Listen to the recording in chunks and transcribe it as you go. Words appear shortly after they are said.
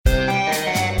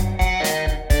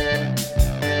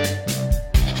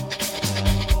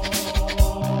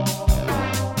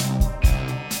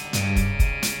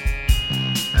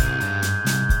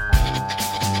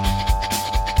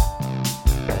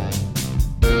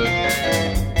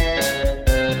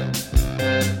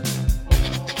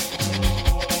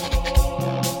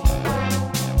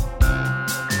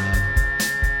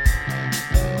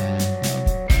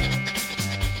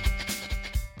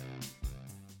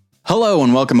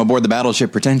and welcome aboard the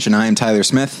Battleship Pretension. I am Tyler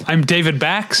Smith. I'm David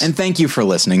Bax. And thank you for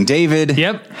listening. David,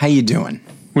 Yep. How you doing?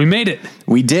 We made it.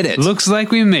 We did it. Looks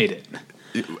like we made it.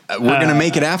 We're going to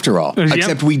make it after all,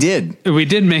 except we did. We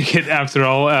did make it after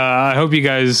all. I hope you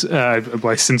guys,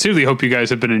 I sincerely hope you guys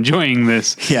have been enjoying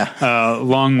this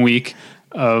long week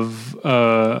of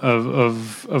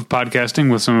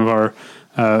podcasting with some of our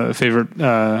favorite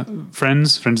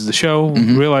friends of the show,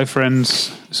 real life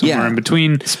friends, somewhere in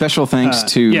between. Special thanks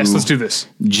to yes, let's do this.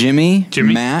 Jimmy,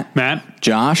 Matt,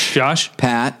 Josh,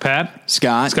 Pat,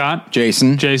 Scott,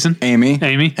 Jason,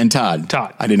 Amy, and Todd.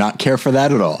 I did not care for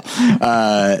that at all.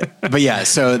 But yeah,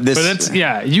 so this. But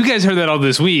that's you guys heard that all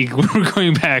this week. We're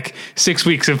going back 6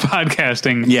 weeks of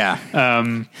podcasting.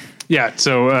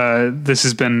 So this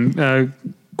has been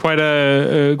quite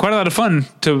a lot of fun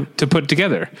to put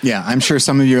together. Yeah, I'm sure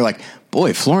some of you are like,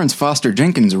 boy, Florence Foster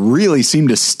Jenkins really seemed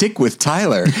to stick with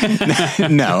Tyler.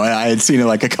 No, I had seen it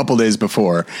like a couple days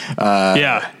before. So.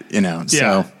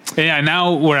 Yeah,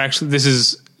 now we're actually,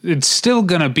 it's still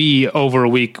going to be over a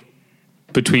week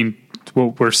between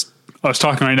what we're us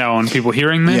talking right now and people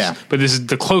hearing this, but this is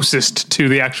the closest to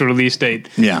the actual release date.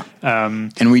 Yeah.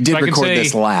 And we did record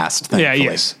this last, thankfully.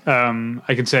 Yeah, yes.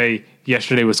 I can say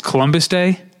yesterday was Columbus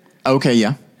Day. Okay,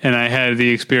 yeah. And I had the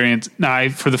experience,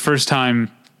 for the first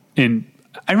time I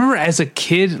remember as a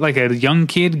kid, like a young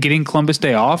kid, getting Columbus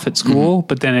Day off at school,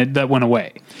 but then that went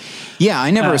away. Yeah, I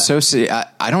never associated.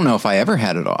 I don't know if I ever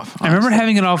had it off. Honestly. I remember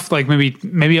having it off like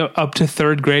maybe up to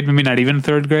third grade, maybe not even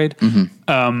third grade.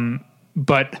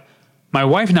 But my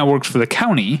wife now works for the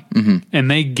county,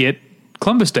 and they get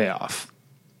Columbus Day off.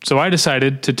 So I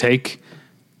decided to take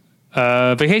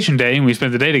vacation day, and we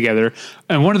spent the day together.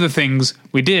 And one of the things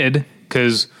we did,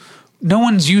 because no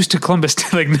one's used to Columbus Day,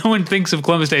 like no one thinks of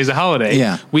Columbus Day as a holiday.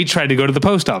 Yeah. We tried to go to the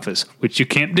post office, which you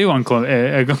can't do on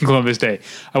Columbus Day.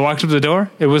 I walked up to the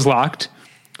door, it was locked.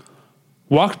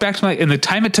 Walked back to and the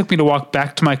time it took me to walk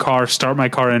back to my car, start my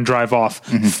car, and drive off,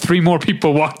 3 more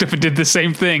people walked up and did the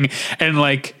same thing. And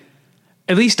like,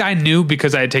 at least I knew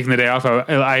because I had taken the day off.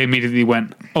 I immediately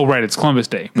went, "Oh, right, it's Columbus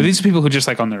Day." But these are people who just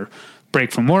like on their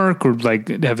break from work or like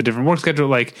have a different work schedule.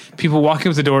 Like people walking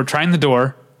up the door, trying the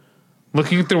door,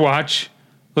 looking at their watch,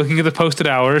 looking at the posted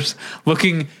hours,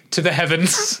 looking to the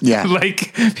heavens. Yeah.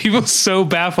 Like people so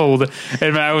baffled.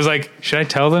 And I was like, should I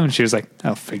tell them? And she was like,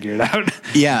 I'll figure it out.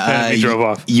 Yeah. And we drove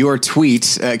off. Your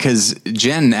tweet, because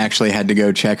Jen actually had to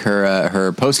go check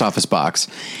her post office box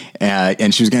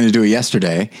and she was going to do it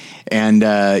yesterday. And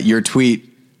your tweet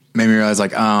made me realize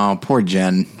like, oh, poor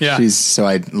Jen. Yeah. So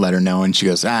I let her know and she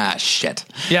goes, shit.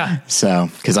 Yeah. So,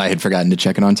 because I had forgotten to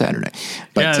check it on Saturday.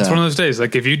 But, it's one of those days.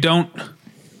 Like if you don't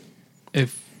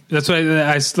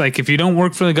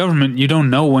work for the government, you don't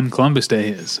know when Columbus Day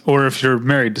is, or if you're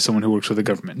married to someone who works for the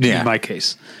government. In my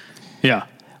case, yeah.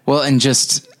 Well, and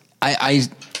just I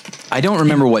don't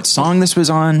remember what song this was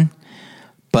on,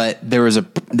 but there was a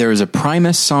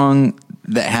Primus song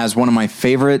that has one of my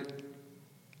favorite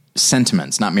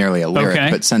sentiments, not merely a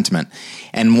lyric, but sentiment,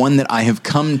 and one that I have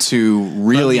come to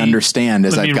really understand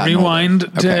as I've gotten rewind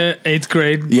older. To 8th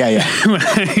grade. Yeah.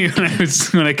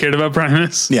 when I cared about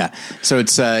Primus. Yeah. So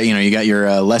it's, you got your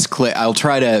I'll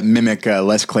try to mimic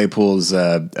Les Claypool's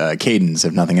cadence,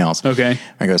 if nothing else. Okay.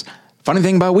 It goes, funny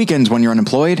thing about weekends when you're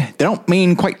unemployed, they don't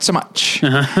mean quite so much.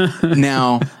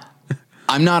 Now,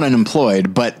 I'm not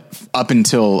unemployed, but up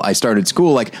until I started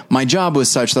school, like my job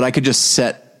was such that I could just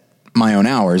set my own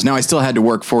hours. Now I still had to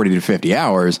work 40 to 50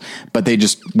 hours, but they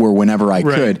just were whenever I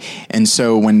could. And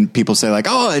so when people say like,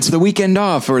 oh, it's the weekend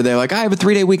off, or they're like, I have a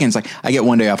 3-day weekend. It's like, I get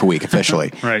 1 day off a week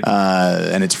officially. Right.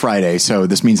 And it's Friday. So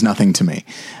this means nothing to me.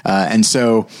 And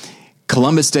so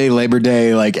Columbus Day, Labor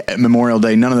Day, like Memorial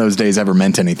Day, none of those days ever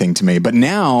meant anything to me. But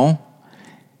now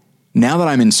that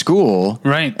I'm in school,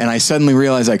 and I suddenly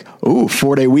realize like,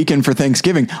 4-day weekend for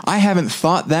Thanksgiving. I haven't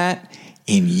thought that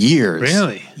in years.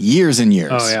 Really? Years and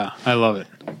years. Oh yeah. I love it.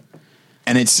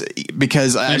 And it's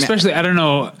because I don't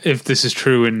know if this is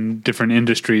true in different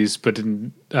industries, but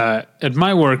at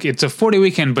my work, it's a 4-day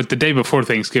weekend, but the day before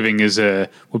Thanksgiving is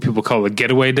what people call a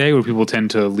getaway day, where people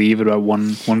tend to leave at about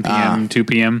 1 p.m., 2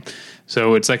 p.m.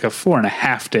 So it's like a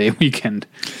 4.5 day weekend.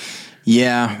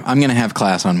 Yeah. I'm going to have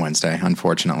class on Wednesday,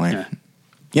 unfortunately. Yeah.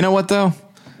 You know what though?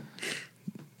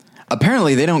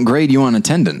 Apparently they don't grade you on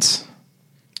attendance.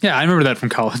 Yeah, I remember that from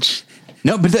college.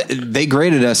 No, but they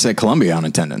graded us at Columbia on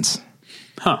attendance.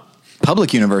 Huh.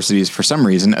 Public universities, for some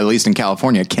reason, at least in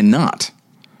California, cannot.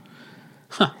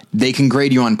 Huh. They can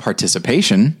grade you on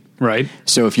participation. Right.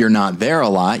 So if you're not there a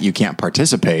lot, you can't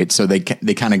participate. So they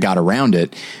kind of got around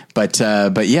it. But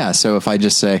yeah, so if I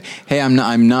just say, hey,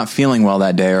 I'm not feeling well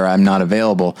that day, or I'm not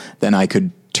available, then I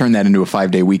could turn that into a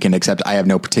 5-day weekend, except I have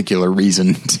no particular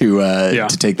reason to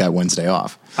take that Wednesday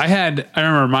off. I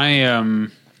remember my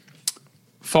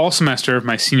fall semester of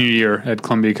my senior year at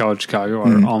Columbia College Chicago,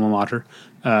 our alma mater.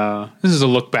 This is a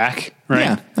look back, right?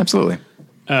 Yeah, absolutely.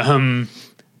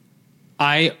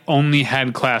 I only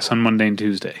had class on Monday and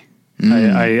Tuesday.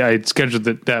 I scheduled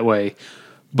it that way.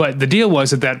 But the deal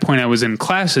was, at that point, I was in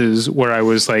classes where I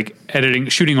was like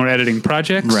shooting or editing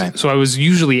projects. Right. So I was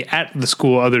usually at the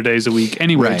school other days a week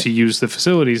anyway to use the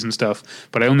facilities and stuff.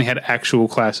 But I only had actual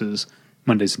classes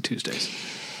Mondays and Tuesdays.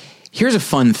 Here's a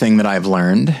fun thing that I've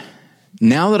learned.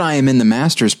 Now that I am in the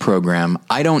master's program,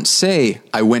 I don't say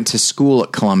I went to school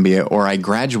at Columbia or I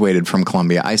graduated from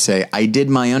Columbia. I say I did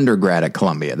my undergrad at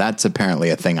Columbia. That's apparently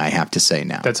a thing I have to say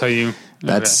now. That's how you...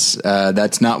 That's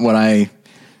not what I...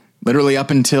 Literally up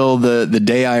until the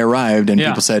day I arrived and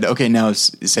people said, okay, now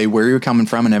say where you're coming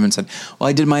from. And Evan said, well,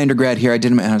 I did my undergrad here.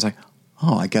 And I was like,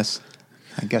 oh, I guess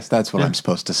that's what I'm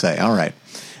supposed to say. All right.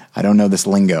 I don't know this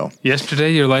lingo.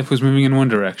 Yesterday, your life was moving in one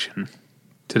direction.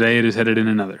 Today, it is headed in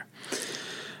another.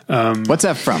 What's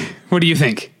that from? What do you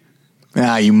think?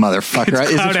 Ah, you motherfucker.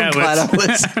 Is it from Cloud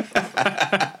Atlas?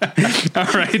 All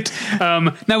right.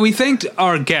 Now, we thanked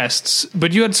our guests,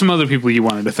 but you had some other people you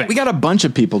wanted to thank. We got a bunch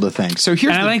of people to thank. So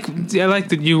here's I like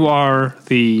that you are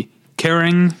the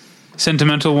caring,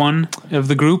 sentimental one of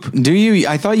the group. Do you?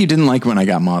 I thought you didn't like when I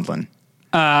got Maudlin.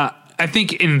 I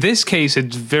think in this case,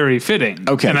 it's very fitting.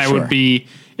 Okay, and I would be,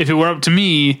 if it were up to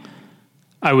me,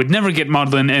 I would never get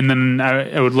Maudlin, and then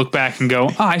I would look back and go,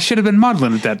 I should have been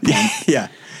Maudlin at that point. Yeah.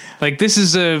 Like, this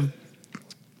is a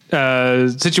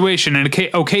situation, an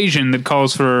occasion that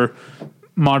calls for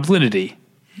Maudlinity.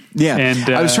 Yeah. And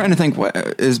I was trying to think, what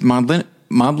is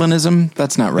Maudlinism?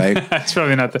 That's not right. That's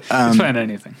probably not that's probably not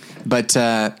anything. But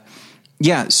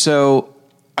yeah, so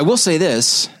I will say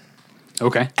this.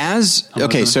 Okay.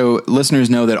 So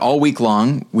listeners know that all week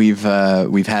long we've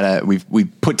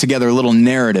put together a little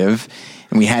narrative,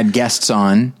 and we had guests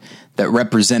on that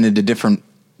represented a different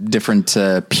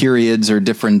periods or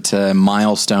different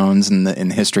milestones in the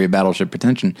history of Battleship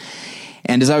Pretension.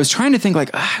 And as I was trying to think,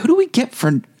 like, who do we get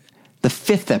for the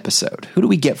 5th episode? Who do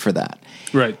we get for that?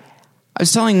 Right. I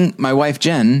was telling my wife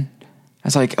Jen, I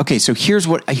was like, okay, so here's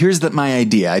my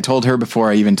idea. I told her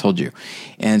before I even told you.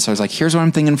 And so I was like, here's what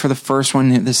I'm thinking for the first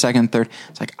one, the second, third.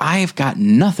 It's like, I've got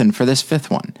nothing for this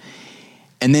 5th one.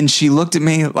 And then she looked at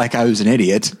me like I was an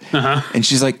idiot. And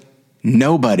she's like,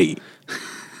 nobody.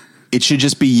 It should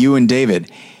just be you and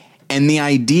David. And the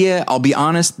idea, I'll be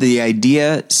honest, the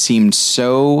idea seemed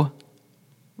so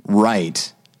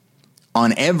right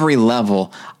on every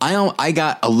level. I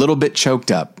got a little bit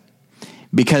choked up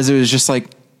because it was just like,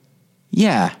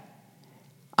 yeah,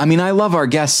 I mean, I love our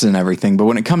guests and everything, but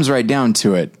when it comes right down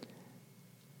to it,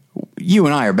 you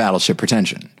and I are Battleship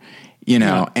Pretension,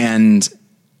 and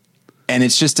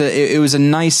it's just it was a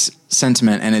nice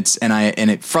sentiment, and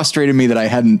it frustrated me that I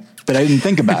didn't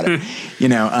think about it,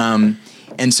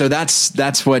 and so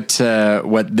that's what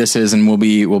this is, and we'll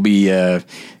be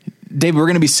Dave, we're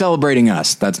going to be celebrating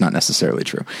us. That's not necessarily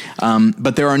true.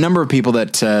 But there are a number of people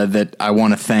that I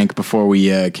want to thank before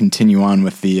we continue on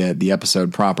with the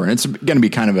episode proper. And it's going to be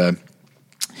kind of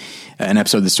an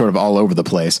episode that's sort of all over the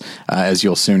place, as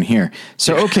you'll soon hear.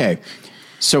 So, okay.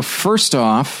 So first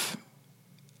off,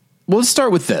 well, let's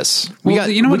start with this. We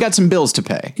got some bills to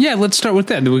pay. Yeah, let's start with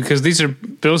that, because these are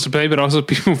bills to pay, but also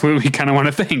people we kind of want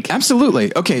to thank.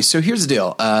 Absolutely. Okay, so here's the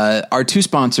deal. Our two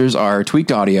sponsors are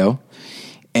Tweaked Audio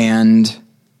and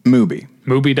Mubi.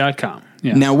 Mubi.com.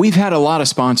 Yeah. Now, we've had a lot of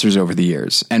sponsors over the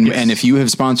years, and if you have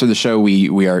sponsored the show,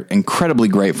 we are incredibly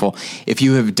grateful. If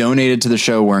you have donated to the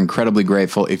show, we're incredibly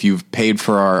grateful. If you've paid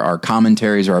for our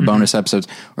commentaries or our bonus episodes,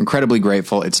 we're incredibly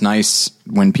grateful. It's nice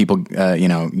when people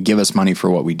give us money for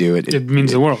what we do. It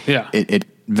means the world. Yeah. It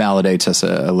validates us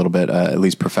a little bit, at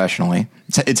least professionally.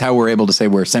 It's how we're able to say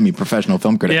we're semi-professional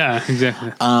film critics. Yeah,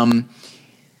 exactly.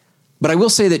 But I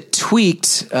will say that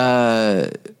Tweaked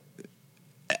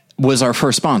was our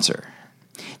first sponsor.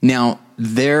 Now,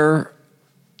 their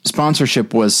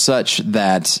sponsorship was such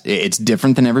that it's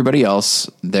different than everybody else.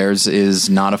 Theirs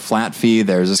is not a flat fee.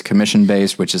 Theirs is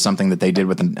commission-based, which is something that they did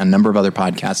with a number of other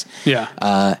podcasts. Yeah.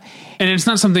 And it's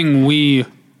not something we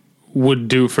would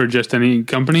do for just any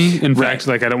company. In fact,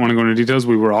 I don't want to go into details.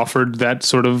 We were offered that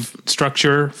sort of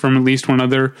structure from at least one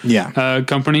other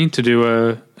company to do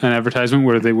an advertisement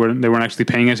where they weren't actually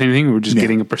paying us anything. We were just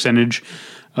getting a percentage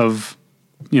of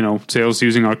sales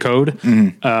using our code.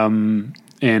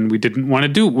 And we didn't want to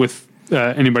do it with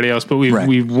anybody else, but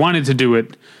we wanted to do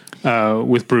it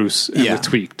with Bruce and with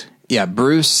Tweaked. Yeah,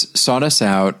 Bruce sought us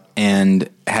out and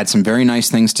had some very nice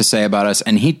things to say about us.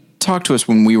 And he talked to us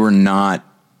when we were not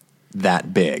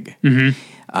that big.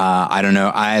 I don't know.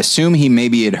 I assume he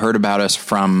maybe had heard about us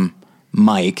from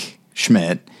Mike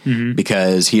Schmidt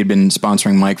because he had been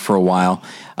sponsoring Mike for a while.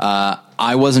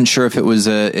 I wasn't sure if it was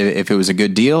a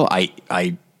good deal.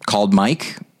 I called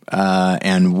Mike,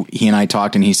 and he and I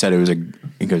talked, and he said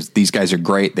he goes, these guys are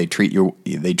great. They treat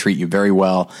you very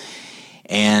well.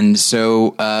 And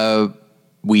so,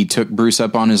 we took Bruce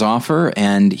up on his offer,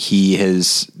 and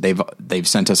they've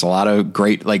sent us a lot of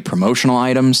great like promotional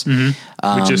items. We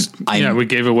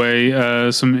gave away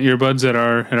some earbuds at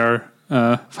our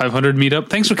 500 meetup.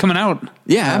 Thanks for coming out.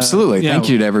 Yeah, absolutely. Thank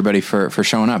you to everybody for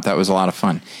showing up. That was a lot of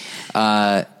fun.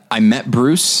 I met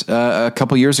Bruce a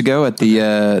couple years ago at the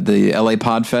LA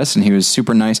Podfest, and he was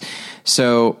super nice.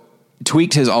 So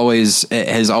Tweaked has always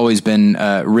been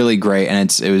really great,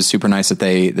 and it was super nice that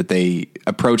they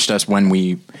approached us when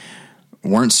we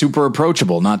weren't super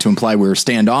approachable. Not to imply we were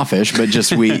standoffish, but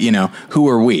just who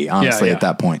are we honestly at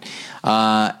that point?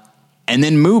 And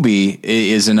then Mubi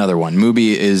is another one.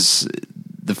 Mubi is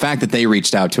the fact that they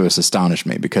reached out to us astonished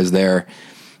me because they're.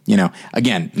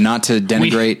 Again, not to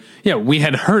denigrate. We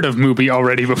had heard of Mubi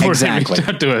already before they reached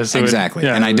out to us. So exactly.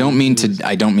 And I don't mean to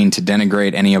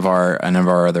denigrate any of our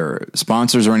other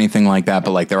sponsors or anything like that,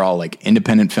 but like they're all like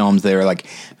independent films. They're like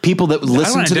people that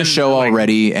listen to the show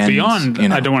already. And beyond,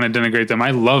 I don't want to denograte them.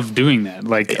 I love doing that.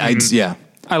 Like, I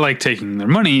like taking their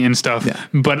money and stuff,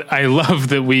 but I love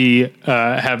that we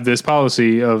have this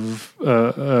policy of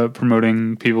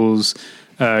promoting people's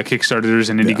Kickstarters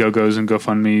and Indiegogos and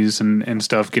GoFundMes and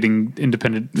stuff, getting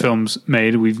independent films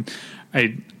made.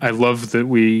 I love that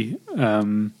we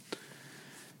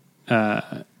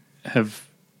have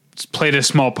played a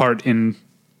small part in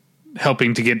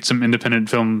helping to get some independent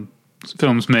films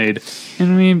made,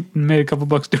 and we made a couple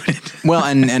bucks doing it. Well,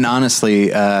 and honestly,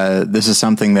 this is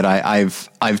something that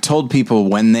I've told people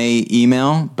when they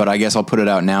email, but I guess I'll put it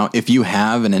out now. If you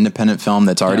have an independent film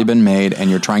that's already been made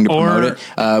and you're trying to promote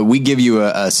it, we give you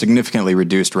a significantly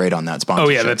reduced rate on that sponsorship.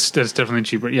 Oh yeah, that's definitely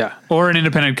cheaper. Yeah, or an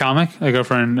independent comic, like our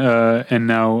friend and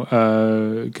now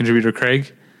contributor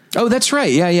Craig. Oh, that's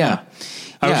right. Yeah.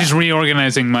 I was just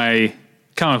reorganizing my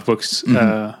comic books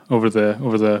over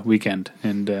the weekend,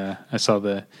 and I saw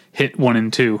the hit 1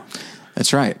 and 2.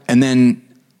 That's right.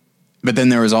 But then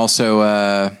there was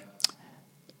also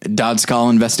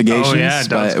Doddskull Investigations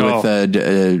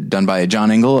done by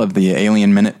John Engel of the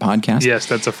Alien Minute podcast. Yes,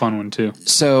 that's a fun one too.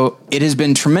 So it has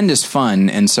been tremendous fun,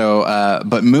 and so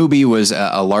but Mubi was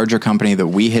a larger company that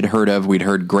we had heard of. We'd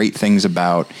heard great things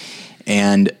about,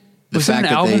 and was it an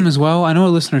album as well? I know a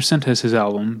listener sent us his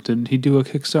album. Did he do a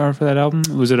Kickstarter for that album?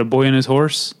 Was it A Boy and His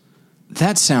Horse?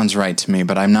 That sounds right to me,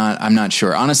 but I'm not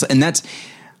sure.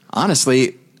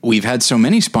 Honestly, we've had so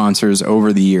many sponsors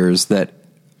over the years that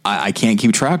I can't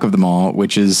keep track of them all,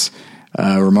 which is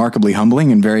remarkably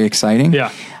humbling and very exciting.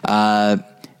 Yeah.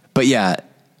 But yeah,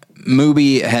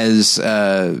 Mubi has,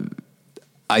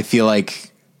 I feel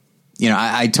like,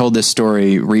 I told this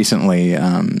story recently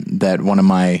that one of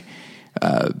my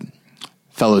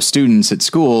fellow students at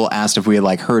school asked if we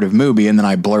had heard of Mubi, and then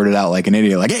I blurted out like an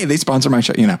idiot, like, hey, they sponsor my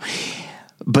show,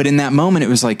 But in that moment, it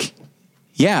was like,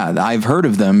 yeah, I've heard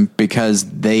of them because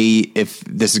if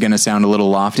this is going to sound a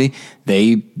little lofty,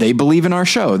 they believe in our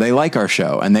show. They like our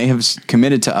show, and they have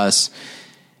committed to us.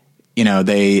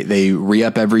 They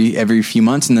re-up every few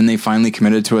months, and then they finally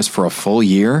committed to us for a full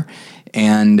year.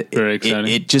 And very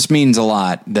exciting. It just means a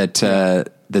lot that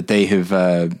they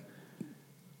have,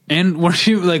 and weren't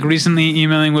you recently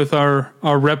emailing with our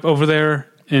rep over there,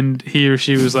 and he or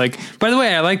she was like, by the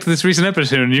way, I liked this recent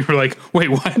episode, and you were like, wait,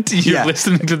 what? You're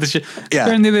listening to the show? Yeah.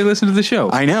 Apparently they listen to the show.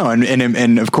 I know.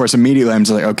 And of course, immediately I'm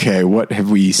just like, okay, what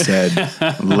have we said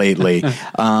lately?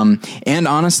 And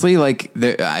honestly,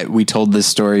 we told this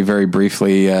story very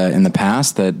briefly in the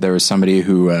past that there was somebody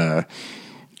who,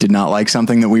 did not like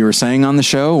something that we were saying on the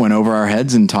show, went over our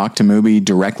heads and talked to Mubi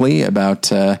directly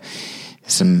about,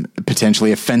 some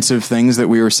potentially offensive things that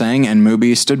we were saying, and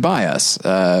Mubi stood by us,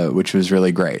 which was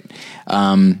really great.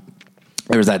 There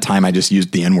was that time I just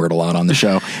used the N-word a lot on the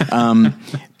show,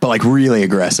 but really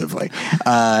aggressively.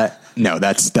 No,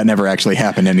 that never actually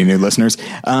happened. Any new listeners?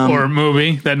 Or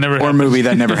Mubi, that never happened. Or Mubi,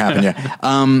 that never happened, yeah.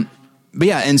 But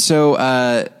yeah, and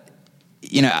so,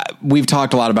 we've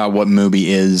talked a lot about what Mubi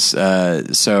is.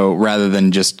 So rather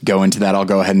than just go into that, I'll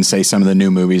go ahead and say some of the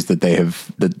new movies that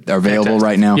that are available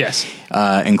right now. Yes.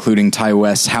 Including Ty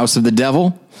West's House of the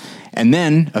Devil, and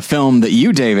then a film that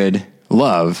you, David,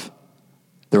 love,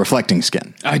 The Reflecting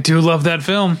Skin. I do love that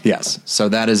film. Yes. So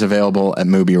that is available at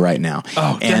Mubi right now.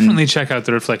 Oh, definitely check out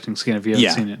The Reflecting Skin if you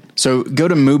haven't seen it. So go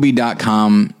to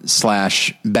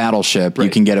Mubi.com/battleship. Right.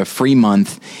 You can get a free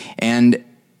month, and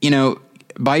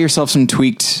buy yourself some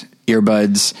tweaked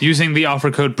earbuds. Using the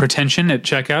offer code pretension at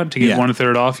checkout to get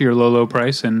 1/3 off your low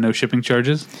price and no shipping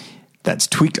charges. That's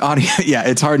tweaked audio. Yeah,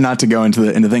 it's hard not to go into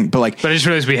the thing, but like. But I just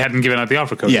realized we hadn't given out the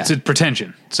offer code. Yeah. It's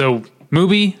pretension. So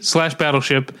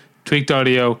Mubi/Battleship, tweaked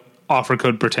audio, offer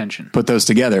code pretension. Put those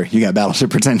together, you got Battleship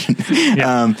Pretension.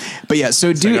 Yeah. But yeah, so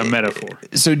It's like a metaphor.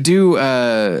 So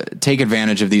take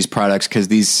advantage of these products, because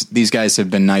these guys have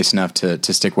been nice enough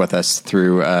to stick with us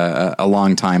through a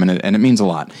long time, and it means a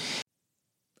lot.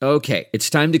 Okay,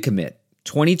 it's time to commit.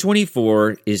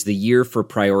 2024 is the year for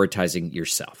prioritizing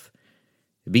yourself.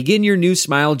 Begin your new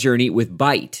smile journey with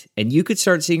Byte, and you could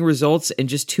start seeing results in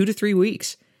just 2 to 3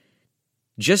 weeks.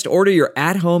 Just order your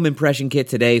at-home impression kit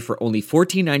today for only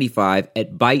 $14.95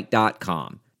 at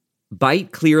Byte.com.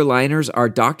 Byte clear liners are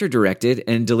doctor-directed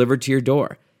and delivered to your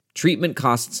door. Treatment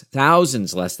costs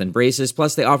thousands less than braces,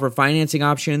 plus they offer financing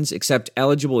options, accept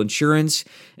eligible insurance,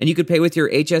 and you could pay with your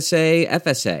HSA,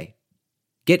 FSA.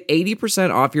 Get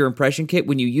 80% off your impression kit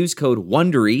when you use code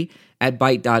WONDERY at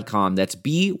Byte.com. That's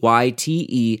BYTE.com.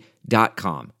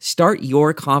 Start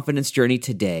your confidence journey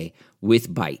today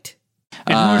with Byte.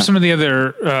 And who are some of the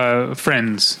other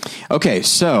friends? Okay,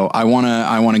 so I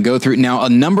want to go through now. A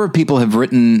number of people have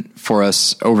written for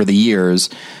us over the years,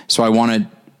 so I want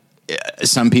to.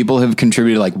 Some people have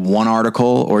contributed like 1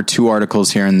 article or 2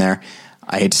 articles here and there.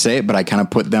 I hate to say it, but I kind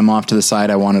of put them off to the side.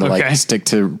 I wanted to like stick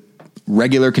to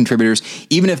regular contributors,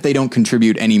 even if they don't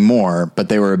contribute anymore, but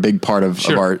they were a big part of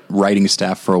our writing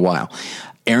staff for a while.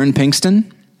 Aaron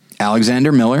Pinkston,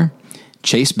 Alexander Miller,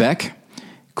 Chase Beck,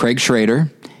 Craig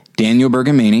Schrader, Daniel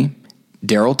Bergamini,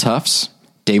 Daryl Tufts,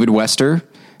 David Wester,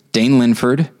 Dane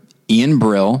Linford, Ian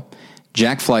Brill,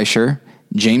 Jack Fleischer,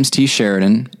 James T.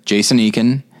 Sheridan, Jason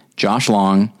Eakin, Josh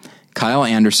Long, Kyle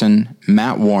Anderson,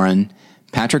 Matt Warren,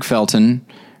 Patrick Felton,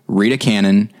 Rita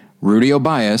Cannon, Rudy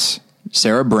Obias,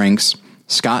 Sarah Brinks,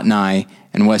 Scott Nye,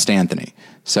 and West Anthony.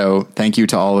 So thank you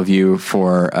to all of you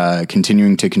for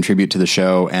continuing to contribute to the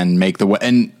show and make the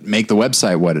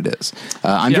website what it is.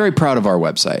 I'm very proud of our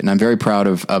website, and I'm very proud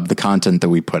of the content that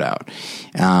we put out.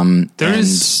 And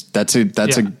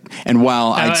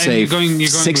while I'd say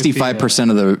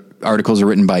 65% of the articles are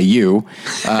written by you,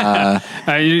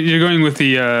 you're going with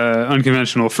the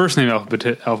unconventional first name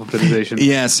alphabetization.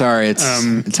 Yeah, sorry, it's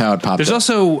how it popped. There's up.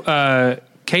 Also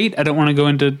Kate. I don't want to go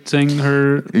into saying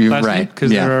her last name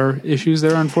because there are issues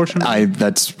there, unfortunately.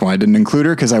 That's why I didn't include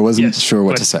her, because I wasn't sure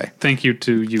what to say. Thank you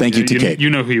to you. Thank you to Kate. You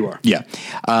know who you are. Yeah,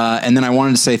 and then I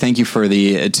wanted to say thank you for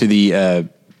the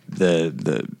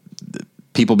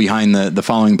people behind the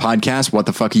following podcast. What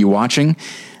the fuck are you watching?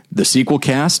 The Sequel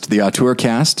Cast, the Auteur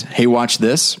Cast, Hey Watch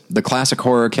This, the Classic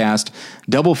Horror Cast,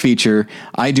 Double Feature,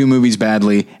 I Do Movies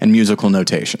Badly, and Musical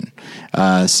Notation.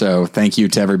 So thank you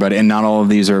to everybody. And not all of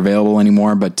these are available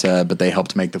anymore, but they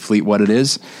helped make the fleet what it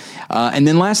is. And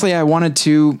then lastly, I wanted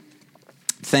to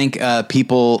thank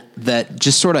people that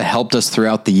just sort of helped us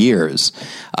throughout the years.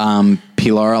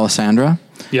 Pilar Alessandra,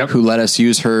 who let us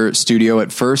use her studio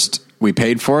at first. We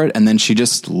paid for it, and then she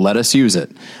just let us use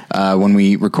it when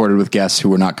we recorded with guests who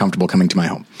were not comfortable coming to my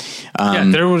home.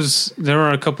 There were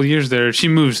a couple of years there. She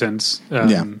moved since, but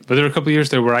there were a couple of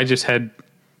years there where I just had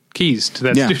keys to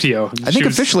that studio. I think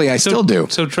officially I still do.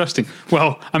 So trusting.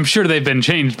 Well, I'm sure they've been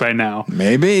changed by now.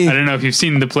 Maybe. I don't know if you've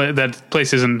seen that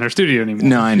place isn't her studio anymore.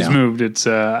 No, I know. She's moved. It's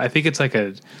I think it's like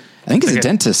a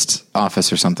dentist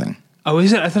office or something. Oh,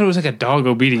 is it? I thought it was like a dog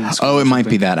obedience school. Oh, it might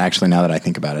be that, actually, now that I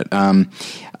think about it.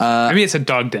 Maybe it's a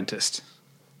dog dentist.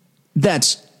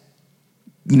 That's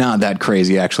not that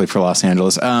crazy, actually, for Los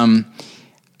Angeles.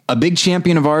 A big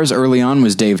champion of ours early on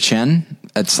was Dave Chen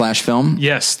at Slash Film.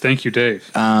 Yes, thank you,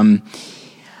 Dave.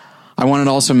 I wanted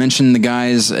to also mention the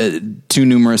guys, too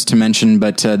numerous to mention,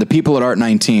 but the people at Art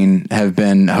 19 have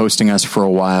been hosting us for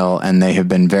a while, and they have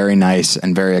been very nice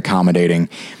and very accommodating.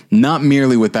 Not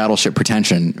merely with Battleship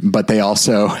Pretension, but they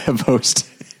also have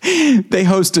they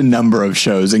host a number of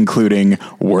shows, including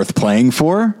Worth Playing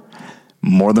For,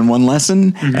 More Than One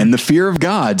Lesson, and The Fear of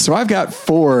God. So I've got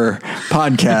 4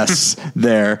 podcasts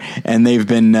there, and they've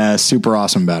been super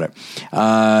awesome about it.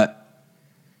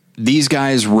 These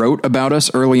guys wrote about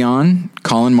us early on,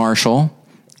 Colin Marshall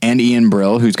and Ian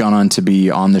Brill, who's gone on to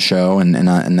be on the show and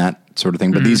that sort of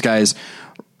thing. But these guys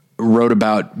wrote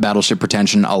about Battleship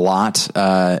Pretension a lot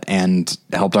and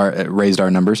helped raised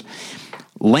our numbers.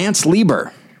 Lance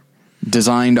Lieber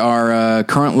designed our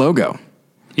current logo.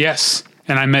 Yes,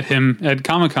 and I met him at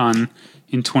Comic-Con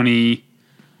in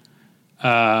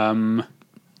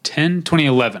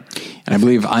 2011. And I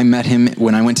believe I met him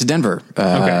when I went to Denver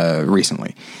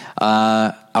recently.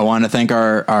 I want to thank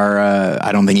our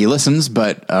I don't think he listens,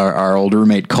 but our old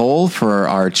roommate Cole for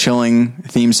our chilling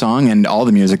theme song and all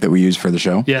the music that we use for the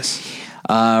show. Yes.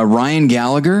 Ryan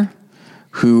Gallagher,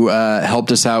 who's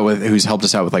helped us out with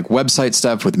like website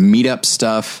stuff, with meetup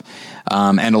stuff,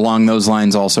 and along those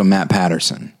lines also Matt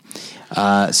Patterson.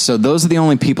 So those are the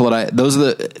only people that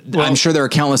I'm sure there are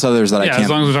countless others that I can't. As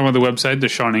long as we're talking about the website, the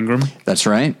Sean Ingram. That's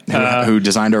right. Who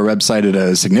designed our website at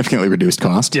a significantly reduced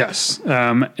cost. Yes.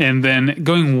 And then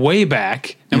going way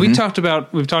back, and we've talked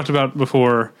about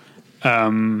before,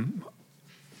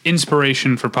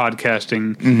 inspiration for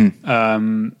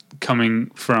podcasting, coming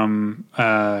from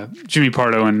Jimmy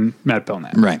Pardo and Matt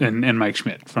Belknap, right, and Mike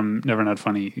Schmidt from Never Not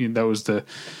Funny. That was the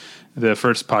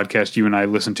first podcast you and I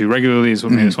listened to regularly. Is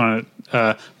what made us want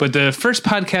to. But the first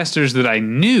podcasters that I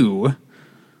knew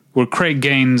were Craig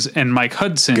Gaines and Mike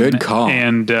Hudson. Good call.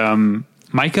 And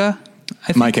Micah.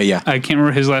 Micah, yeah. I can't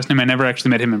remember his last name. I never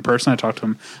actually met him in person. I talked to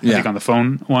him, I think, on the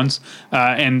phone once.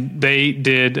 And they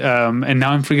did, and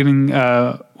now I'm forgetting,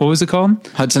 what was it called?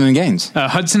 Hudson and Gaines.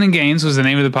 Hudson and Gaines was the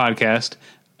name of the podcast.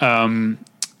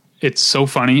 It's so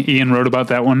funny. Ian wrote about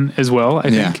that one as well, I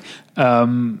think,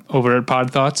 over at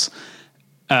Pod Thoughts.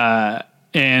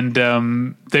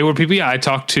 And they were people, I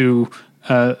talked to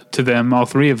them, all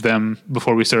three of them,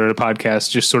 before we started a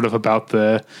podcast, just sort of about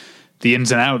the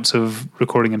ins and outs of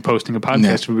recording and posting a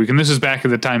podcast every week. And this is back at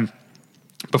the time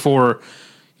before,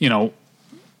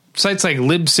 sites like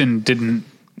Libsyn didn't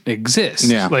exist.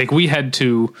 Yeah. Like we had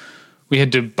to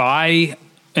buy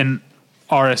an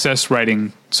RSS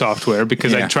writing software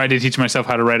because I tried to teach myself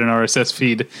how to write an RSS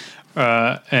feed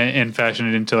and fashion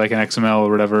it into like an XML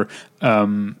or whatever.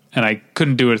 And I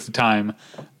couldn't do it at the time.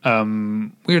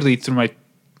 Weirdly, through my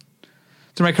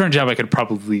current job, I could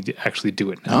probably actually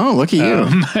do it now. Oh, look at you!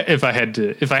 If I had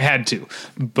to,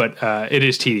 but it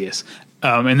is tedious.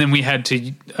 And then we had to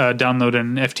download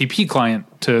an FTP client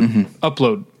to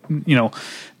upload.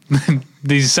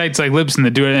 These sites like Libsyn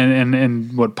that do it,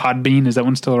 and what, Podbean, is that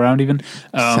one still around even?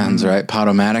 Sounds right.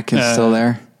 Podomatic is still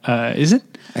there. Is it?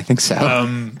 I think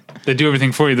so. They do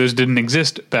everything for you. Those didn't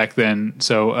exist back then,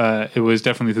 so it was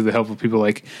definitely through the help of people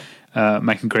like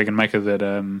Mike and Craig and Micah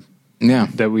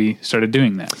that we started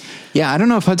doing that. Yeah, I don't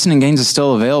know if Hudson and Gaines is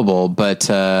still available, but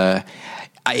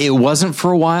it wasn't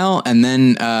for a while, and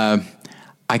then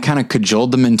I kind of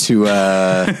cajoled them into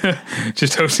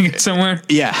just hosting it somewhere.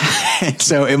 Yeah,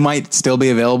 so it might still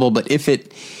be available, but if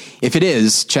it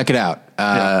is, check it out.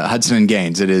 Hudson and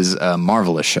Gaines. It is a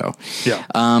marvelous show. Yeah.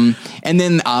 And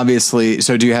then obviously,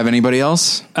 so do you have anybody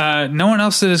else? No one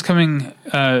else that is coming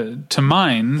to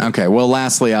mind. Okay. Well,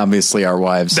 lastly, obviously our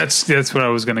wives. That's what I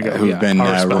was going to go. Who've been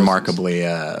remarkably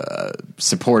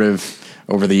supportive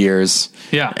over the years.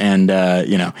 Yeah. And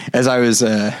as I was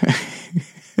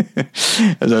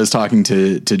as I was talking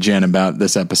to Jen about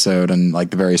this episode and like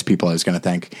the various people I was going to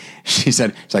thank, she's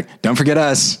like, don't forget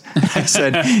us. I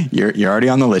said, you're already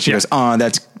on the list. She goes, oh,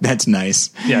 that's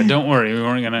nice. Yeah. Don't worry. We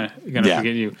weren't going to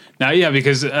forget you now. Yeah.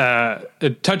 Because,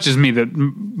 it touches me that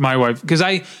my wife, because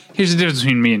here's the difference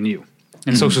between me and you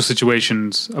in social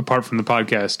situations, apart from the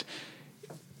podcast.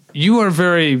 You are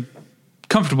very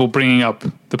comfortable bringing up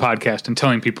the podcast and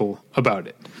telling people about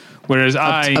it. Whereas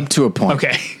up to a point.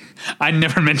 Okay. I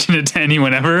never mention it to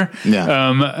anyone ever,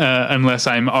 unless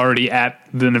I'm already at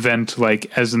an event,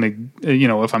 like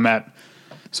if I'm at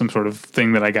some sort of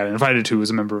thing that I got invited to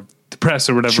as a member of the press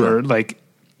or whatever, like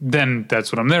then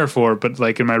that's what I'm there for. But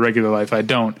like in my regular life, I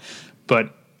don't.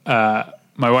 But my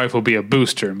wife will be a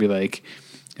booster and be like,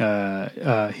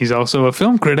 he's also a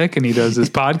film critic and he does this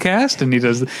podcast and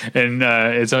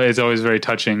it's always very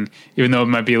touching, even though it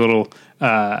might be a little,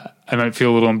 I might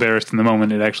feel a little embarrassed in the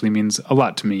moment. It actually means a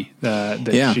lot to me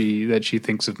that she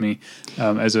thinks of me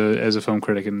as a film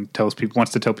critic and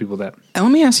wants to tell people that. And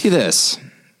let me ask you this,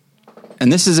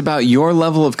 and this is about your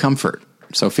level of comfort,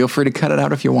 so feel free to cut it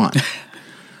out if you want.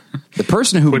 The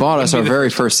person who bought us our very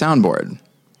first soundboard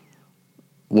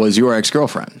was your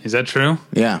ex-girlfriend. Is that true?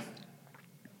 Yeah.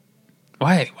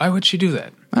 Why would she do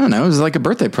that? I don't know. It was like a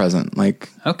birthday present. Like,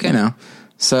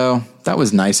 so that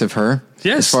was nice of her.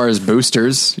 Yes. As far as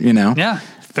boosters, Yeah.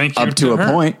 Thank you. Up to a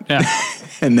point. Yeah.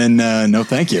 And then, no,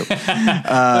 thank you. No,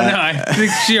 I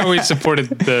think she always supported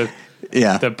the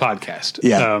podcast.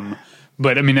 Yeah.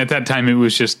 But I mean, at that time it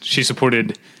was just, she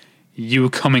supported you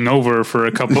coming over for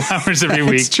a couple hours every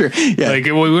week. That's true. Yeah. Like,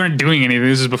 we weren't doing anything.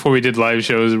 This is before we did live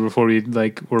shows or before we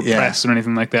were press or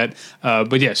anything like that.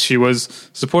 But yes, she was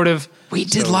supportive. We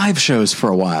did live shows for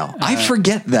a while. I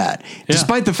forget that.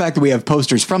 Despite the fact that we have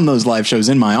posters from those live shows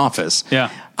in my office.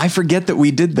 Yeah. I forget that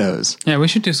we did those. Yeah, we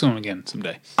should do some again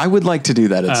someday. I would like to do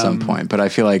that at some point, but I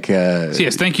feel like So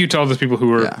yes, thank you to all those people who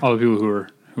were all the people who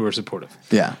were supportive.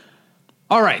 Yeah.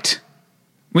 All right.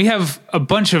 We have a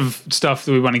bunch of stuff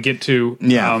that we want to get to.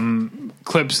 Yeah.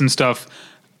 Clips and stuff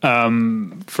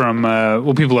from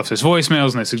people left us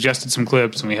voicemails and they suggested some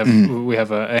clips, and we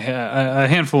have a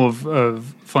handful of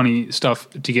funny stuff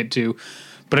to get to.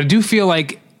 But I do feel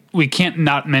like we can't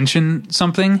not mention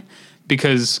something,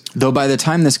 because though by the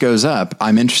time this goes up,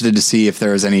 I'm interested to see if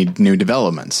there's any new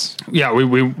developments. Yeah,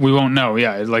 we won't know.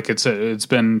 Yeah, like it's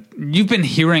been, you've been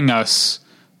hearing us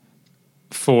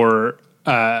for.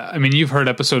 You've heard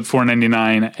episode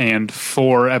 499 and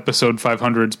 4 episode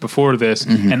 500s before this,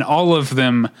 and all of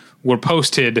them were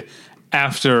posted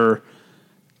after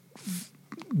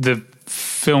the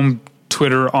film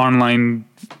Twitter online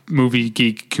movie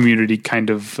geek community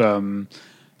kind of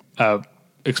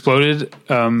exploded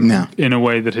in a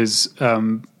way that has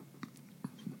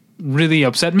really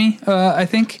upset me, I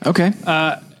think. Okay.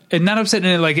 And not upset,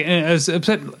 like, as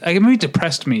upset, like, maybe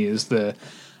depressed me is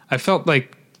I felt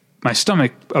like my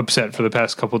stomach upset for the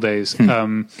past couple days.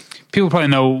 People probably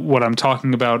know what I'm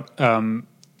talking about. I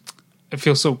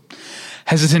feel so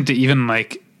hesitant to even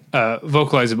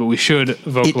vocalize it, but we should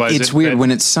vocalize it. It's weird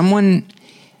when it's someone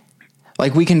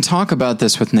like, we can talk about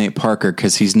this with Nate Parker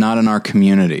because he's not in our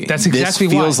community. That's exactly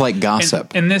this feels why. like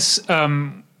gossip. And this,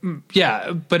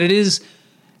 but it is.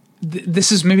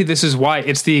 This is why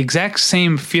it's the exact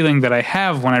same feeling that I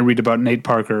have when I read about Nate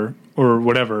Parker or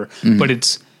whatever, but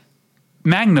it's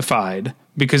magnified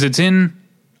because it's in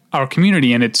our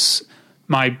community and it's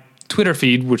my Twitter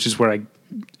feed, which is where I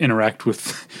interact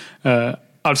with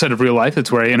outside of real life.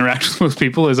 It's where I interact with most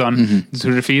people, is on the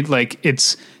Twitter feed. Like,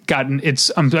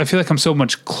 I feel like I'm so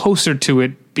much closer to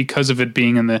it because of it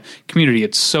being in the community.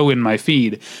 It's so in my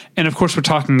feed. And of course we're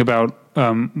talking about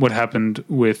what happened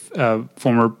with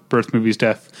former Birth Movies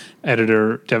Death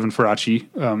editor Devin Faraci,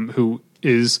 who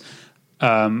is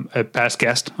a past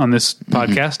guest on this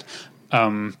podcast.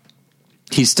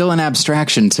 He's still an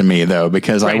abstraction to me, though,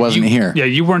 because I wasn't here. Yeah,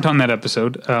 you weren't on that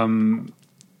episode.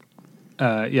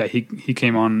 He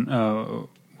came on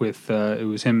with it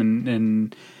was him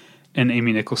and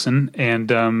Amy Nicholson,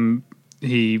 and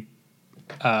he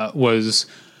was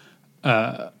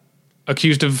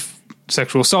accused of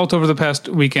sexual assault over the past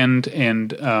weekend,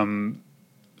 and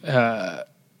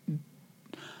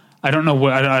I don't know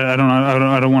what I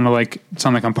don't want to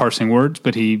sound like I'm parsing words,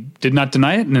 but he did not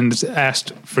deny it and then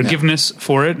asked forgiveness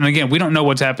for it. And again, we don't know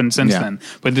what's happened since then,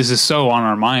 but this is so on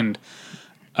our mind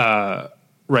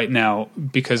right now,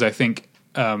 because I think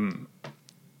I'm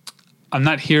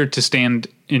not here to stand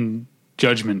in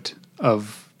judgment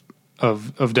of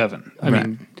Devin. I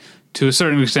mean, to a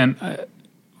certain extent,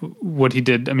 what he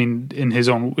did, I mean, in his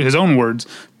own words,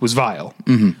 was vile.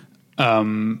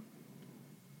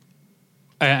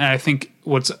 And I think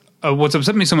what's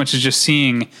upset me so much is just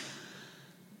seeing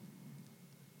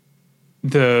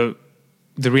the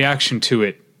reaction to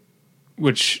it,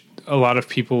 which a lot of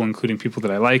people, including people that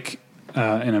I like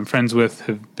and I'm friends with,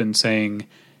 have been saying,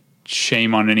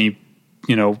 shame on any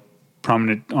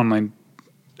prominent online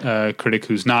critic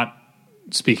who's not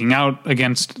speaking out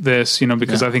against this,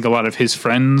 because I think a lot of his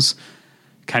friends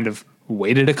kind of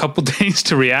waited a couple days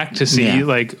to react to see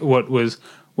what was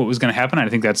going to happen. I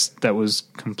think that was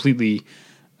completely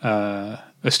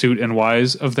astute and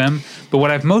wise of them. But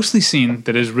what I've mostly seen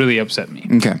that has really upset me.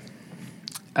 Okay.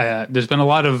 There's been a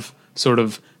lot of sort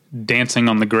of dancing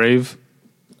on the grave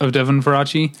of Devin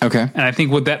Faraci. Okay. And I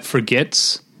think what that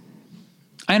forgets,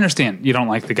 I understand you don't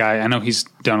like the guy. I know he's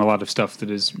done a lot of stuff that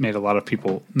has made a lot of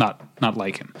people not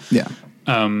like him. Yeah.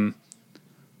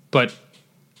 But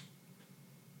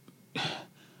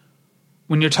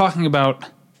when you're talking about,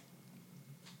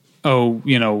 thank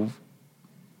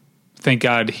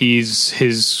God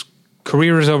his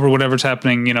career is over, whatever's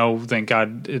happening, thank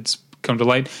God it's come to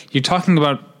light. You're talking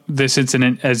about this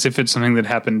incident as if it's something that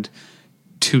happened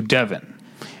to Devin.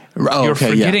 You're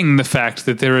forgetting the fact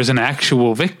that there is an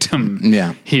actual victim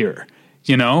here.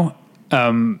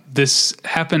 This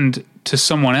happened to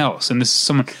someone else, and this is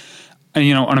someone.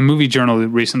 And, on a movie journal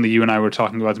recently, you and I were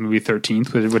talking about the movie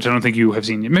 13th, which I don't think you have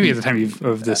seen. Maybe at the time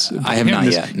of this, I have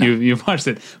not yet. No. You've watched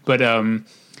it, but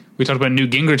we talked about Newt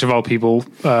Gingrich of all people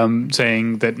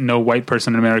saying that no white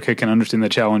person in America can understand the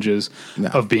challenges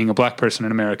of being a black person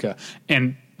in America,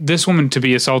 and this woman to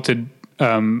be assaulted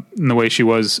in the way she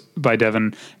was by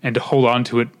Devin, and to hold on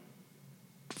to it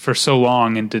for so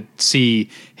long, and to see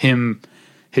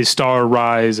his star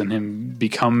rise and him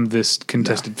become this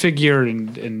contested figure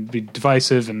and be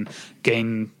divisive and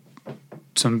gain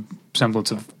some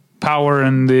semblance of power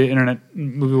in the internet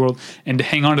movie world, and to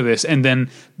hang on to this, and then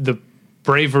the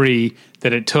bravery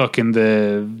that it took and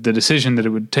the decision that it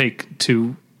would take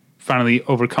to finally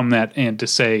overcome that and to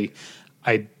say,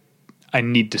 I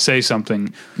need to say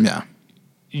something. Yeah.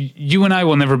 You and I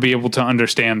will never be able to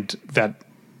understand that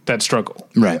struggle.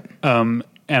 Right. And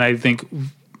I think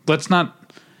let's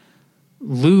not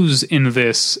lose in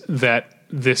this, that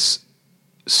this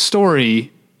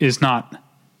story is not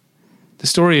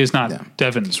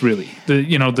Devon's really.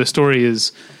 The story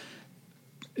is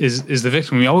the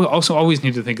victim. We also always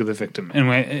need to think of the victim.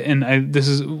 This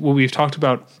is what we've talked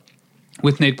about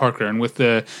with Nate Parker and with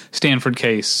the Stanford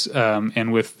case,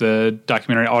 and with the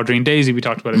documentary Audrey and Daisy we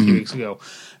talked about a few weeks ago.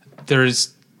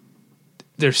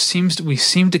 We seem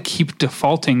to keep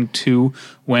defaulting to,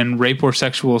 when rape or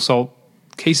sexual assault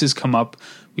cases come up,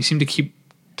 we seem to keep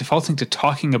defaulting to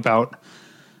talking about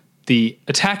the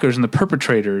attackers and the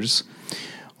perpetrators.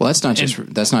 Well, that's not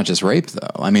just rape though.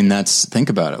 I mean, think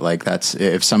about it. Like, that's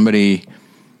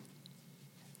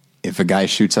if a guy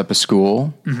shoots up a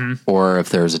school, or if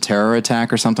there's a terror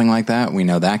attack or something like that, we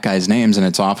know that guy's names, and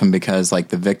it's often because like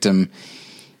the victim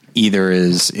either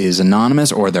is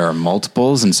anonymous or there are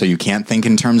multiples, and so you can't think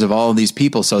in terms of all of these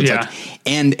people. So it's like,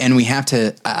 and we have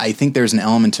to. I think there's an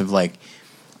element of like,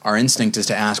 our instinct is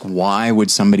to ask, why would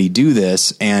somebody do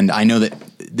this? And I know that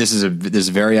this is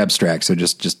very abstract, so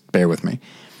just bear with me.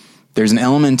 There's an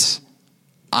element,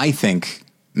 I think,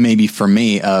 maybe for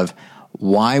me, of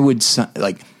why would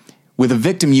with a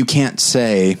victim, you can't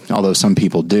say, although some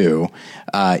people do,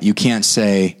 you can't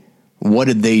say, what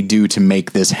did they do to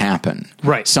make this happen?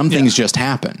 Right. Some things just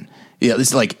happen. Yeah,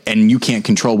 it's like, and you can't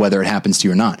control whether it happens to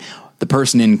you or not. The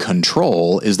person in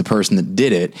control is the person that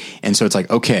did it. And so it's like,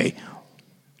 okay,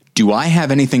 do I have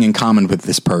anything in common with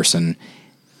this person?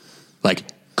 Like,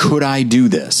 could I do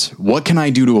this? What can I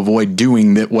do to avoid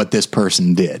doing what this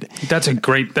person did? That's a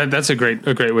great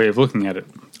way of looking at it.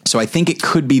 So I think it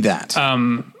could be that.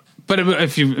 But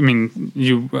if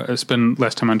you spend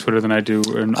less time on Twitter than I do,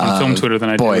 or on film Twitter than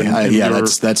I do.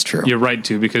 That's true. You're right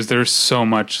too, because there's so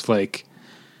much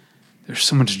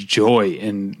joy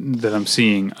that I'm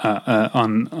seeing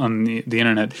on the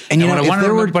internet. And what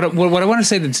I want to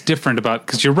say that's different about,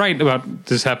 because you're right about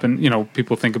this happen.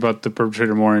 People think about the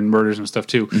perpetrator more in murders and stuff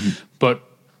too. But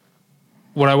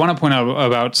what I want to point out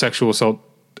about sexual assault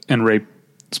and rape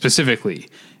specifically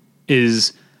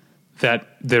is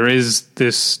that there is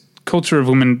this culture of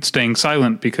women staying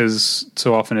silent, because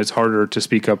so often it's harder to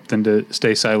speak up than to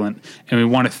stay silent. And we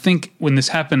want to think, when this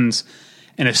happens,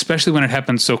 and especially when it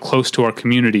happens so close to our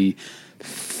community,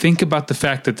 think about the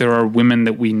fact that there are women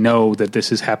that we know that this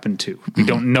has happened to. We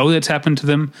don't know that's happened to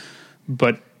them,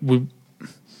 but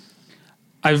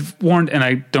I've warned, and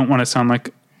I don't want to sound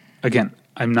like, again,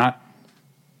 I'm not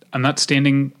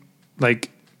standing like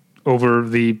over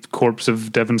the corpse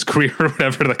of Devon's career or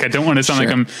whatever. Like, I don't want to sound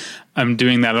like I'm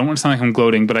doing that. I don't want to sound like I'm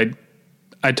gloating, but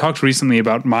I talked recently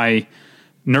about my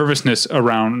nervousness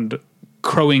around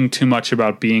crowing too much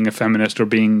about being a feminist or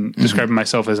describing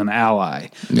myself as an ally.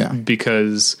 Yeah.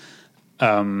 Because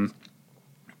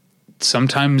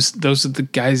sometimes those are the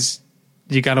guys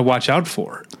you got to watch out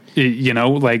for.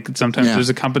 Like sometimes there's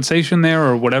a compensation there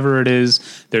or whatever it is.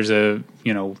 There's a,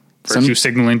 virtue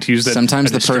signaling, to use that.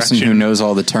 Sometimes the person who knows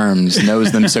all the terms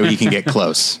knows them so he can get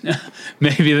close.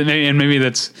 Maybe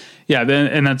that's,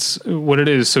 and that's what it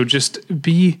is. So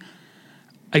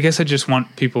I guess I just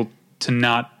want people to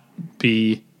not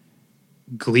be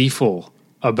gleeful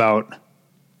about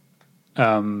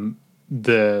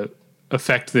the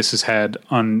effect this has had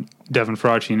on Devon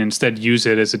Faraci, and instead use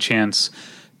it as a chance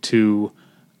to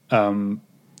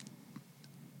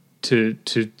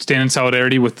stand in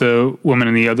solidarity with the woman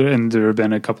and the other, and there have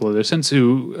been a couple others since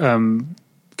who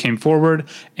came forward,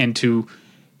 and to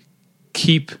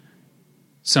keep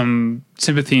some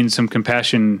sympathy and some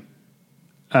compassion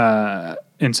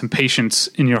and some patience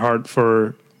in your heart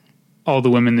for all the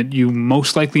women that you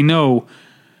most likely know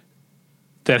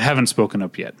that haven't spoken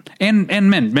up yet, and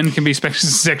men can be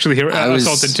sexually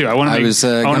assaulted too. I want to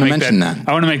mention that.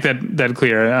 I want to make that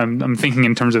clear. I'm thinking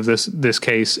in terms of this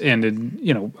case, and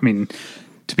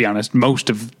to be honest,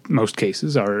 most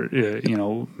cases are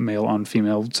male on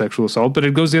female sexual assault, but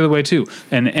it goes the other way too.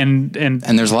 And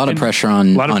there's a lot of pressure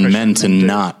on men to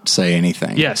not say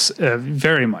anything. Yes,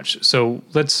 very much. So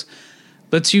let's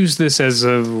use this as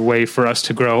a way for us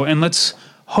to grow, and let's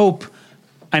hope.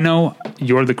 I know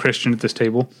you're the Christian at this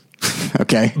table.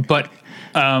 Okay. But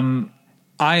there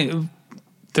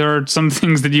are some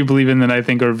things that you believe in that I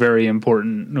think are very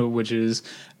important, which is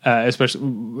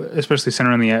especially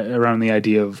centered around the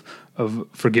idea of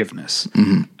forgiveness.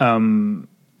 And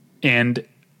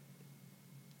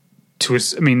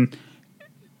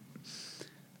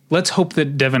let's hope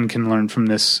that Devin can learn from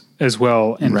this as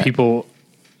well, and Right. people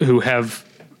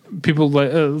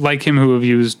like him who have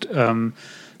used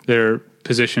their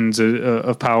positions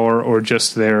of power or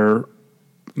just their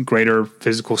greater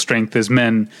physical strength as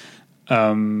men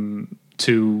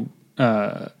to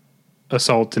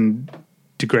assault and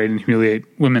degrade and humiliate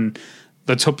women.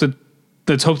 Let's hope that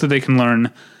they can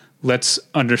learn. Let's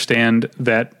understand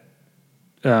that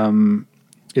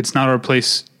it's not our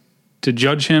place to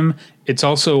judge him. It's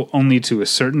also only to a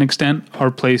certain extent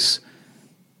our place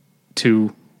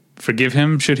to forgive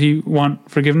him should he want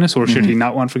forgiveness, or should he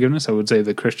not want forgiveness. I would say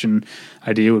the Christian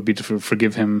idea would be to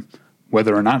forgive him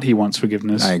whether or not he wants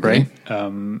forgiveness. I agree.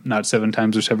 Right? Not 7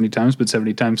 times or 70 times, but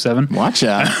 70 times 7. Watch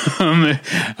out.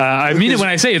 I mean it when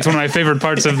I say it's one of my favorite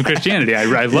parts of Christianity.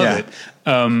 I love it.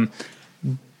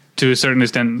 To a certain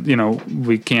extent,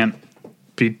 we can't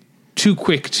be too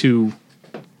quick to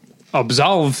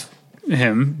absolve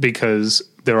him because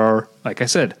there are, like I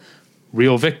said,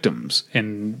 real victims,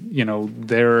 and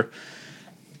their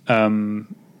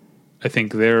I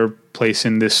think their place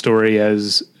in this story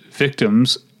as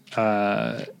victims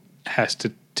has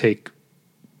to take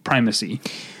primacy.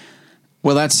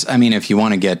 Well, if you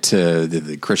want to get to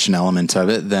the Christian element of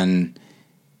it, then,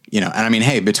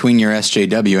 hey, between your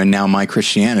SJW and now my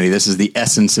Christianity, this is the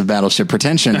essence of Battleship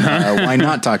Pretension. Why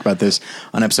not talk about this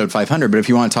on episode 500? But if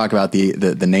you want to talk about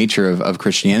the nature of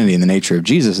Christianity and the nature of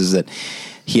Jesus, is that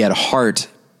he had a heart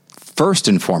first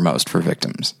and foremost for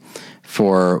victims,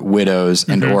 for widows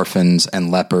and orphans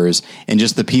and lepers, and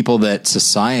just the people that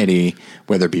society,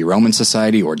 whether it be Roman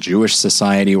society or Jewish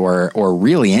society or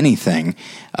really anything,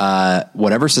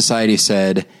 whatever society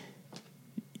said,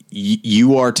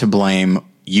 you are to blame.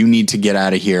 You need to get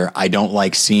out of here. I don't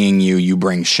like seeing you. You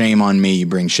bring shame on me. You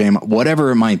bring shame, whatever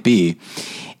it might be.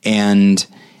 And,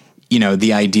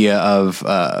 the idea of,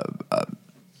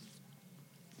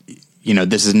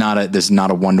 this is not a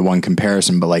 1-to-1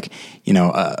 comparison, but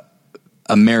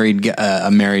a married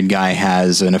guy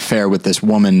has an affair with this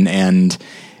woman, and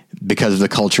because of the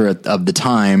culture of the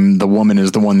time, the woman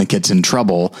is the one that gets in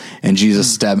trouble, and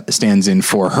Jesus stands in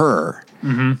for her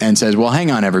and says, well,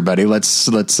 hang on, everybody, let's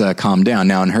calm down.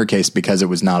 Now, in her case, because it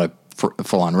was not a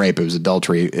full-on rape, it was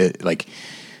adultery.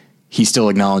 He still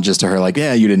acknowledges to her,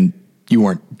 you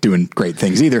weren't doing great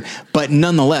things either, but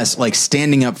nonetheless,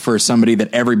 standing up for somebody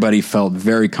that everybody felt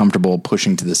very comfortable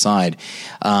pushing to the side.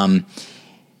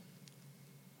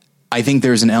 I think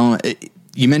there's an element.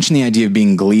 You mentioned the idea of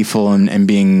being gleeful and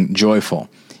being joyful.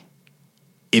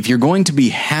 If you're going to be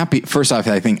happy, first off,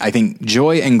 I think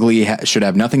joy and glee should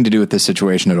have nothing to do with this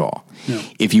situation at all. No.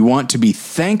 If you want to be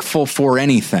thankful for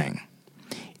anything,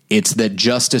 it's that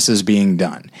justice is being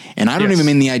done. And I don't even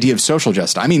mean the idea of social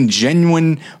justice. I mean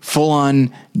genuine,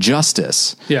 full-on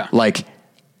justice. Yeah. Like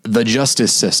the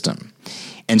justice system.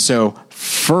 And so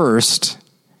first,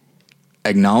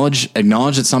 acknowledge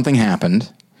that something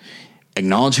happened.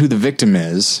 Acknowledge who the victim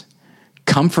is.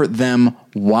 Comfort them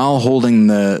while holding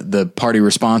the party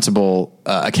responsible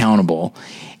accountable.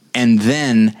 And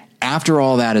then after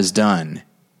all that is done,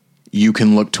 you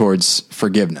can look towards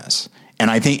forgiveness. And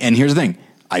here's the thing.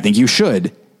 I think you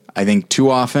should. I think too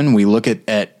often we look at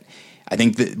I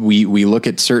think that we look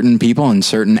at certain people and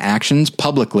certain actions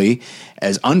publicly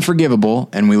as unforgivable,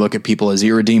 and we look at people as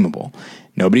irredeemable.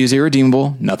 Nobody is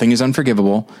irredeemable. Nothing is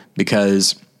unforgivable,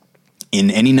 because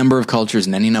in any number of cultures,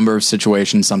 in any number of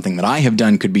situations, something that I have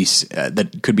done could be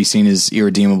seen as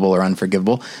irredeemable or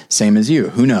unforgivable. Same as you.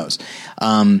 Who knows?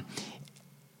 And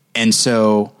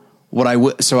so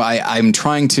I'm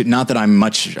trying to, not that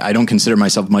I don't consider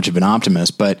myself much of an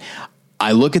optimist, but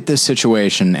I look at this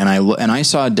situation and I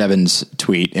saw Devin's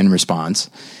tweet in response,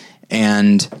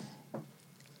 and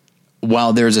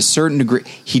while there's a certain degree,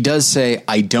 he does say,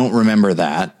 I don't remember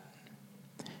that,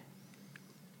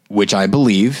 which I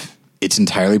believe. It's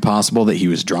entirely possible that he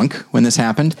was drunk when this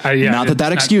happened. Not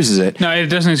that excuses it. No, it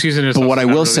doesn't excuse it. But what I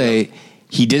will say,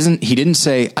 he didn't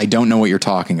say, I don't know what you're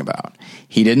talking about.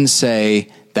 He didn't say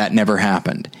that never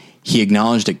happened. He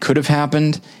acknowledged it could have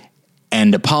happened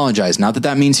and apologized. Not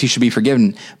that means he should be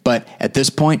forgiven, but at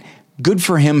this point, good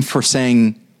for him for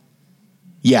saying,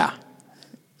 yeah,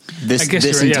 this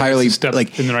entirely, this step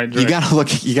in the right direction.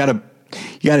 You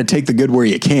got to take the good where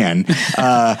you can,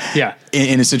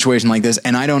 in a situation like this.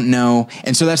 And I don't know.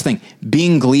 And so that's the thing,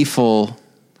 being gleeful.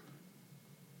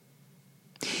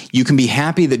 You can be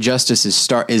happy that justice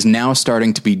is now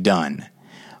starting to be done,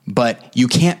 but you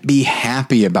can't be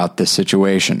happy about this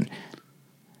situation.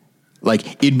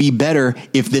 It'd be better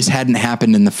if this hadn't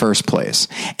happened in the first place.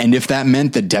 And if that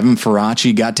meant that Devin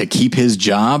Faraci got to keep his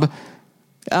job,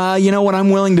 you know what? I'm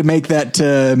willing to make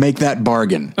that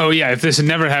bargain. Oh yeah, if this had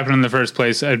never happened in the first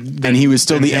place, and he was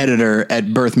still the editor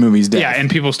at Birth Movies Death. Yeah, and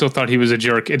people still thought he was a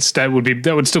jerk.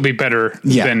 That would still be better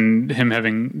than him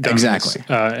having done exactly, this,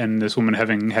 and this woman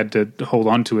having had to hold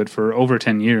on to it for over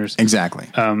 10 years. Exactly.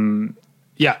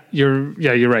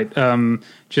 You're right.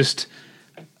 Just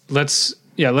let's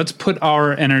put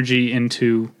our energy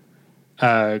into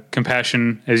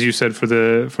compassion, as you said, for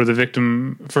the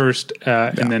victim first,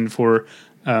 and then for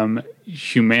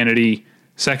humanity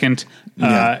second,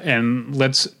 and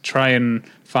let's try and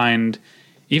find.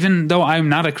 Even though I'm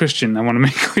not a Christian, I want to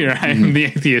make clear I am the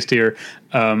atheist here.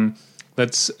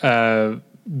 Let's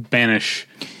banish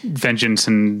vengeance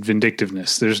and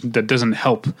vindictiveness. That doesn't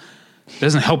help.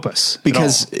 Doesn't help us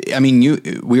because I mean,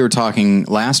 we were talking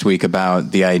last week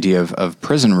about the idea of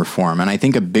prison reform, and I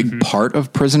think a big part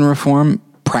of prison reform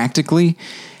practically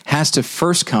has to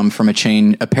first come from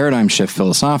a paradigm shift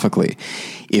philosophically.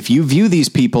 If you view these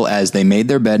people as they made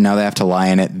their bed, now they have to lie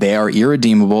in it, they are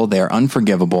irredeemable, they are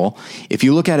unforgivable. If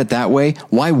you look at it that way,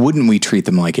 why wouldn't we treat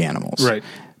them like animals? Right.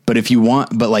 But if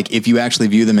you actually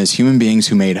view them as human beings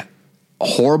who made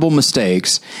horrible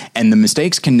mistakes, and the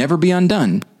mistakes can never be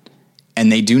undone, and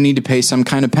they do need to pay some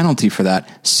kind of penalty for that,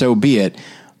 so be it.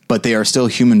 But they are still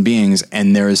human beings,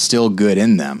 and there is still good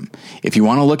in them. If you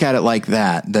want to look at it like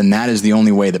that, then that is the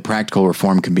only way that practical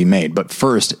reform can be made. But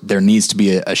first, there needs to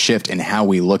be a shift in how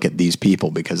we look at these people,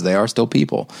 because they are still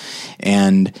people.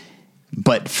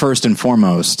 But first and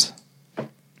foremost,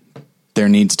 there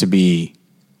needs to be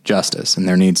justice, and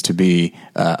there needs to be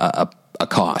a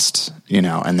cost,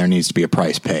 and there needs to be a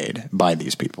price paid by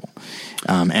these people,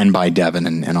 and by Devin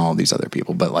and all of these other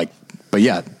people. But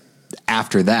yeah,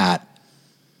 after that,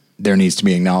 there needs to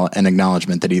be an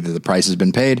acknowledgement that either the price has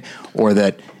been paid, or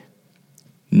that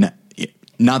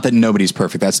not that nobody's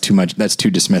perfect. That's too much. That's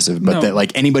too dismissive. But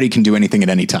that anybody can do anything at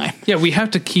any time. Yeah, we have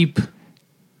to keep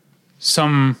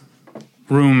some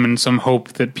room and some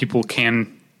hope that people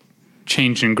can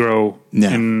change and grow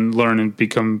and learn and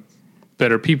become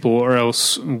better people, or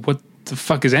else what the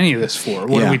fuck is any of this for?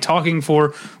 What are we talking for?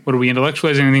 What are we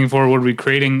intellectualizing anything for? What are we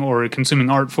creating or consuming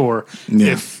art for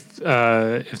if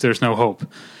there's no hope?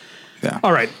 Yeah.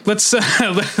 All right, let's get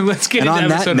into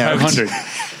episode 500.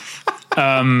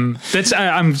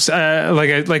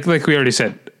 Like we already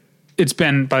said, it's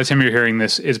been, by the time you're hearing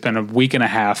this, it's been a week and a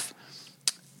half.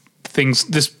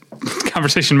 This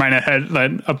conversation might not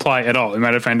apply at all. We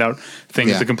might have found out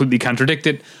things that completely contradict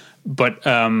it. But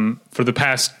for the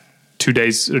past 2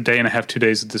 days, a day and a half, 2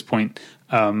 days at this point,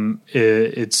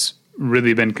 it's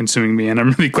really been consuming me, and I'm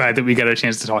really glad that we got a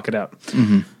chance to talk it out.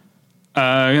 Mm-hmm.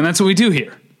 And that's what we do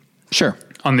here. Sure.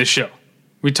 On this show.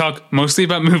 We talk mostly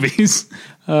about movies,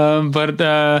 but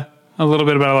a little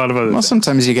bit about a lot of other things.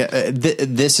 Sometimes you get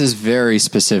this is very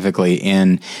specifically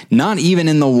not even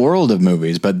in the world of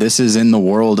movies, but this is in the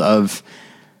world of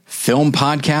film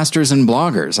podcasters and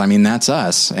bloggers. I mean, that's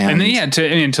us. And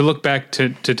then, to look back, to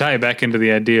tie it back into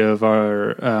the idea of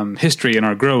our history and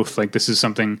our growth, like this is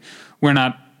something we're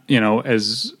not,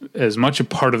 as much a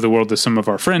part of the world as some of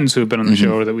our friends who have been on the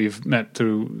show or that we've met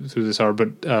through this hour,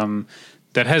 but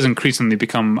that has increasingly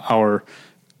become our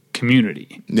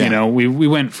community. Yeah. We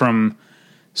went from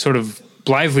sort of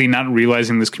blithely not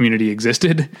realizing this community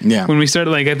existed. Yeah. When we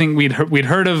started, I think we'd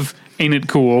heard of Ain't It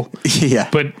Cool? Yeah.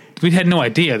 But we had no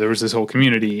idea there was this whole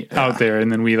community out there,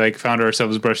 and then we found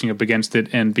ourselves brushing up against it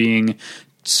and being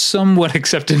somewhat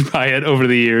accepted by it over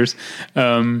the years.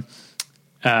 So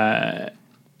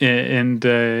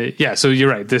you're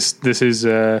right. This is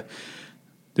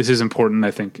important,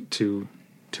 I think, to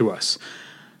us.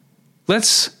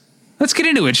 Let's get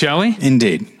into it, shall we?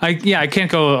 Indeed. I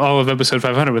can't go all of episode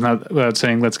 500 without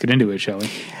saying let's get into it, shall we?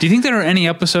 Do you think there are any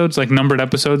episodes, numbered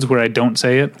episodes, where I don't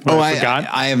say it? I forgot?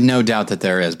 I have no doubt that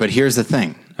there is, but here's the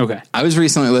thing. Okay. I was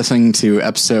recently listening to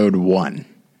episode 1.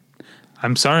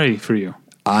 I'm sorry for you.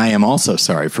 I am also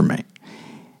sorry for me.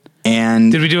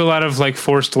 And did we do a lot of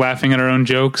forced laughing at our own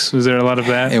jokes? Was there a lot of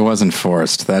that? It wasn't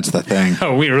forced. That's the thing.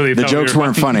 Oh, we really the jokes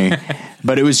weren't funny,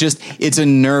 but it was it's a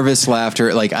nervous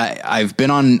laughter. I've been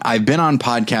on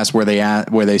podcasts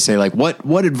where they say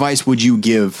what advice would you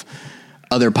give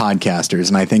other podcasters?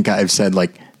 And I think I've said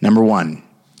number 1,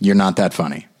 you're not that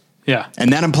funny. Yeah.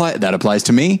 And that applies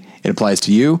to me. It applies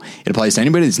to you. It applies to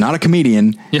anybody that's not a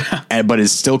comedian, but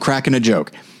is still cracking a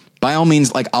joke. By all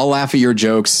means, I'll laugh at your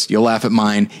jokes. You'll laugh at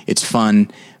mine. It's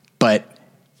fun. But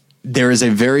there is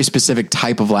a very specific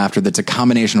type of laughter that's a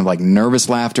combination of nervous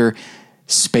laughter,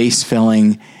 space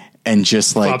filling, and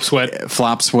just flop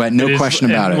sweat. No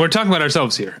question about it. We're talking about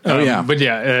ourselves here. Oh, yeah. But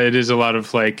yeah, it is a lot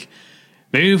of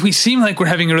maybe if we seem like we're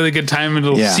having a really good time,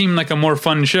 it'll seem like a more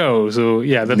fun show. So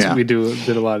that's what we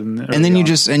did a lot. And then you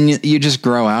just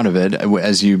grow out of it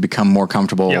as you become more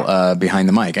comfortable behind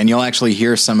the mic, and you'll actually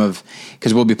hear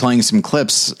because we'll be playing some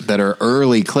clips that are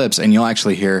early clips, and you'll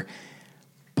actually hear,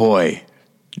 boy,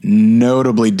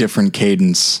 notably different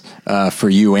cadence for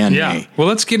you and me. Well,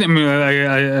 let's get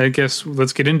I guess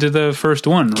let's get into the first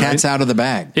one. Cat's out of the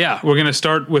bag. Yeah, we're gonna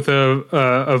start with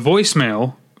a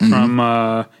voicemail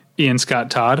from Ian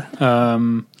Scott Todd,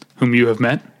 whom you have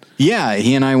met. Yeah,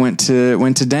 he and I went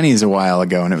to Denny's a while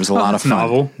ago, and it was a lot of fun.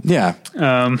 Novel. Yeah.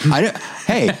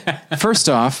 Hey, first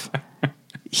off,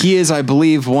 he is, I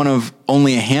believe, one of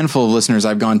only a handful of listeners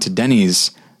I've gone to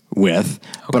Denny's with,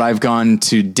 but I've gone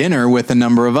to dinner with a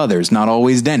number of others, not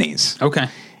always Denny's. Okay.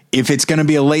 If it's going to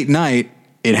be a late night,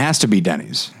 it has to be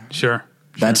Denny's. Sure.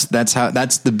 That's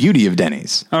the beauty of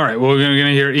Denny's. All right. Well, we're going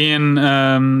to hear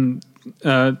Ian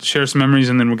share some memories,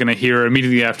 and then we're going to hear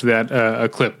immediately after that a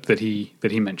clip that he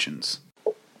mentions.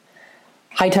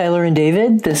 Hi, Tyler and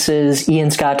David. This is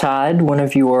Ian Scott Todd, one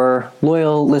of your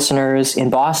loyal listeners in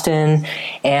Boston,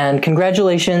 and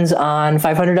congratulations on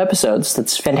 500 episodes.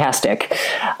 That's fantastic.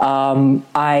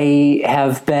 I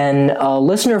have been a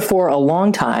listener for a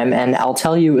long time, and I'll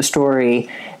tell you a story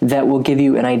that will give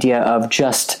you an idea of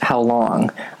just how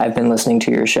long I've been listening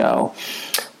to your show.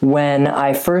 When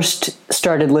I first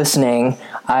started listening,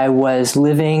 I was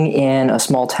living in a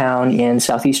small town in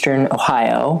southeastern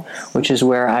Ohio, which is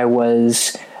where I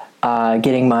was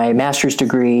getting my master's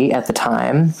degree at the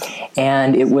time.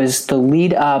 And it was the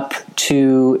lead up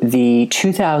to the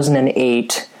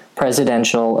 2008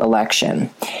 presidential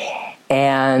election.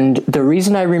 And the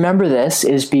reason I remember this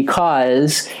is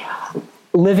because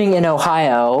living in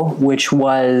Ohio, which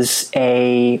was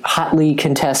a hotly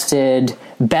contested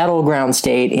battleground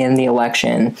state in the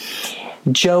election,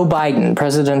 Joe Biden,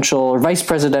 vice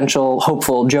presidential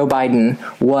hopeful Joe Biden,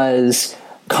 was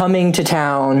coming to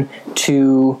town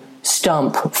to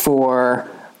stump for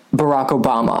Barack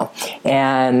Obama.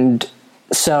 And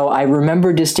so I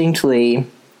remember distinctly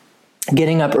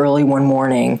getting up early one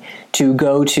morning to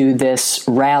go to this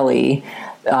rally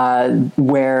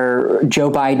where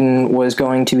Joe Biden was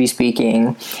going to be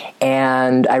speaking.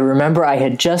 And I remember I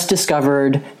had just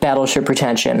discovered Battleship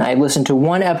Pretension. I listened to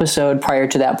one episode prior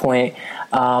to that point,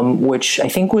 which I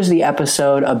think was the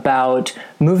episode about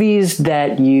movies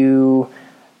that you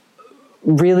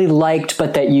really liked,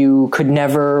 but that you could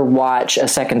never watch a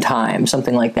second time,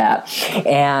 something like that.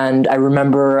 And I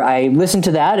remember I listened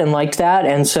to that and liked that.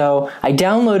 And so I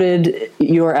downloaded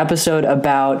your episode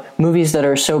about movies that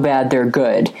are so bad they're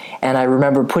good. And I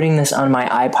remember putting this on my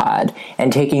iPod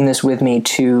and taking this with me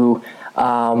to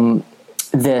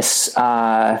this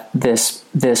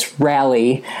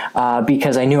rally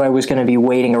because I knew I was going to be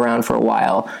waiting around for a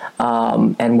while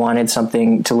and wanted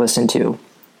something to listen to.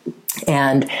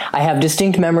 And I have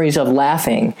distinct memories of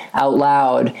laughing out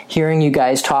loud, hearing you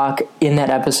guys talk in that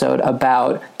episode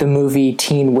about the movie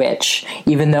Teen Witch.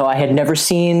 Even though I had never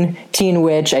seen Teen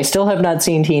Witch, I still have not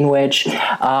seen Teen Witch. And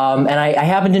I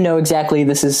happen to know exactly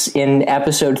this is in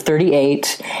episode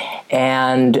 38.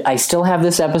 And I still have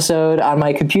this episode on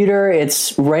my computer.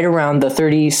 It's right around the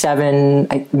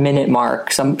 37-minute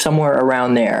mark, somewhere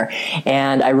around there.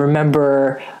 And I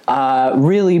remember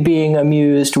really being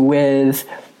amused with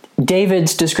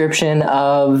David's description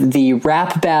of the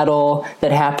rap battle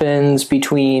that happens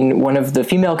between one of the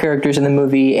female characters in the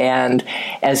movie and,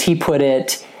 as he put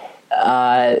it,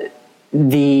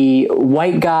 the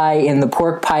white guy in the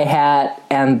pork pie hat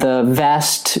and the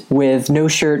vest with no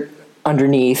shirt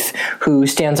underneath who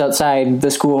stands outside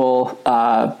the school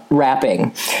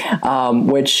rapping,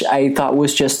 which I thought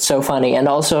was just so funny. And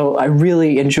also I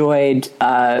really enjoyed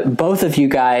both of you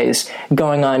guys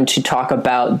going on to talk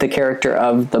about the character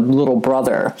of the little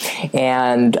brother.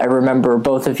 And I remember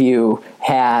both of you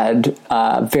had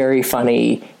very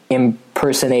funny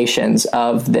impersonations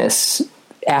of this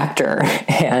actor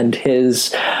and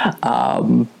his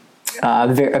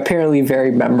apparently very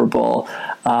memorable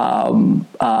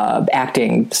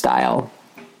acting style.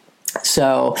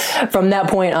 So from that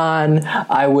point on,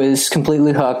 I was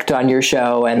completely hooked on your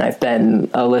show, and I've been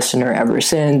a listener ever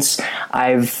since.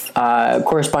 I've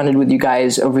corresponded with you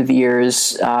guys over the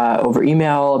years over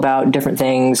email about different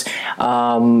things.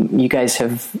 You guys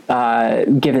have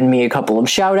given me a couple of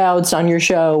shout outs on your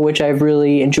show, which I've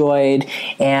really enjoyed.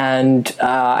 And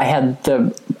I had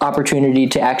the opportunity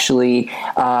to actually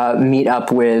meet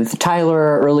up with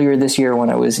Tyler earlier this year when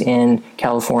I was in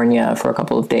California for a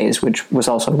couple of days, which was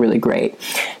also really great.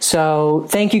 So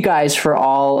thank you guys for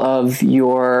all of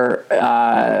your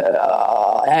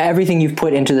everything you've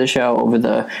put into the show over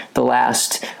the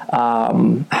last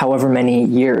however many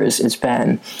years it's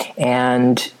been.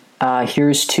 And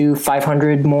here's to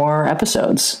 500 more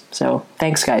episodes. So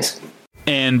thanks, guys.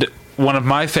 And one of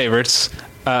my favorites,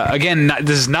 again,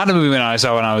 this is not a movie that I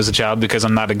saw when I was a child because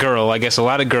I'm not a girl. I guess a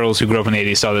lot of girls who grew up in the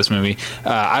 80s saw this movie.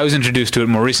 I was introduced to it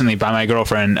more recently by my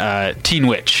girlfriend, Teen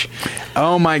Witch.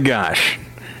 Oh my gosh.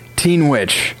 Teen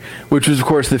Witch, which was, of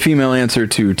course, the female answer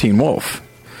to Teen Wolf.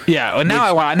 Yeah, well,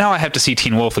 now I have to see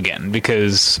Teen Wolf again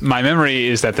because my memory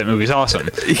is that movie's awesome.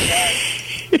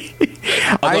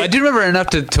 Although I do remember enough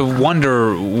to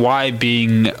wonder why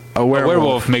being a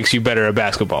werewolf makes you better at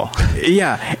basketball.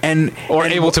 Yeah, and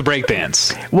able to break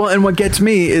dance. Well, and what gets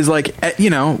me is like,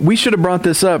 we should have brought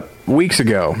this up weeks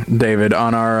ago, David,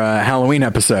 on our Halloween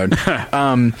episode.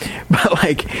 But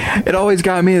like, it always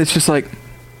got me. It's just like,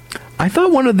 I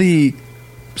thought one of the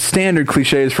standard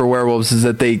cliches for werewolves is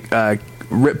that they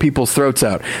rip people's throats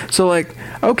out. So like,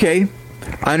 okay,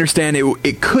 I understand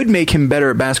it could make him better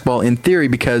at basketball in theory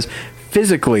because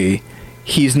physically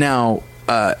he's now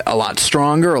a lot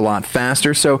stronger, a lot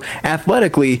faster. So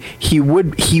athletically, he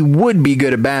would be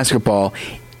good at basketball.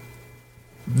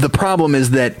 The problem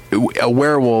is that a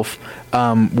werewolf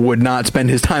would not spend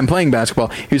his time playing basketball.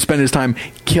 He would spend his time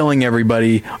killing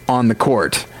everybody on the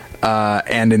court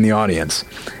and in the audience.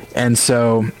 And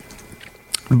so,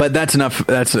 but that's enough.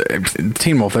 That's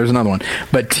Teen Wolf. There's another one.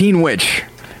 But Teen Witch,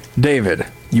 David,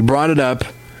 you brought it up.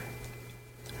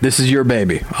 This is your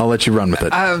baby. I'll let you run with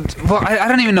it. Well, I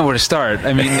don't even know where to start.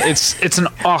 I mean, it's an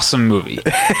awesome movie.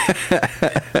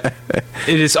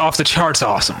 It is off the charts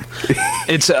awesome.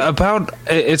 It's about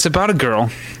a girl,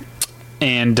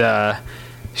 and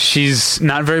she's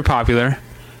not very popular.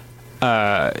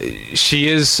 She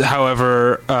is,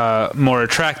 however, more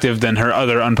attractive than her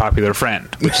other unpopular friend,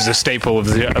 which is a staple of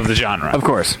the genre. Of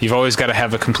course, you've always got to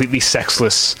have a completely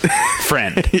sexless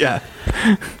friend. Yeah.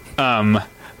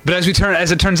 But as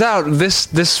it turns out,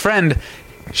 this friend,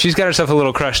 she's got herself a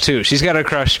little crush too. She's got a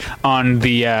crush on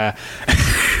the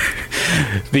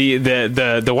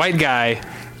the white guy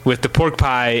with the pork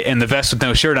pie and the vest with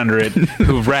no shirt under it,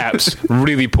 who raps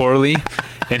really poorly.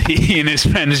 And he and his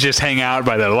friends just hang out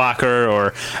by their locker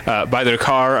or by their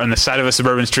car on the side of a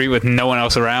suburban street with no one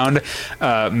else around,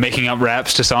 making up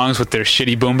raps to songs with their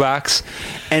shitty boombox.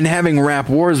 And having rap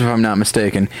wars, if I'm not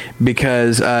mistaken,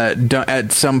 because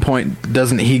at some point,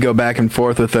 doesn't he go back and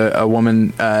forth with a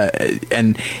woman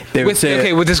and they would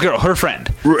say... with this girl, her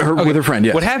friend. With her friend,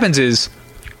 yeah. What happens is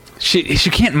she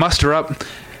can't muster up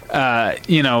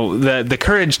the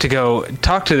courage to go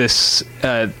talk to this...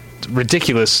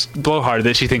 ridiculous blowhard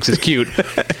that she thinks is cute.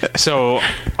 So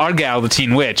our gal, the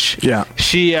Teen Witch,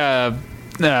 she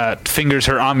fingers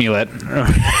her amulet.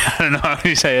 I don't know how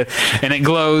you say it, and it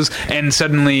glows, and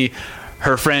suddenly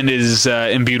her friend is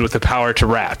imbued with the power to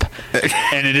rap,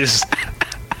 and it is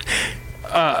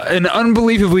an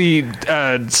unbelievably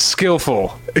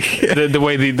skillful the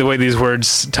way these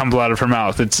words tumble out of her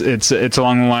mouth. It's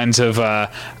along the lines of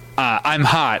I'm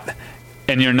hot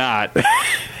and you're not.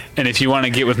 And if you want to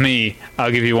get with me,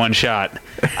 I'll give you one shot.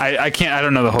 I can't. I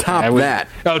don't know the whole top thing. That.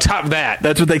 Top that.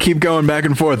 That's what they keep going back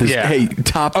and forth. Is, yeah. Hey,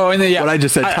 top. Oh, and then, yeah, what I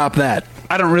just said. Top that.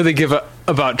 I don't really give a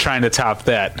about trying to top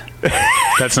that.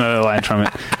 That's another line from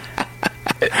it.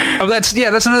 That's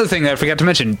another thing that I forgot to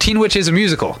mention. Teen Witch is a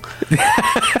musical,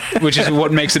 which is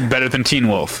what makes it better than Teen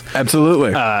Wolf.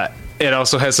 Absolutely. It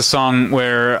also has a song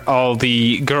where all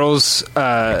the girls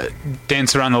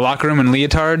dance around the locker room in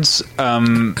leotards.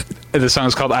 The song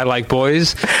is called I Like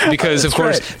Boys because, of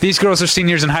course, these girls are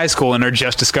seniors in high school and are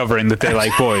just discovering that they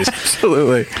like boys.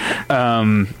 Absolutely.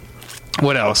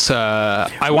 What else?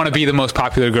 I Want to Be the Most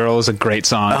Popular Girl is a great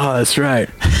song. Oh, that's right.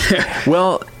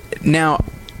 Well, now,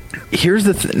 here's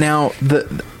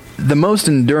the most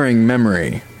enduring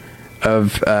memory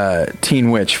of Teen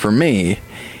Witch for me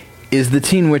is the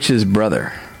Teen Witch's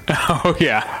brother. Oh,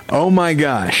 yeah. Oh, my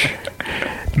gosh.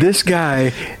 This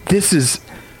guy, there's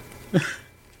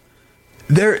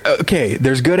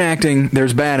good acting,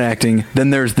 there's bad acting,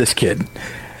 then there's this kid.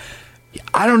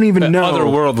 I don't even know.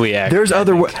 Otherworldly acting. There's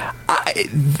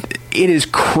it is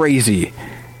crazy,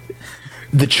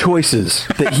 the choices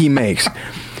that he makes.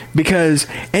 Because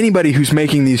anybody who's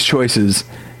making these choices,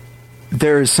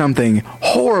 there is something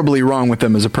horribly wrong with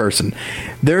them as a person.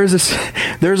 There's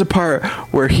a part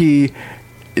where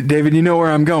David, you know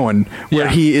where I'm going, where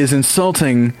he is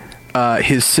insulting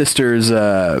his sister's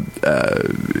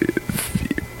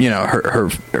her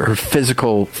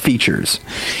physical features.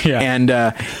 Yeah.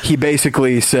 And he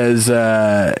basically says,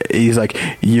 he's like,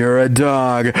 "You're a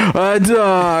dog,"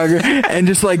 and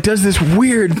just like does this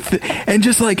weird and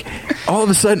just like all of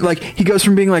a sudden, like, he goes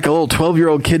from being like a little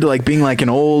 12-year-old kid to like being like an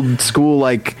old school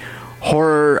like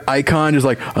horror icon, just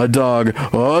like a dog,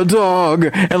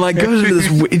 and like goes into this.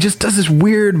 He just does this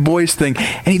weird voice thing,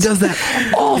 and he does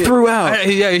that all throughout.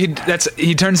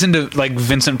 He turns into like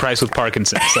Vincent Price with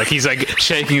Parkinson's. Like he's like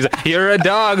shaking. He's like, "You're a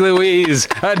dog, Louise,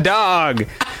 a dog."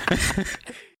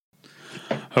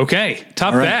 Okay,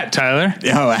 top that, Tyler.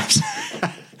 Oh,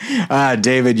 absolutely.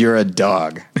 David, you're a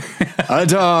dog. A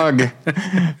dog.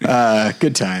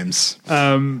 Good times.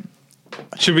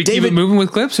 Should we keep it moving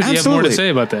with clips, or do you have more to say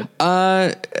about that?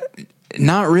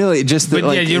 Not really. Just that,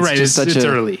 but yeah, you're right. It's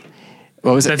early.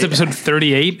 What was That's episode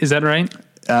 38. Is that right?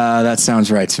 That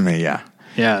sounds right to me. Yeah.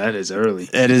 Yeah, that is early.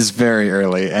 It is very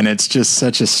early, and it's just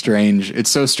such a strange. It's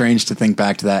so strange to think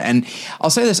back to that. And I'll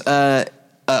say this: a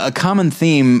common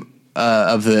theme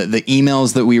of the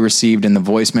emails that we received and the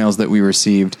voicemails that we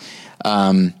received,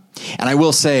 and I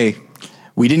will say,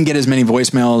 we didn't get as many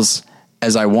voicemails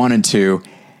as I wanted to.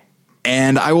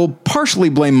 And I will partially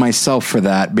blame myself for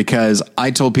that, because I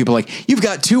told people like, "You've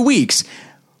got 2 weeks."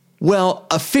 Well,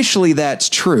 officially that's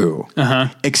true.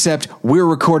 Except we're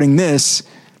recording this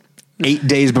 8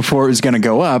 days before it was going to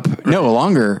go up. Right. No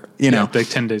longer, like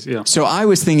 10 days. Yeah. So I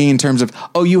was thinking in terms of,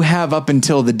 you have up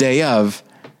until the day of,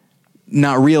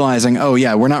 not realizing,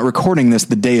 we're not recording this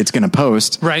the day it's going to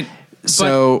post. Right.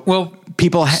 So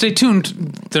people stay tuned.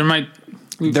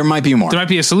 There might be more. There might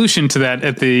be a solution to that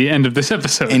at the end of this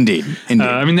episode. Indeed. I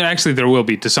mean, there will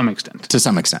be to some extent.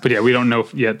 But yeah, we don't know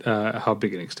yet how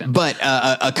big an extent. But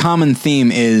a common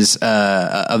theme is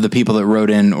of the people that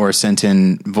wrote in or sent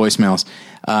in voicemails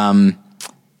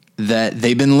that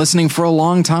they've been listening for a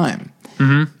long time.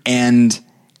 Mm-hmm. And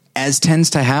as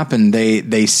tends to happen,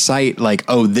 they cite like,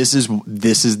 this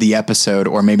is the episode,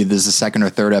 or maybe this is the second or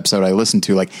third episode I listened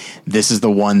to. Like, this is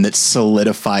the one that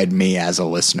solidified me as a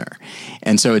listener.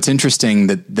 And so it's interesting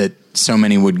that so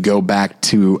many would go back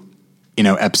to,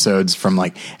 episodes from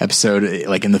episode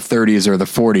in the 30s or the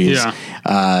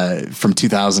 40s, from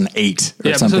 2008 or something like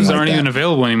that. Episodes aren't even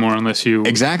available anymore unless you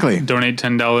donate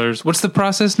 $10. What's the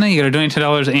process now? You got to donate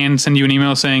 $10 and send you an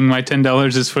email saying my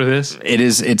 $10 is for this.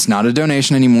 It's not a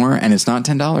donation anymore, and it's not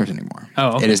 $10 anymore.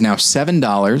 Oh, okay. It is now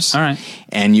 $7. All right.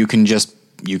 And you can just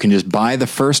buy the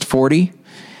first 40.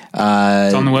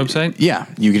 It's on the website? Yeah.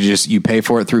 You pay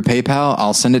for it through PayPal.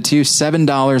 I'll send it to you.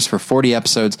 $7 for 40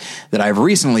 episodes that I've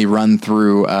recently run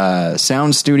through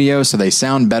Sound Studio, so they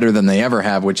sound better than they ever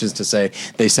have, which is to say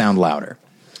they sound louder.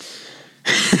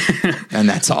 And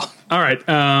that's all. All right.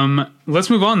 Let's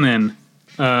move on then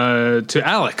to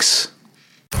Alex.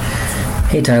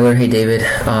 Hey Tyler, hey David.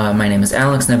 My name is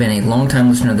Alex, and I've been a long-time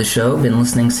listener of the show. Been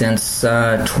listening since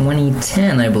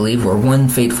 2010, I believe, or one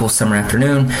fateful summer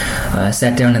afternoon.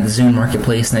 Sat down at the Zune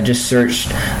Marketplace, and I just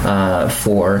searched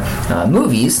for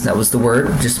movies. That was the word,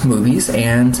 just movies.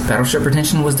 And Battleship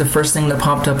Retention was the first thing that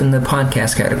popped up in the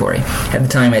podcast category. At the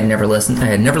time, I had never listened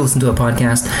to a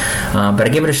podcast, but I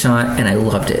gave it a shot, and I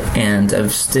loved it. And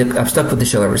I've stuck with the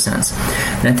show ever since.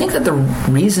 And I think that the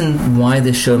reason why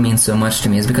this show means so much to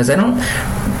me is because I don't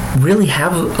really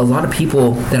have a lot of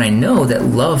people that I know that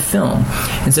love film.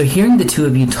 And so hearing the two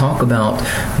of you talk about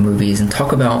movies and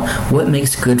talk about what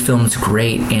makes good films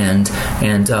great and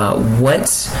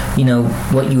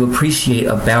what you appreciate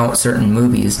about certain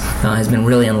movies has been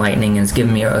really enlightening, and it's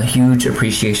given me a huge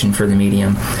appreciation for the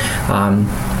medium.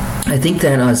 I think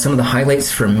that some of the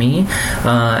highlights for me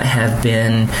have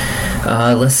been,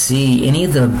 any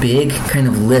of the big kind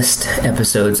of list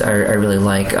episodes I really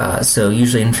like. So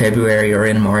usually in February or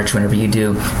in March, whenever you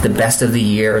do the best of the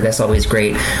year, that's always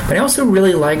great. But I also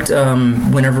really liked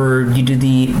whenever you do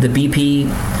the BP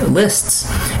lists,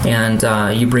 and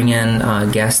you bring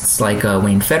in guests like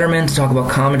Wayne Fetterman to talk about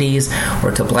comedies,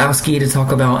 or Toplowski to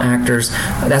talk about actors.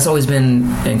 That's always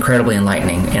been incredibly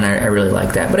enlightening, and I really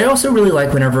like that. But I also really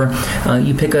like whenever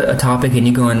you pick a topic and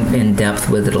you go in depth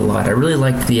with it a lot. I really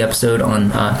liked the episode on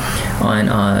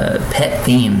pet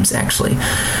themes, actually.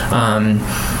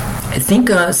 I think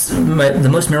the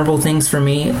most memorable things for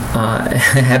me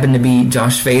happen to be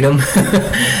Josh Fadem,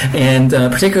 and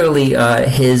particularly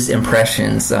his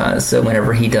impressions. So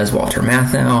whenever he does Walter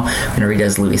Matthau, whenever he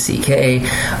does Louis C.K.,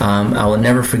 I will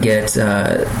never forget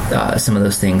some of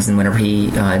those things. And whenever he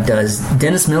does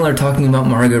Dennis Miller talking about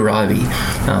Margot Robbie,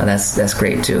 that's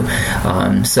great too.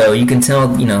 So you can tell,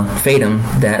 Fadem,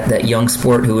 that young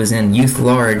sport who was in Youth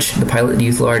Large, the pilot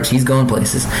Youth Large, he's going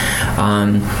places.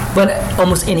 But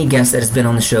almost any guest guests that has been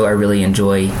on the show, I really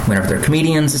enjoy whenever they're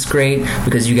comedians. It's great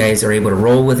because you guys are able to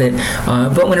roll with it.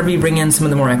 But whenever you bring in some of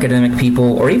the more academic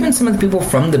people, or even some of the people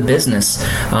from the business,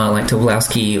 like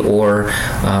Tobolowsky or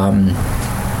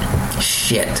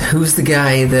who's the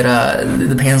guy that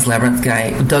the Pan's Labyrinth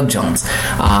guy, Doug Jones,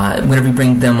 whenever you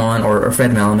bring them on, or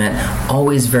Fred Malamet,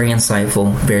 always very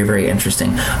insightful, very, very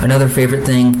interesting. Another favorite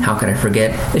thing, how could I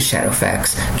forget, is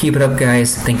Shadowfax. Keep it up,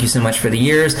 guys. Thank you so much for the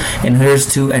years, and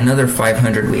here's to another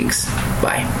 500 weeks.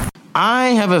 Bye. I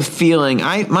have a feeling,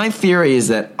 my theory is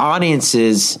that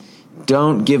audiences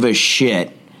don't give a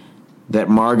shit that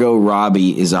Margot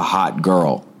Robbie is a hot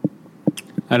girl.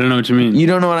 I don't know what you mean. You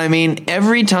don't know what I mean?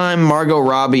 Every time Margot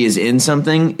Robbie is in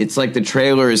something, it's like the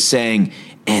trailer is saying,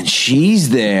 and she's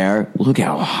there. Look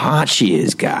how hot she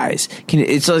is, guys.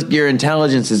 It's like your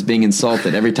intelligence is being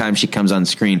insulted every time she comes on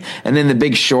screen. And then The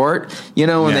Big Short,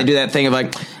 when they do that thing of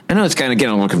like, I know it's kind of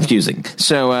getting a little confusing.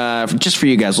 So just for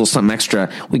you guys, a little something extra.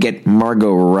 We get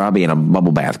Margot Robbie in a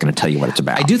bubble bath going to tell you what it's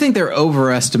about. I do think they're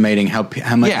overestimating how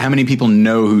many people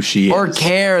know who she is. Or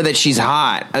care that she's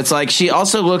hot. It's like she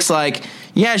also looks like,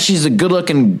 she's a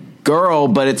good-looking girl,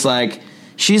 but it's like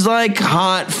she's like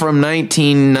hot from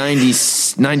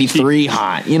 1993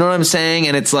 hot. You know what I'm saying?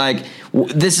 And it's like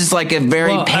this is like a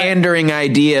very pandering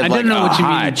idea of like a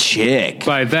hot chick.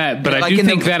 By that, but I do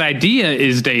think that idea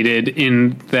is dated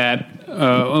in that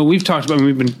we talked about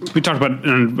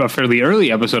in a fairly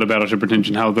early episode of Battleship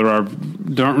Pretension how there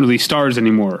aren't really stars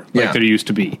anymore like there used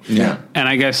to be. Yeah. And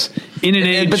I guess in an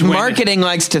age but marketing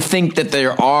likes to think that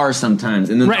there are sometimes,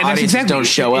 and then the audiences don't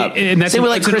show up. And that's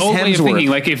like Chris Hemsworth. Way of thinking.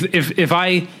 Like if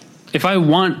I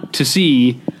want to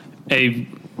see a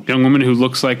young woman who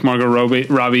looks like Margot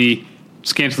Robbie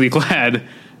scantily clad,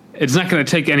 it's not going to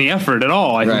take any effort at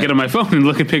all. I can get on my phone and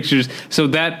look at pictures. So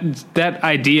that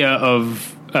idea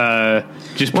of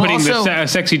just putting the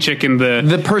sexy chick in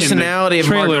the personality in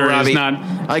the of Margot Robbie is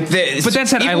not like the. But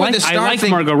that's it. I like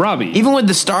Margot Robbie. Even with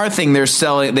the star thing,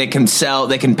 they can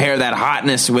pair that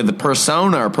hotness with the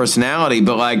persona or personality.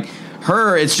 But like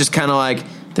her, it's just kind of like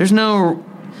there's no.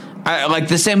 Like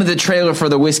the same with the trailer for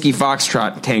the Whiskey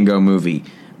Foxtrot Tango movie,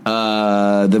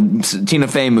 the Tina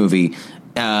Fey movie,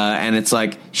 and it's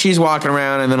like she's walking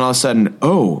around, and then all of a sudden,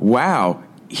 oh wow.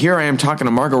 Here I am talking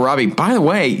to Margot Robbie. By the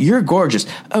way, you're gorgeous.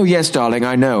 Oh, yes, darling,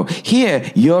 I know.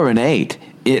 Here, you're an 8.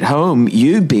 At home,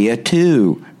 you'd be a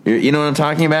 2. You know what I'm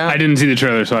talking about? I didn't see the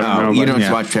trailer, so I don't know. You don't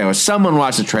watch the trailer. Someone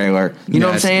watched the trailer. You know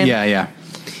what I'm saying? Yeah.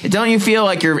 Don't you feel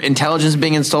like your intelligence is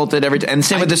being insulted every time? And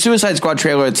same with the Suicide Squad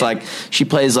trailer. It's like she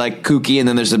plays like kooky, and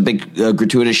then there's a big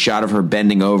gratuitous shot of her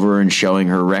bending over and showing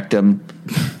her rectum.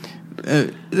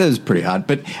 That was pretty hot,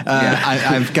 but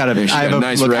I've got I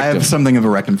have something of a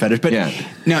rectum fetish. But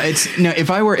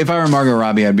if I were Margot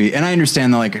Robbie, I'd be, and I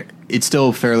understand that like it's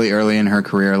still fairly early in her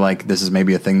career. Like this is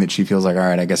maybe a thing that she feels like, all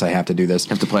right, I guess I have to do this,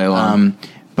 have to play along.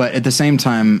 But at the same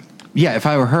time, if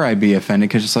I were her, I'd be offended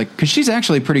because she's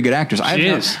actually a pretty good actress. I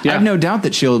have no doubt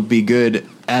that she'll be good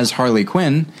as Harley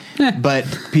Quinn, but.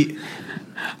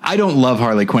 I don't love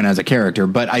Harley Quinn as a character,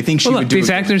 but I think she would do.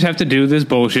 These actors have to do this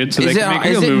bullshit so they can make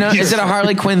real movies. Is it a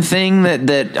Harley Quinn thing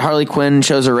that Harley Quinn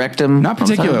shows a rectum? Not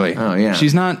particularly. Oh yeah,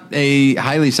 she's not a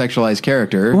highly sexualized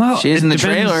character. Well, she is in the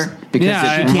trailer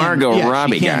because it's Margot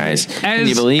Robbie, guys. Can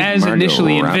you believe as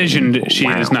initially envisioned, she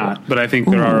is not. But I think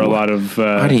there are a lot of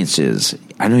audiences.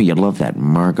 I know you love that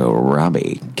Margot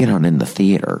Robbie. Get on in the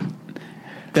theater.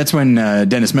 That's when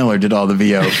Dennis Miller did all the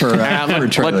VO for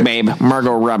trailer. Look, babe,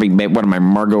 Margot Robbie, babe. What am I,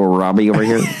 Margot Robbie over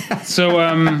here?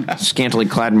 So, scantily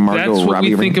clad Margot Robbie. That's what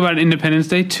we think about Independence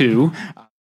Day 2.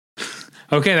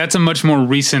 Okay, that's a much more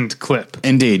recent clip.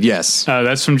 Indeed, yes.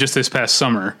 That's from just this past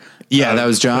summer. Yeah, that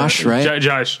was Josh, right?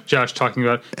 Josh talking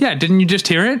about. Yeah, didn't you just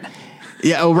hear it?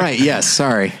 Yeah. Oh, right. Yes.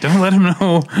 Sorry. Don't let him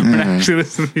know. We're not actually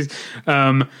listening to these.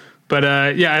 But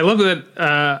I love that.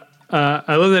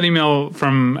 I love that email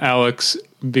from Alex.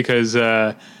 Because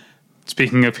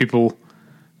speaking of people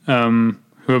who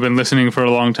have been listening for a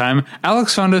long time,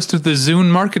 Alex found us through the Zune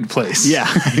Marketplace. Yeah,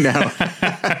 I know.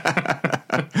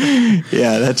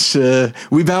 Yeah, that's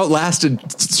we've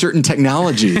outlasted certain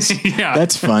technologies. Yeah,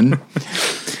 that's fun.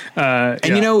 And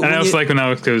and I also like when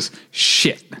Alex goes,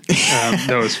 shit.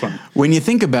 That was fun. When you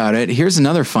think about it, here's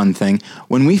another fun thing.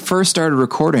 When we first started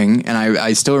recording, and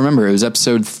I still remember, it was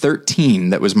episode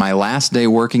 13. That was my last day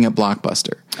working at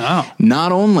Blockbuster. Oh.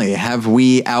 Not only have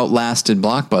we outlasted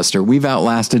Blockbuster, we've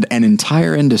outlasted an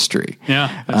entire industry.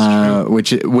 Yeah,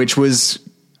 that's true. Which was...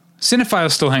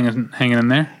 Cinephile's still hanging in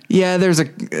there. Yeah, there's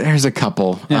a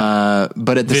couple. Yeah.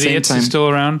 But at the same time... Vidiots is still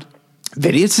around?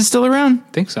 Vidiots is still around?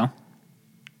 I think so.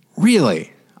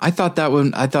 Really? I thought that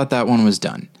one was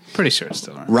done. Pretty sure it's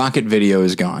still around. Rocket Video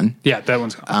is gone. Yeah, that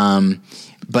one's gone.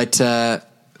 But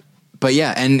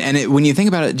yeah, when you think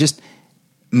about it, just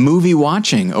movie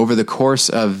watching over the course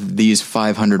of these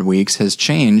 500 weeks has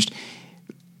changed.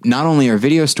 Not only are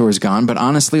video stores gone, but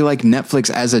honestly, like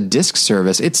Netflix as a disc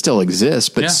service, it still exists,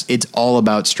 but it's all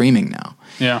about streaming now.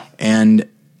 Yeah. And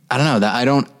I don't know that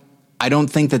I don't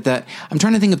think that I'm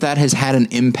trying to think if that has had an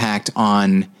impact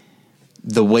on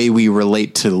the way we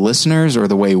relate to listeners or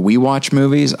the way we watch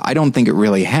movies. I don't think it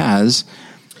really has.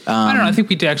 I don't know. I think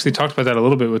we actually talked about that a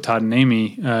little bit with Todd and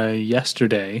Amy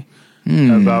yesterday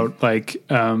about like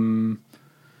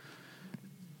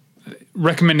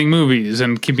recommending movies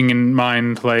and keeping in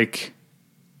mind like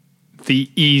the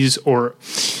ease or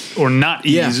not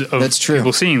ease of that's true.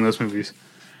 people seeing those movies.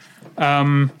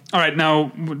 All right,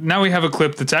 now we have a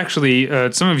clip that's actually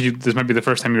some of you, this might be the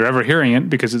first time you're ever hearing it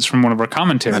because it's from one of our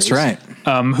commentaries. That's right.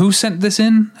 Who sent this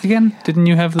in again? Didn't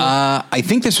you have the... I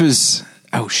think this was...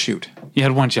 Oh, shoot. You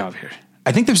had one job here.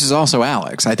 I think this is also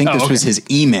Alex. I think this was his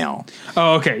email.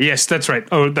 Oh, okay. Yes, that's right.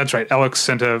 Alex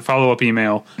sent a follow-up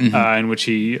email in which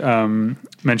he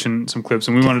mentioned some clips,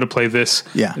 and we wanted to play this.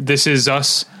 Yeah. This is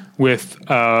us with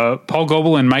Paul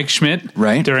Goebel and Mike Schmidt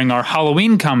during our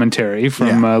Halloween commentary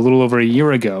from a little over a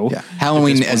year ago. Yeah.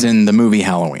 Halloween as in the movie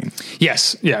Halloween.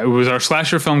 Yes. Yeah, it was our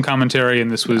slasher film commentary, and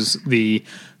this was the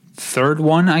third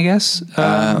one, I guess. It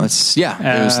was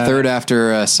third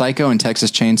after Psycho and Texas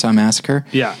Chainsaw Massacre.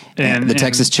 Yeah. And the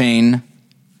Texas Chain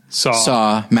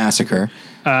Saw Massacre.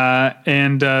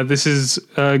 And this is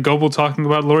Goebel talking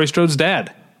about Laurie Strode's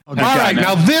dad. All right,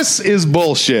 now this is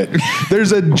bullshit.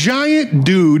 There's a giant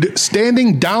dude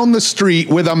standing down the street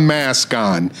with a mask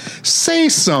on. Say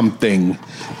something.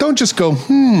 Don't just go,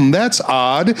 that's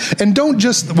odd. And don't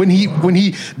just, when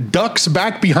he ducks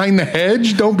back behind the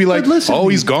hedge, don't be like,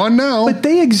 he's gone now. But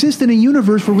they exist in a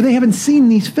universe where they haven't seen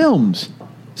these films.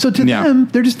 So to them,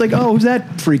 they're just like, who's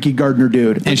that freaky gardener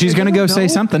dude? And she's going to go say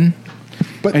something.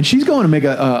 And she's going to make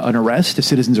an arrest, a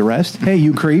citizen's arrest. Hey,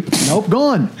 you creep. Nope,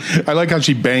 gone. I like how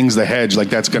she bangs the hedge like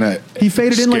that's going to He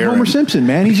faded in like Homer Simpson,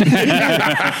 man. He's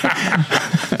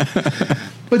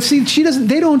But see, she doesn't,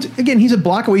 they don't, again, he's a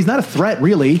block away. He's not a threat,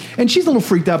 really. And she's a little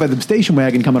freaked out by the station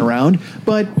wagon coming around.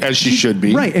 But as she should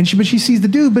be. Right. But she sees the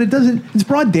dude, but it's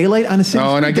broad daylight on a city.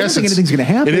 Oh, and I guess anything's going to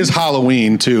happen. It is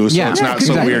Halloween, too, so it's not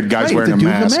so weird. Guys wearing a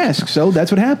mask. So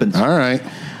that's what happens. All right.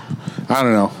 I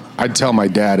don't know. I'd tell my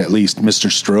dad, at least,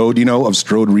 Mr. Strode, of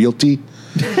Strode Realty.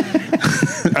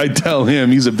 I'd tell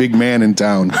him he's a big man in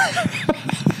town.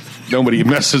 Nobody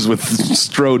messes with the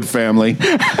Strode family.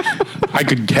 I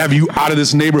could have you out of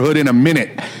this neighborhood in a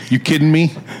minute. You kidding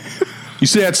me? You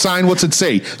see that sign? What's it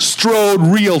say? Strode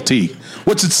Realty.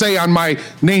 What's it say on my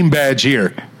name badge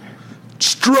here?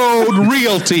 Strode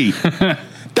Realty.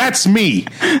 That's me.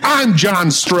 I'm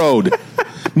John Strode.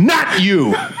 Not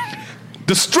you.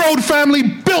 The Strode family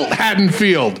built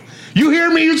Haddonfield. You hear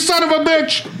me, you son of a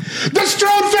bitch? The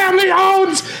Strode family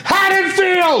owns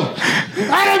Haddonfield.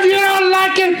 And if you don't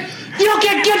like it, you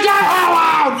can get the hell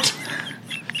out.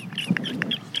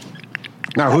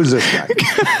 Now, who's this guy?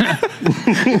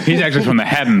 He's actually from the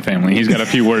Haddon family. He's got a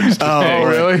few words to say. Oh,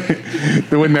 really?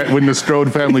 When the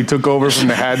Strode family took over from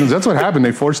the Haddons, that's what happened.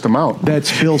 They forced them out.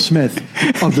 That's Bill Smith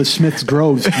of the Smiths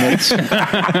Grove Smiths.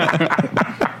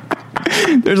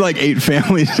 There's like 8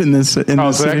 families in this. So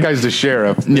that guy's the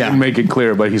sheriff. They didn't make it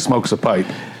clear, but he smokes a pipe.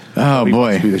 Oh, he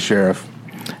boy. Must be the sheriff.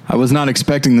 I was not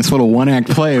expecting this little one-act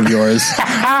play of yours.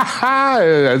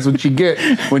 That's what you get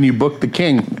when you book the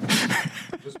king.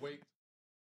 Just wait.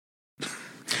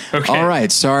 Okay. All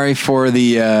right. Sorry for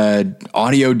the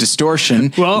audio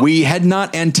distortion. Well, we had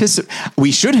not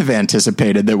we should have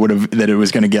anticipated that it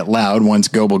was going to get loud once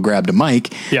Goebel grabbed a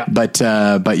mic. Yeah. But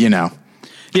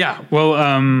Yeah.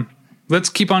 Well, let's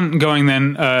keep on going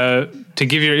then. To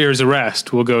give your ears a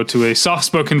rest, we'll go to a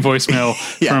soft-spoken voicemail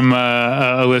from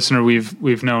a listener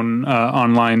we've known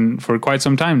online for quite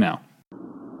some time now.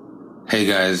 Hey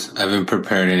guys, I haven't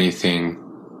prepared anything,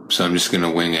 so I'm just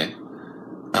gonna wing it.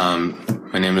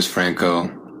 My name is Franco,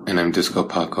 and I'm Disco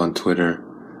Paco on Twitter.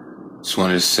 Just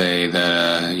wanted to say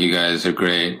that you guys are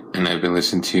great, and I've been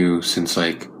listening to you since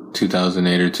like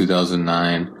 2008 or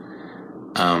 2009,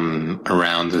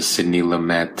 around the Sidney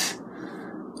Lumet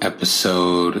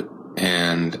episode,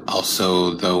 and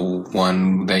also the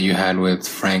one that you had with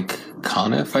Frank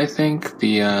Conniff, I think,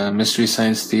 the Mystery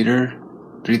Science Theater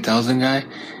 3000 guy.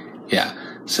 Yeah,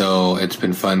 so it's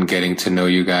been fun getting to know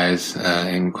you guys,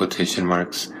 in quotation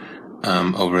marks,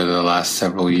 over the last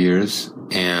several years,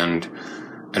 and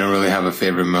I don't really have a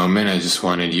favorite moment. I just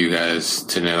wanted you guys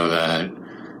to know that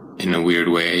in a weird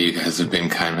way, you guys have been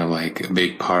kind of like a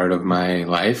big part of my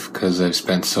life because I've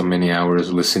spent so many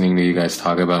hours listening to you guys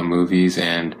talk about movies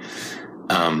and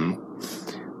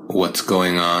what's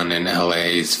going on in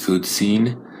LA's food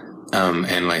scene,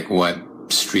 and like what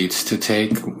streets to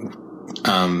take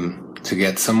to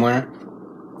get somewhere,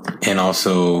 and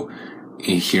also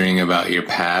hearing about your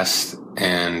past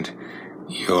and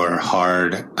your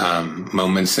hard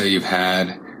moments that you've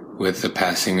had with the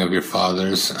passing of your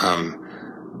fathers.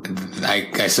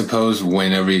 I suppose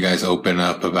whenever you guys open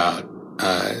up about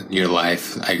your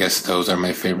life, I guess those are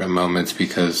my favorite moments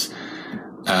because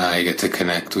I get to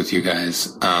connect with you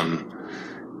guys,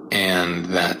 and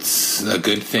that's a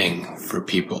good thing for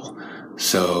people.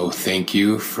 So thank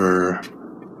you for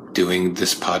doing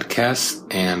this podcast,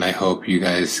 and I hope you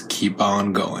guys keep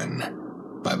on going.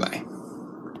 Bye-bye.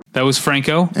 That was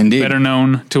Franco, Indeed. better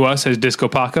known to us as Disco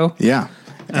Paco. Yeah.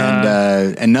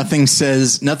 And nothing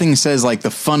says like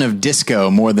the fun of disco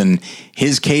more than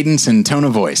his cadence and tone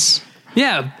of voice.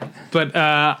 Yeah, but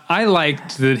I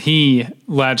liked that he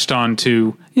latched on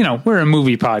to, we're a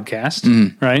movie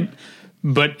podcast, right?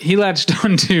 But he latched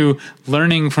on to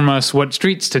learning from us what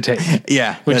streets to take.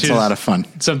 Yeah, which that's is a lot of fun.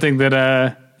 Something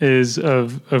that is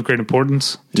of great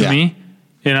importance to Yeah. me.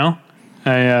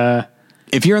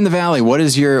 If you're in the valley,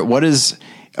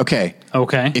 okay.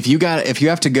 Okay. If you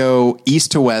have to go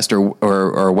east to west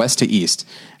or west to east,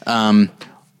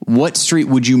 what street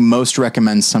would you most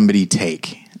recommend somebody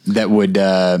take that would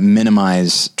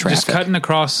minimize traffic? Just cutting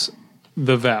across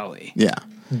the valley. Yeah.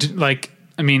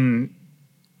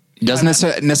 Doesn't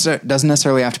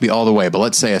necessarily have to be all the way, but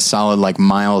let's say a solid like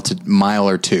mile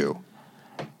or two.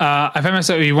 I find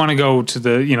myself, if you want to go to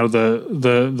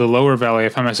the lower valley, I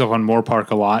find myself on Moore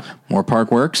Park a lot. Moore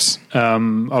Park works.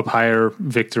 Up higher,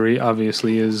 Victory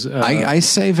obviously is. I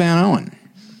say Van Owen.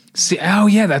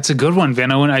 That's a good one.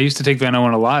 Van Owen. I used to take Van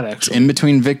Owen a lot, actually. In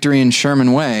between Victory and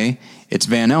Sherman Way, it's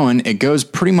Van Owen. It goes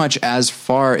pretty much as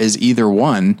far as either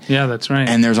one. Yeah, that's right.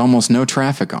 And there's almost no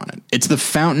traffic on it. It's the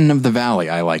fountain of the valley,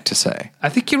 I like to say. I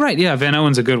think you're right. Yeah, Van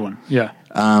Owen's a good one. Yeah.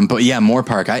 But yeah, Moore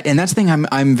Park. And that's the thing.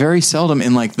 I'm very seldom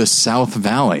in like the South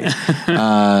Valley.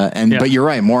 But you're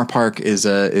right. Moore Park is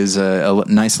a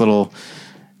nice little,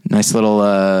 not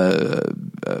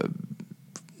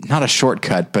a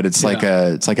shortcut, but it's like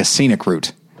a scenic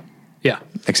route. Yeah.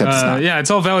 Except it's not. Yeah, it's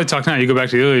all Valley Talk now. You go back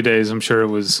to the early days, I'm sure it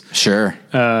was. Sure.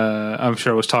 I'm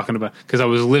sure I was talking about, because I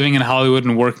was living in Hollywood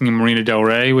and working in Marina Del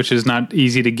Rey, which is not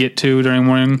easy to get to during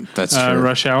morning That's true.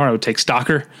 rush hour. I would take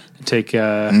Stalker, take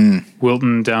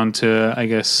Wilton down to, I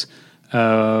guess,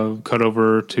 cut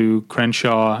over to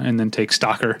Crenshaw, and then take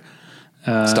Stalker.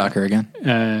 Stalker again?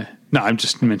 No, I'm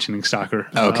just mentioning Stalker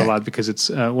Okay. a lot because it's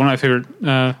one of my favorite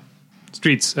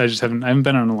streets. I haven't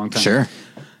been on in a long time. Sure.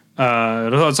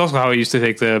 It's also how I used to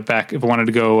take the back, if I wanted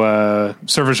to go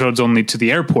service roads only to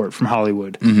the airport from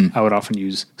Hollywood, I would often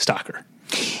use Stalker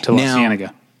to La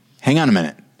Cienega. Hang on a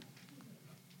minute.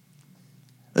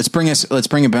 Let's bring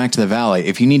it back to the valley.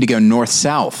 If you need to go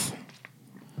north-south,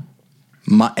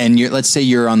 and let's say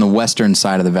you're on the western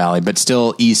side of the valley, but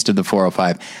still east of the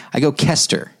 405, I go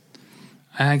Kester.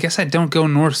 I guess I don't go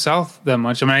north-south that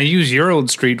much. I mean, I use your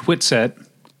old street, Whitsett.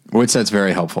 Whitsett's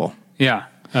very helpful. Yeah.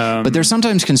 But there's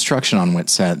sometimes construction on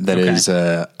Whitsett that is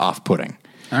off-putting.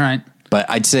 All right. But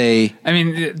I'd say... I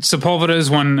mean, Sepulveda is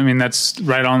one, I mean, that's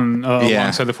right on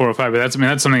alongside the 405, but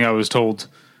that's something I was told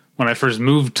when I first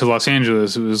moved to Los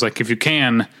Angeles. It was like, if you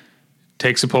can,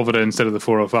 take Sepulveda instead of the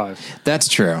 405. That's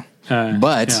true.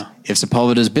 But yeah. if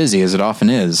Sepulveda's busy, as it often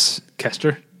is...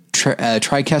 Kester?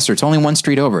 Try Kester. It's only one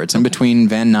street over. It's in between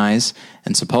Van Nuys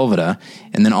and Sepulveda.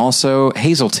 And then also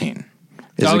Hazeltine.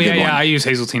 Oh, yeah. I use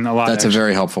Hazeltine a lot. That's actually. a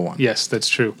very helpful one. Yes, that's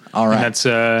true. All right. And that's,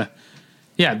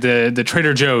 the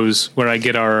Trader Joe's where I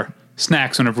get our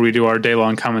snacks whenever we do our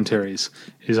day-long commentaries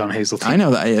is on Hazeltine. I know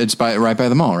that. It's right by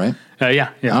the mall, right? Yeah.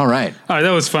 All right. All right,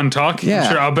 that was fun talk. Yeah.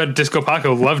 I'm sure, I'll bet Disco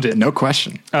Paco loved it. No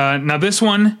question. Now, this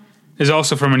one is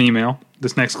also from an email,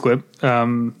 this next clip,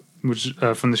 which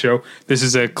from the show. This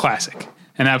is a classic,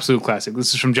 an absolute classic.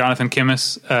 This is from Jonathan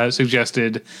Kimmis,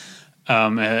 suggested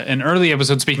an early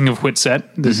episode, speaking of Whitsett.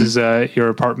 This is your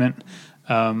apartment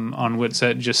on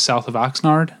Whitsett, just south of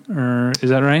Oxnard, or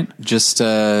is that right? Just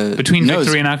between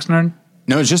Victory and Oxnard?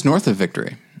 No, it's just north of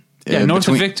Victory. Yeah, north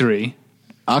of Victory.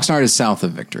 Oxnard is south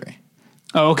of Victory.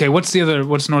 Oh, okay. What's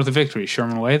north of Victory?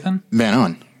 Sherman Way, then? Van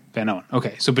Owen. Van Owen.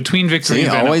 Okay, so between Victory See,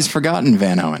 and Van always Owen. forgotten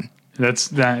Van Owen. That's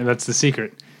the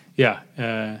secret. Yeah.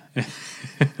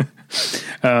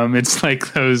 It's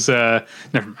like those. Never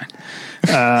mind.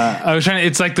 I was trying.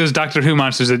 It's like those Doctor Who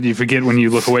monsters that you forget when you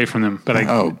look away from them. But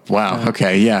Oh wow.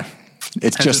 Okay. Yeah.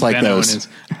 It's just like Van Owen those. is.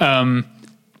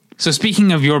 So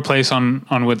speaking of your place on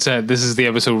Woodsett, this is the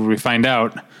episode where we find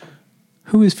out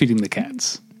who is feeding the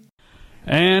cats.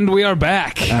 And we are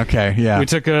back. Okay, yeah. We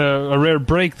took a rare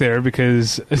break there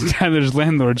because Tyler's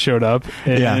landlord showed up,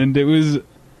 and it was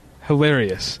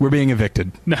hilarious. We're being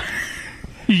evicted. No,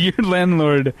 your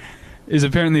landlord is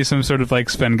apparently some sort of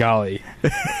like Svengali,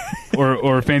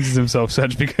 or fancies himself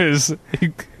such, because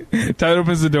Tyler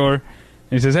opens the door and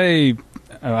he says, "Hey,"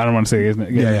 I don't want to say his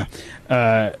name. Yeah.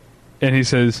 And he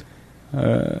says,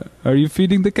 "Are you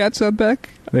feeding the cats out back?"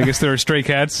 I guess there are stray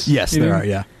cats. Yes, there are.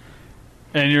 Yeah.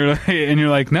 And you're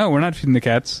like, "No, we're not feeding the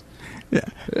cats." Yeah.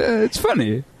 It's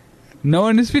funny. No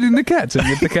one is feeding the cats, and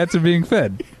yet the cats are being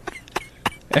fed.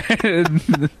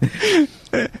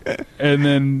 And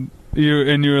then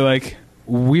you were like,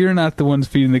 "We're not the ones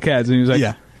feeding the cats." And he was like,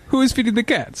 Yeah. "Who is feeding the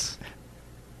cats?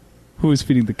 Who is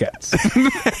feeding the cats?"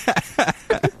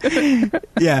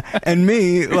 Yeah, and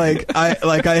me,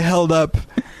 I held up,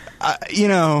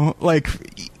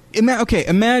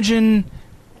 imagine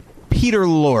Peter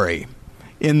Lorre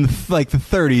in the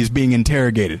 30s being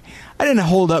interrogated. I didn't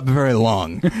hold up very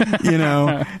long,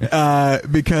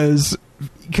 because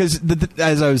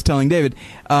as I was telling David,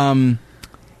 in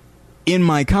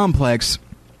my complex,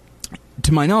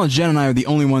 to my knowledge, Jen and I are the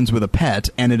only ones with a pet,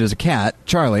 and it is a cat,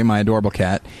 Charlie, my adorable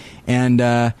cat, and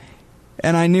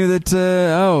I knew that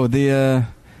the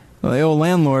old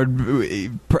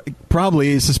landlord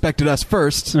probably suspected us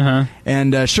first,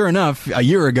 and sure enough, a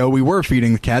year ago we were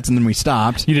feeding the cats, and then we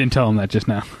stopped. You didn't tell him that just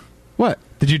now. What?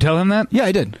 Did you tell him that? Yeah,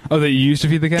 I did. Oh, that you used to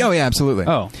feed the cats? Oh, yeah, absolutely.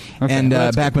 Oh, okay. And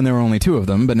Well, back when there were only 2 of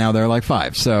them, but now there are like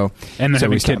 5. So and they're so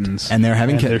having we stopped. kittens. And they're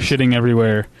having kittens. They're shitting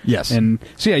everywhere. Yes. And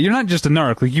so yeah, you're not just a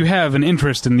narc. Like, you have an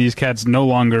interest in these cats no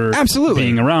longer Absolutely.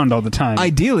 being around all the time.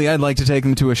 Ideally, I'd like to take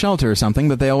them to a shelter or something,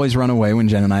 but they always run away when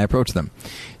Jen and I approach them.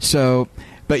 So,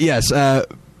 but yes, so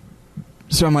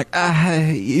I'm like,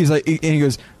 he's like, and he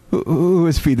goes, who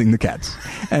is feeding the cats?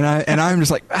 And I'm just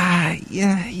like,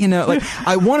 yeah, like,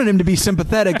 I wanted him to be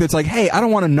sympathetic. That's like, hey, I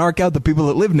don't want to narc out the people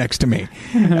that live next to me.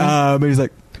 But he's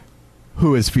like,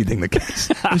 who is feeding the cats?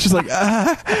 It's just like,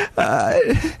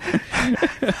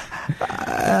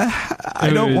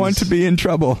 I don't want to be in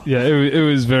trouble. Yeah, it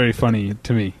was very funny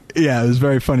to me. Yeah, it was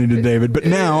very funny to David. But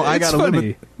now I got a little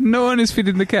bit. No one is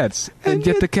feeding the cats, and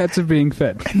yet the cats are being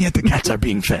fed. And yet the cats are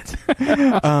being fed.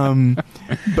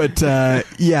 But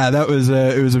yeah, that was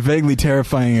it was a vaguely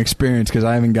terrifying experience because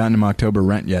I haven't gotten him October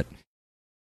rent yet.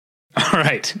 All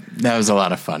right, That was a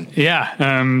lot of fun.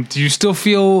 yeah. Do you still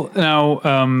feel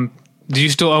now? Do you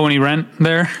still owe any rent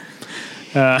there?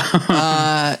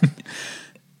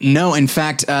 No, in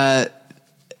fact,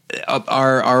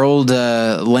 our old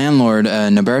landlord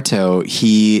Naberto,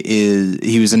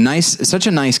 he was such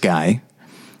a nice guy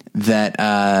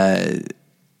that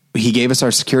he gave us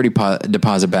our security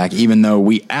deposit back, even though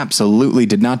we absolutely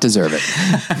did not deserve it.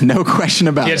 No question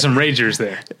about it. You had some ragers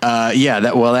there.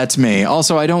 That's me.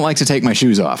 Also, I don't like to take my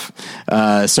shoes off,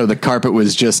 so the carpet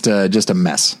was just a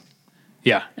mess.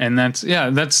 Yeah, and that's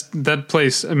that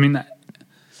place. I mean,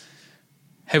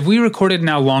 have we recorded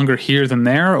now longer here than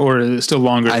there, or is it still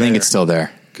longer? I think it's still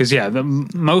there. Because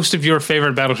most of your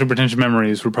favorite Battleship Retention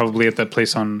memories were probably at that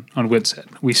place on Woodsett.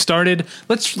 We started.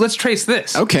 Let's trace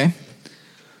this. Okay.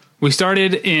 We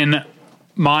started in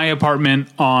my apartment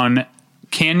on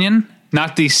Canyon,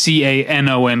 not the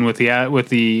Canon with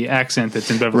the accent that's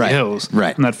in Beverly Hills.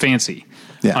 Right. Not fancy.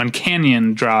 Yeah. On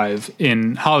Canyon Drive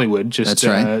in Hollywood, just That's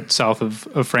right. south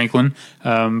of Franklin,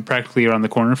 practically around the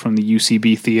corner from the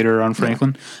UCB Theater on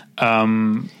Franklin.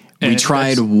 We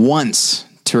tried once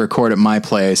to record at my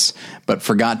place, but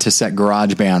forgot to set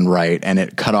GarageBand right, and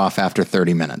it cut off after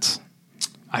 30 minutes.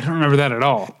 I don't remember that at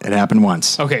all. It happened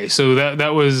once. Okay, so that's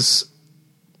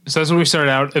where we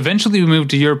started out. Eventually, we moved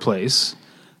to your place.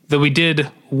 Though we did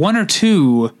 1 or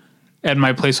 2 at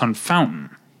my place on Fountain.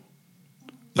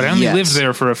 But I only lived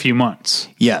there for a few months.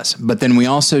 Yes, but then we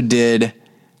also did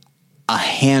a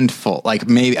handful, like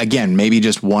maybe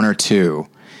just 1 or 2.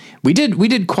 We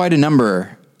did quite a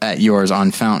number at yours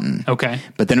on Fountain. Okay.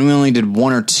 But then we only did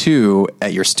 1 or 2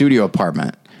 at your studio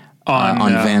apartment on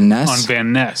Van Ness. On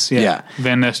Van Ness, yeah.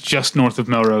 Van Ness, just north of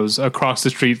Melrose, across the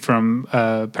street from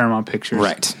Paramount Pictures.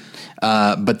 Right.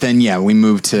 But then, we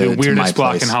moved to the weirdest my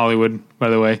block place. in Hollywood, by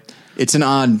the way. It's an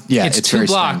odd, It's 2 very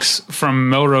blocks strange. from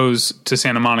Melrose to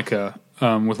Santa Monica,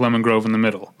 with Lemon Grove in the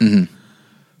middle. Mm-hmm.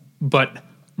 But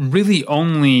really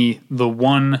only the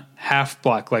 1/2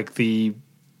 block, like the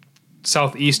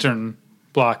southeastern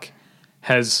block,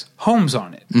 has homes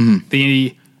on it. Mm-hmm.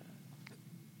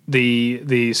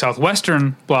 The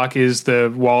southwestern block is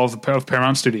the wall of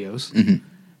Paramount Studios. Mm-hmm.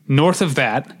 North of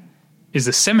that is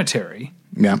the cemetery,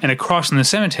 Yeah. And across from the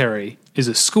cemetery is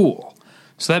a school.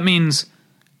 So that means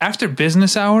after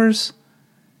business hours,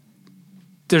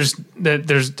 there's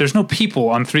no people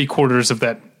on 3/4 of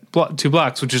that 2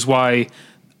 blocks, which is why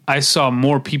I saw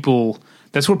more people.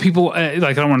 That's where people, like,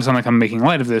 I don't want to sound like I'm making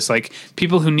light of this. Like,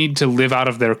 people who need to live out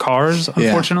of their cars,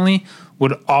 unfortunately,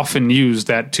 would often use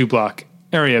that 2-block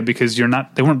area because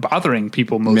they weren't bothering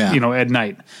people at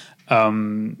night.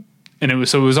 And it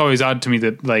was always odd to me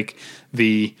that, like,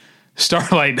 the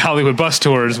Starlight Hollywood bus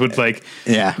tours would, like,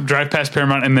 drive past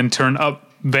Paramount and then turn up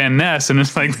Van Ness, and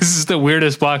it's like, this is the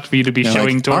weirdest block for you to be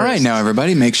showing like, tourists. All right, now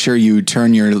everybody, make sure you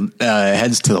turn your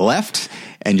heads to the left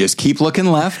and just keep looking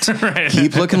left.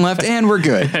 Keep looking left, and we're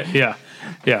good. Yeah.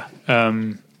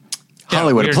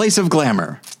 Hollywood, a place of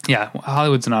glamour. Yeah,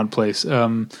 Hollywood's an odd place.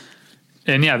 And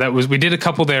yeah, we did a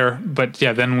couple there, but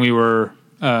yeah, then we were,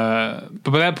 but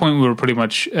by that point we were pretty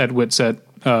much at Witset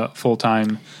full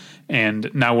time, and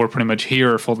now we're pretty much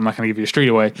here full. I'm not going to give you a street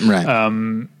away, right?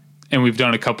 And we've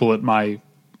done a couple at my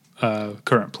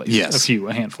current place. Yes,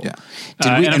 a handful. Yeah,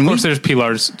 and of course there's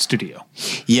Pilar's studio.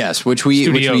 Yes, which we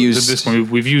used. This one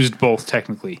we've used both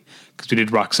technically because we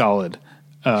did Rock Solid.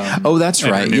 That's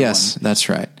right. Yes, that's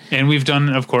right. And we've done,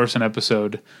 of course, an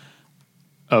episode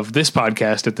of this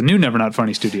podcast at the new Never Not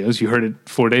Funny Studios. You heard it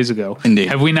 4 days ago. Indeed.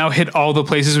 Have we now hit all the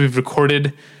places we've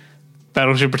recorded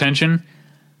Battleship Pretension?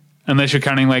 Unless you're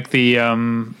counting like the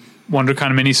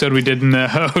WonderCon minisode we did in the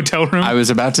hotel room. I was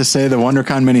about to say the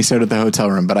WonderCon minisode at the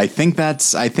hotel room, but I think that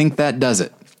does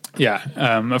it. Yeah.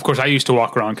 Of course, I used to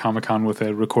walk around Comic-Con with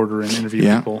a recorder and interview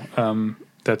people.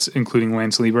 That's including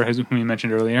Lance Lieber, whom you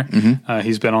mentioned earlier. Mm-hmm.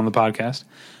 He's been on the podcast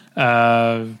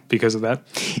because of that.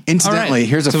 Incidentally,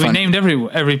 here's a fun... So we named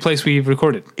every place we've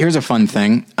recorded. Here's a fun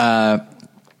thing.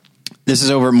 This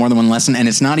is over at More Than One Lesson, and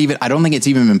it's not even... I don't think it's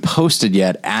even been posted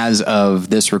yet as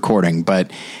of this recording,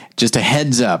 but just a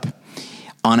heads up.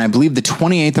 On, I believe, the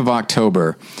 28th of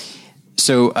October...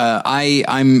 So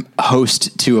I'm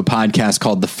host to a podcast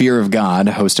called The Fear of God,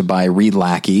 hosted by Reed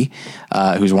Lackey,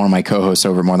 who's one of my co-hosts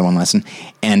over at More Than One Lesson.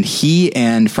 And he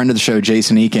and friend of the show,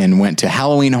 Jason Eakin, went to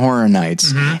Halloween Horror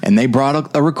Nights, and they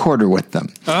brought a recorder with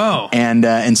them. Oh.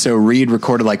 And so Reed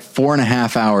recorded like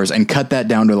 4.5 hours and cut that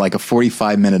down to like a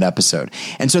 45-minute episode.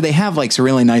 And so they have like some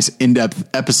really nice in-depth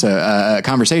episode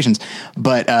conversations,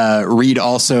 but Reed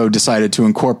also decided to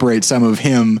incorporate some of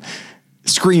him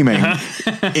screaming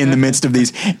in the midst of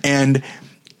these, and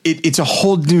it's a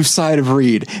whole new side of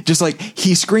Reed. Just like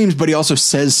he screams, but he also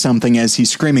says something as he's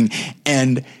screaming,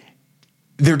 and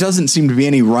there doesn't seem to be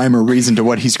any rhyme or reason to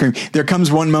what he's screaming. There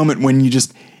comes one moment when you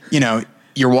just,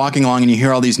 you're walking along and you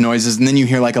hear all these noises, and then you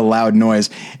hear like a loud noise,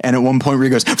 and at one point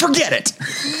Reed goes, "Forget it."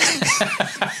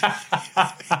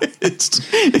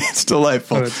 It's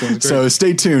delightful. Oh, so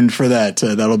stay tuned for that.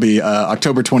 That'll be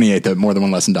October 28th at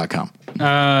morethanonelesson.com.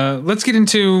 Let's get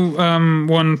into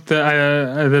one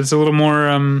that's a little more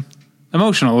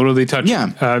emotional, a little really touching.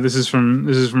 Yeah. This is from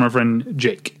our friend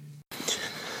Jake.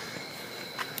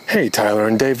 Hey, Tyler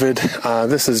and David.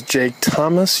 This is Jake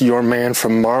Thomas, your man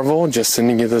from Marvel, just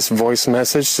sending you this voice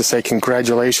message to say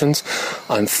congratulations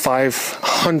on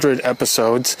 500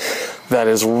 episodes. That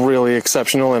is really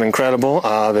exceptional and incredible.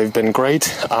 They've been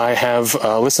great. I have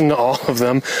listened to all of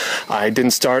them. I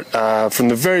didn't start from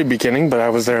the very beginning, but I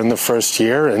was there in the first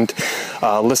year, and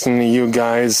listening to you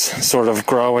guys sort of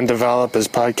grow and develop as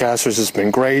podcasters has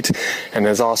been great, and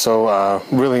has also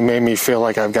really made me feel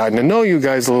like I've gotten to know you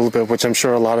guys a little bit, which I'm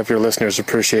sure a lot of your listeners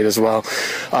appreciate as well,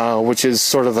 which is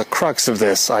sort of the crux of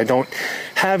this. I don't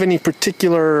have any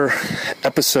particular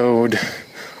episode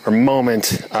or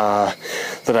moment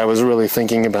that I was really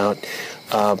thinking about.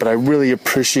 But I really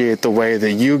appreciate the way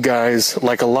that you guys,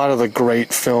 like a lot of the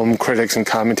great film critics and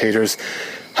commentators,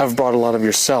 have brought a lot of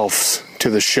yourselves to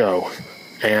the show.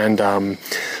 And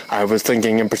I was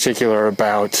thinking in particular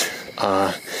about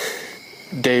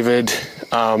David.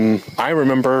 I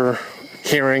remember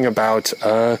hearing about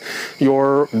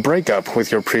your breakup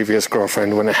with your previous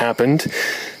girlfriend when it happened,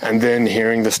 and then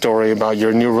hearing the story about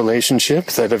your new relationship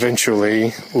that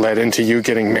eventually led into you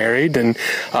getting married, and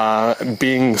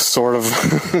being sort of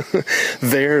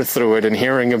there through it and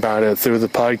hearing about it through the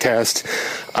podcast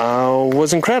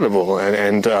was incredible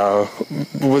and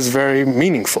was very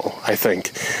meaningful, I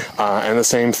think. And the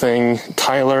same thing,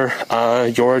 Tyler,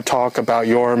 your talk about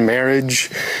your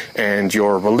marriage and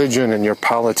your religion and your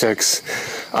politics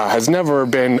has never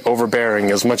been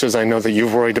overbearing, as much as I know that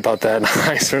you've worried about that.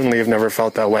 I certainly have never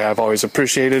felt that way. I've always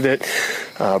appreciated it,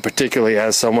 particularly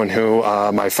as someone who,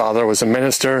 my father was a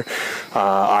minister.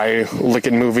 I look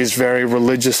at movies very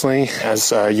religiously,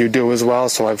 as you do as well,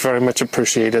 so I've very much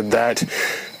appreciated that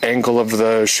angle of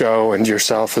the show and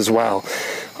yourself as well.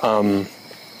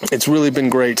 It's really been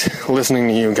great listening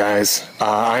to you guys.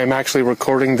 I am actually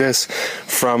recording this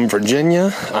from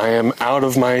Virginia. I am out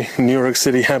of my New York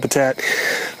City habitat.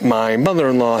 My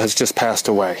mother-in-law has just passed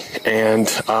away. And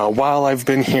while I've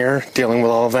been here dealing with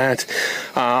all of that,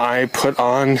 I put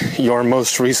on your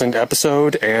most recent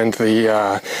episode and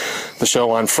the show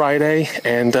on Friday.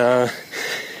 And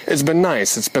it's been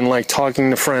nice. It's been like talking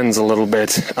to friends a little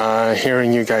bit,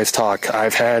 hearing you guys talk.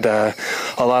 I've had a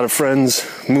lot of friends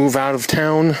move out of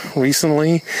town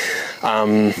recently,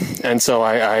 and so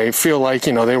I feel like,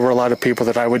 they were a lot of people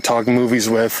that I would talk movies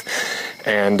with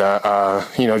and,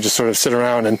 just sort of sit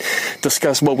around and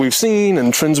discuss what we've seen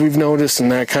and trends we've noticed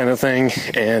and that kind of thing.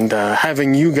 And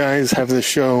having you guys have this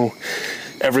show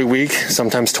every week,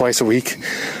 sometimes twice a week,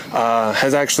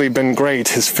 has actually been great,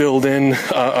 has filled in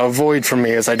a void for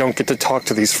me, as I don't get to talk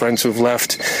to these friends who've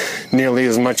left nearly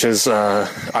as much as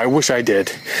I wish I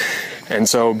did. And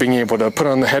so being able to put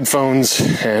on the headphones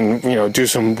and, do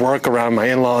some work around my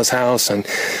in-laws' house and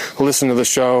listen to the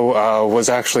show was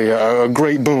actually a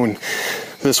great boon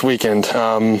this weekend.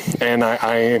 And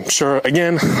I am sure,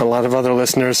 again, a lot of other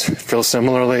listeners feel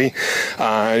similarly.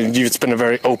 It's been a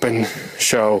very open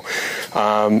show.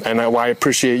 And I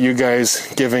appreciate you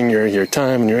guys giving your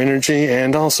time and your energy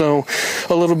and also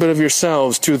a little bit of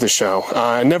yourselves to the show.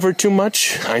 Never too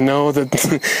much. I know that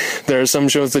there are some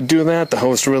shows that do that. The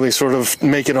hosts really sort of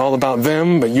make it all about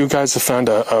them, but you guys have found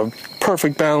a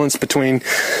perfect balance between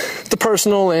the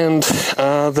personal and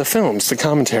the films, the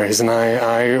commentaries, and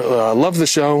I love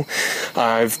the show.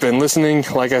 I've been listening,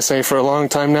 like I say, for a long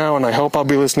time now, and I hope I'll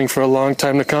be listening for a long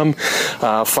time to come.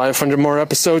 500 more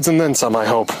episodes and then some, I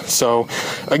hope. So,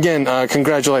 again,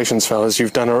 congratulations, fellas.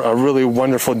 You've done a really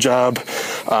wonderful job.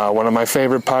 One of my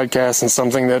favorite podcasts and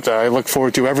something that I look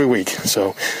forward to every week.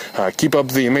 So, keep up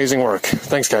the amazing work.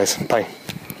 Thanks, guys. Bye.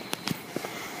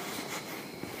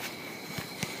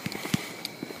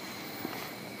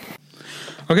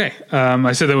 Okay,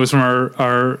 I said that was from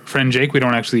our friend Jake. We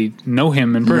don't actually know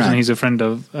him in person. Right. He's a friend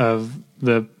of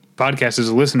the podcast as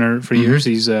a listener for years.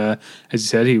 He's, as he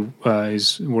said, he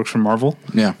works for Marvel.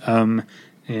 Yeah.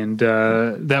 And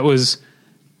that was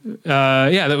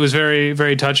very,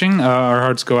 very touching. Our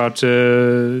hearts go out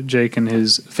to Jake and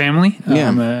his family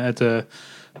at the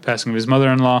passing of his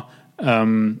mother-in-law.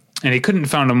 And he couldn't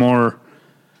have found a more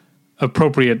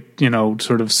appropriate,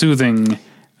 sort of soothing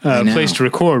place to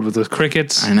record with those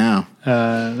crickets. I know.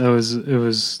 It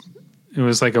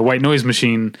was like a white noise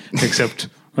machine, except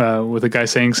with a guy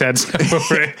saying sad stuff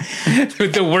over it.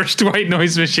 With the worst white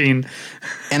noise machine.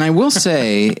 And I will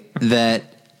say that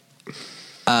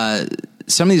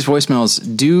some of these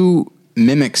voicemails do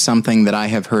mimic something that I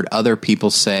have heard other people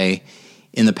say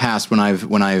in the past when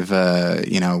I've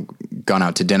gone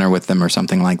out to dinner with them or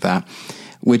something like that,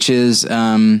 which is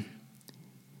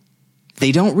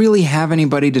they don't really have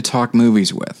anybody to talk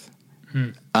movies with.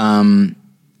 And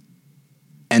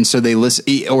so they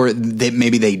listen, or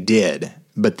maybe they did,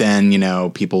 but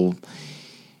then, people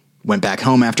went back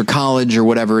home after college or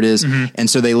whatever it is. Mm-hmm.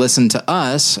 And so they listen to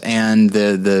us, and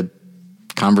the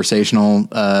conversational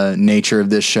nature of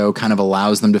this show kind of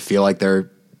allows them to feel like they're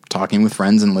talking with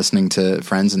friends and listening to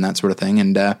friends and that sort of thing.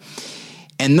 And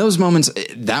those moments,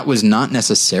 that was not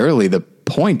necessarily the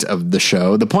point of the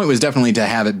show. The point was definitely to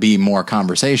have it be more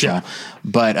conversational,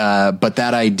 but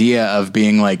that idea of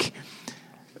being like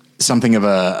something of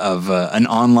an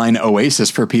online oasis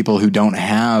for people who don't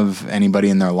have anybody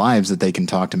in their lives that they can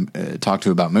talk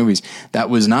to about movies, that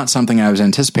was not something I was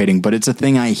anticipating, but it's a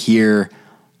thing I hear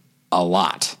a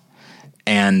lot.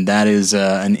 And that is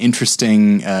an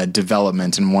interesting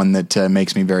development, and one that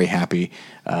makes me very happy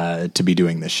to be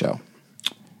doing this show.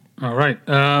 All right.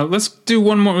 Let's do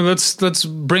one more. Let's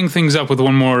bring things up with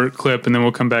one more clip, and then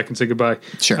we'll come back and say goodbye.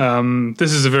 Sure.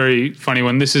 This is a very funny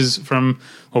one. This is from,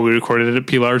 we recorded it at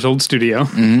Pilar's old studio,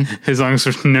 as long as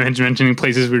we're mentioning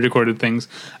places we recorded things.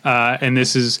 And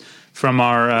this is from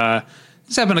our,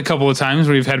 this happened a couple of times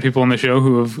where we've had people on the show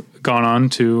who have gone on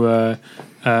to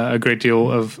a great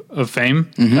deal of fame.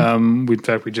 Mm-hmm. In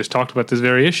fact, we just talked about this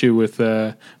very issue with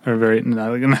not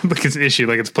like it's an issue,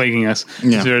 like it's plaguing us.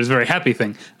 Yeah. It's a very happy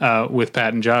thing with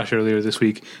Pat and Josh earlier this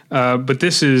week. But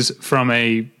this is from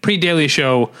a pre-Daily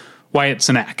Show Wyatt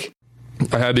Cenac.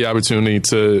 I had the opportunity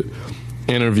to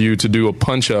do a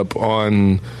punch-up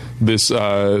on this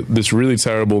really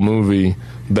terrible movie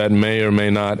that may or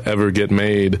may not ever get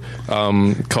made,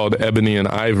 called Ebony and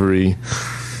Ivory.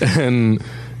 And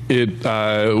it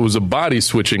was a body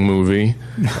switching movie.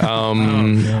 I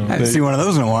haven't seen one of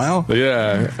those in a while.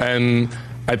 Yeah, and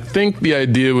I think the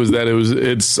idea was that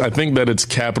it's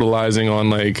capitalizing on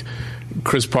like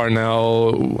Chris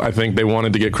Parnell, I think they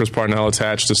wanted to get Chris Parnell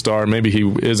attached to star. Maybe he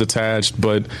is attached,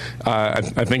 but I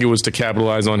think it was to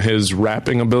capitalize on his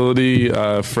rapping ability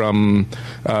from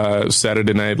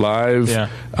Saturday Night Live. Yeah.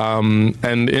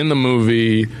 And in the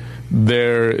movie,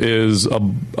 there is a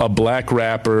black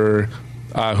rapper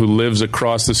who lives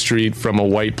across the street from a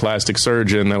white plastic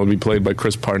surgeon that would be played by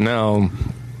Chris Parnell.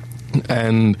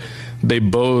 And they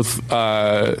both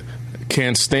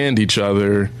can't stand each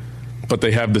other, but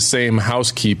they have the same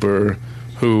housekeeper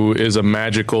who is a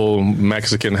magical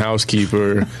Mexican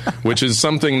housekeeper, which is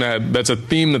something that's a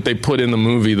theme that they put in the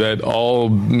movie, that all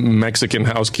Mexican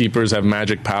housekeepers have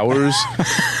magic powers,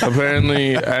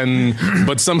 apparently,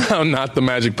 but somehow not the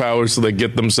magic powers, so they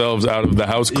get themselves out of the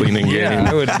house cleaning game.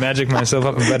 I would magic myself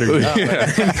up a better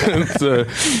job.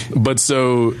 But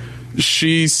so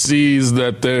she sees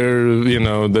that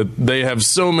that they have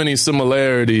so many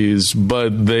similarities,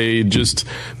 but they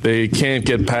can't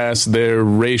get past their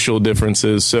racial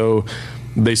differences, so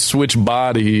they switch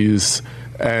bodies,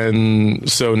 and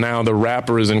so now the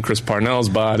rapper is in Chris Parnell's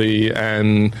body,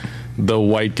 and the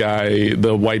white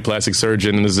plastic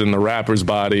surgeon is in the rapper's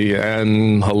body,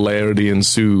 and hilarity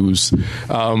ensues.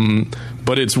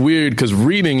 But it's weird because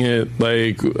reading it,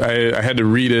 like I had to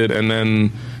read it and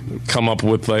then come up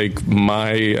with like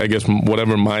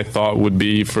whatever my thought would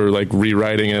be for like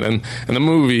rewriting it. And the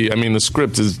movie, I mean, the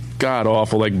script is god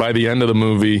awful. Like by the end of the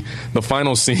movie, the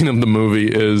final scene of the movie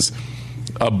is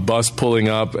a bus pulling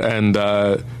up, and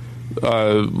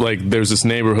like there's this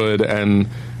neighborhood, and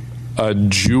a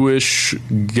Jewish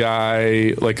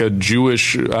guy, like a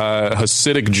Jewish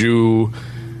Hasidic Jew,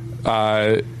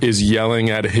 is yelling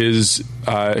at his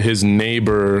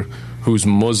neighbor who's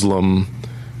Muslim,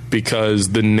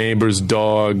 because the neighbor's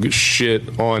dog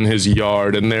shit on his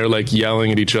yard, and they're like yelling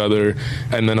at each other,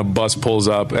 and then a bus pulls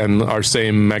up, and our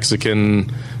same Mexican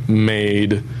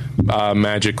maid,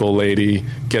 magical lady,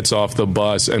 gets off the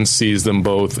bus and sees them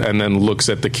both, and then looks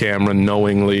at the camera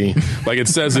knowingly, like it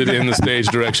says it in the stage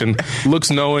direction, looks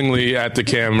knowingly at the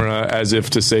camera as if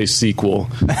to say sequel.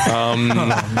 So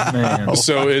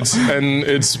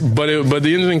but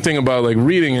the interesting thing about like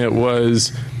reading it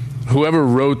was whoever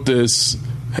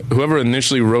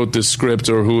initially wrote this script,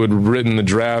 or who had written the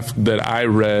draft that I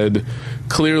read,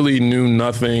 clearly knew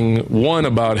nothing, one,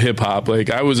 about hip-hop. Like,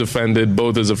 I was offended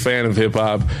both as a fan of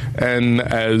hip-hop and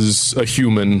as a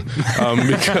human,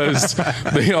 because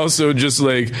they also just,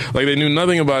 like they knew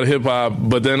nothing about hip-hop,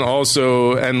 but then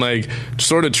also, and, like,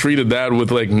 sort of treated that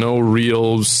with, like, no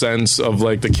real sense of,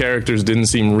 like, the characters didn't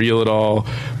seem real at all.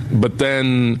 But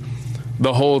then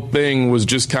the whole thing was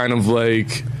just kind of,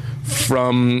 like,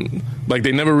 like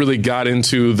they never really got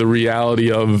into the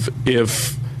reality of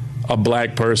if a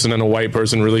black person and a white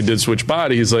person really did switch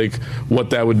bodies, like what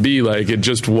that would be like. It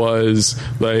just was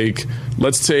like,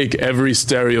 let's take every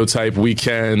stereotype we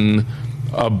can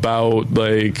about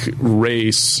like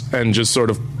race and just sort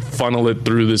of funnel it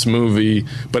through this movie,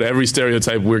 but every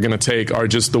stereotype we're gonna take are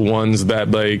just the ones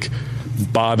that like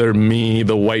bother me,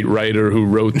 the white writer who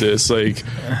wrote this. like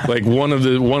one of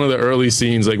the early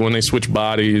scenes, like when they switch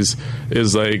bodies,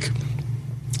 is like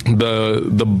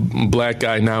the black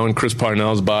guy now in Chris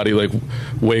Parnell's body like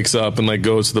wakes up and like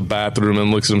goes to the bathroom and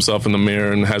looks at himself in the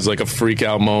mirror and has like a freak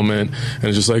out moment, and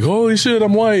it's just like, holy shit,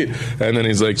 I'm white. And then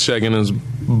he's like checking his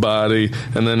body,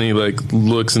 and then he like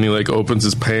looks and he like opens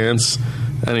his pants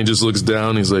and he just looks down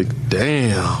and he's like,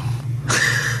 damn.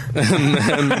 And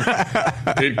then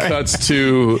it cuts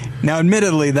to... Now,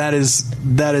 admittedly, that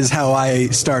is how I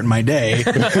start my day.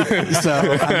 So,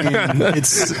 I mean,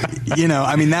 it's,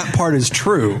 that part is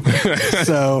true.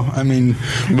 So, I mean...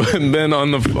 But then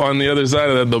on the other side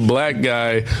of that, the black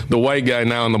guy, the white guy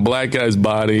now in the black guy's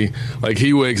body, like,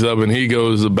 he wakes up and he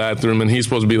goes to the bathroom, and he's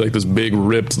supposed to be, like, this big,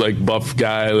 ripped, like, buff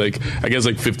guy, like, I guess,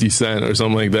 like, 50 Cent or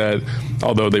something like that,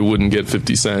 although they wouldn't get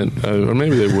 50 Cent. Or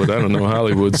maybe they would. I don't know.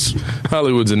 Hollywood's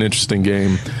an interesting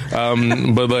game.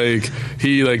 But like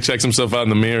he like checks himself out in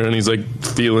the mirror and he's like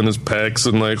feeling his pecs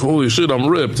and like, holy shit, I'm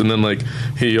ripped. And then like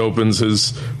he opens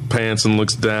his pants and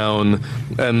looks down,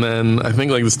 and then I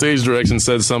think like the stage direction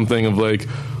said something of like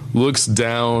looks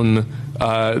down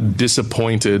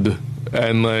disappointed,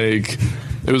 and like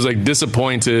it was like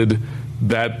disappointed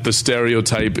that the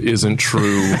stereotype isn't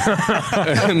true.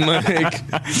 And like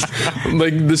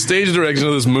the stage direction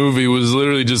of this movie was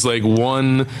literally just like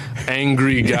one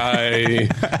angry guy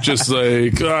just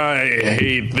like, I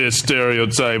hate this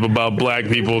stereotype about black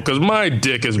people because my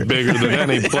dick is bigger than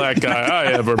any black guy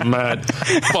I ever met.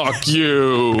 Fuck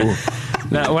you.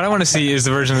 Now, what I want to see is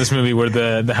the version of this movie where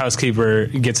the housekeeper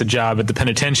gets a job at the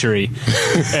penitentiary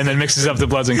and then mixes up the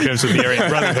Bloods and Crips with the Aryan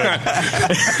Brotherhood.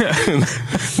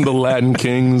 The Latin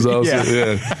Kings also.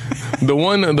 Yeah. The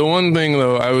one thing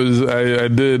though, I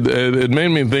did it made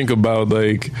me think about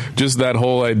like just that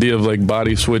whole idea of like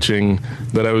body switching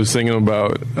that I was thinking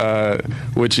about,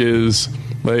 which is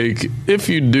like if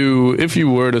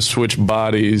you were to switch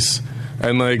bodies.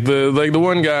 And like the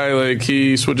one guy, like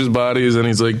he switches bodies and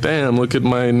he's like, damn, look at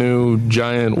my new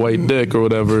giant white dick or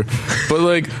whatever. But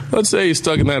like, let's say he's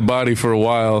stuck in that body for a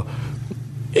while.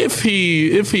 If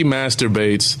he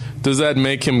masturbates, does that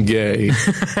make him gay?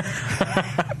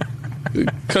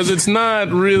 Because it's not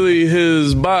really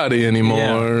his body anymore.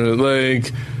 Yeah.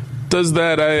 Like, does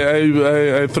that?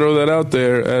 I throw that out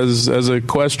there as a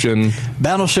question.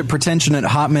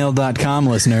 BattleshipPretension@hotmail.com,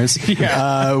 listeners.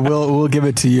 Yeah. We'll give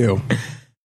it to you.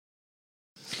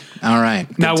 All right.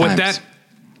 Now,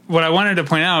 what I wanted to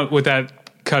point out, what that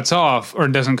cuts off or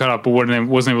doesn't cut off, but what I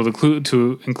wasn't able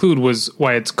to include was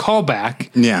why it's callback.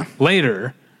 Yeah.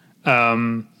 Later,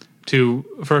 to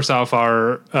first off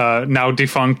our now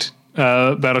defunct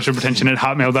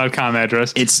BattleshipPretension@hotmail.com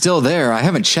address. It's still there. I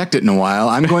haven't checked it in a while.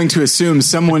 I'm going to assume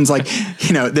someone's like,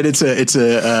 that it's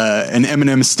an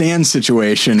Eminem Stan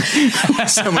situation.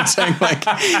 Someone's saying like,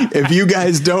 if you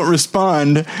guys don't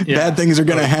respond, bad things are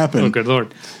going to happen. Oh, good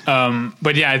Lord.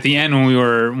 But yeah, at the end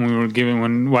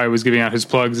when Wyatt was giving out his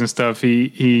plugs and stuff,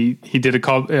 he did a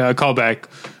callback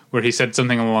where he said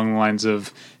something along the lines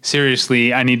of,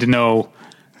 seriously, I need to know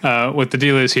what the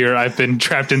deal is here. I've been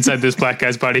trapped inside this black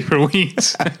guy's body for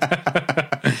weeks, which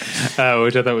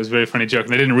I thought was a very funny joke.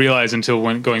 And I didn't realize until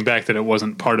going back that it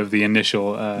wasn't part of the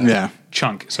initial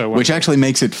chunk. So which actually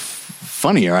makes it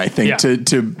funnier, I think,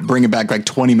 to bring it back like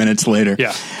 20 minutes later.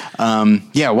 Yeah.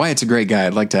 Wyatt's a great guy.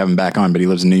 I'd like to have him back on, but he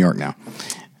lives in New York now.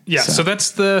 Yeah. So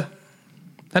that's the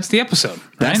episode.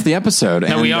 Right? That's the episode.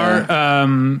 Now we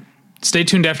are, stay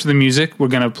tuned after the music. We're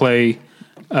going to play,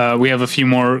 we have a few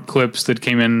more clips that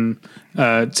came in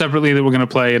separately that we're going to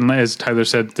play. And as Tyler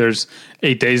said, there's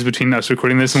 8 days between us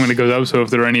recording this and when it goes up. So if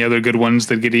there are any other good ones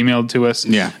that get emailed to us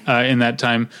in that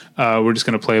time, we're just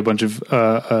going to play a bunch of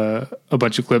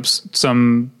clips,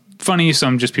 some funny,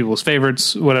 some just people's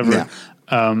favorites, whatever.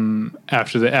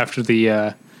 After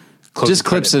the just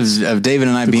clips of David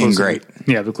and I being great.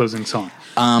 Yeah, the closing song.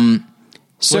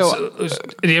 So,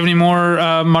 do you have any more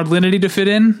Marlinity to fit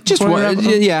in? Just one, a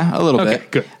little bit.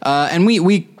 Good. And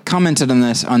we commented on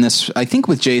this, I think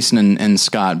with Jason and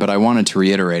Scott, but I wanted to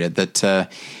reiterate it that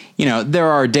there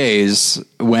are days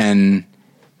when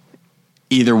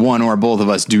either one or both of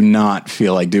us do not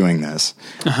feel like doing this.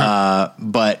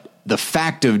 But the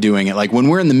fact of doing it, like when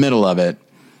we're in the middle of it,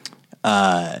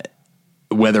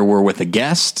 whether we're with a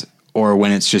guest or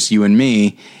when it's just you and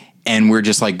me, and we're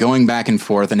just like going back and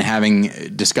forth and having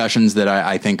discussions that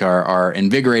I think are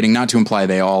invigorating, not to imply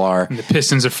they all are. And the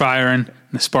pistons are firing,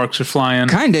 the sparks are flying.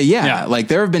 Kind of, yeah. Like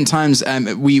there have been times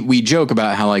we joke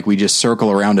about how like we just circle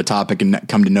around a topic and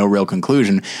come to no real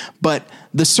conclusion, but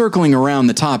the circling around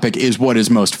the topic is what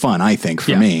is most fun, I think,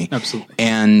 for me. Absolutely.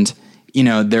 And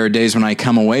there are days when I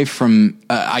come away from,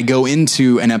 I go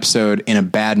into an episode in a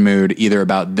bad mood, either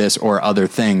about this or other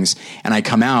things, and I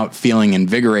come out feeling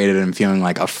invigorated and feeling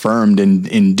like affirmed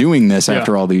in doing this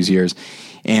after all these years.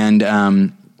 And,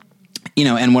 and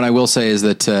what I will say is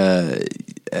that,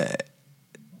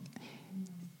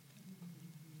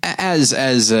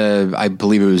 as I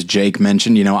believe it was Jake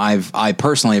mentioned, I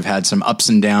personally have had some ups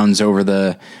and downs over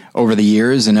the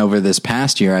years, and over this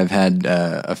past year, I've had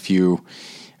a few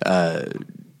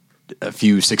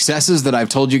successes that I've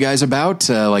told you guys about,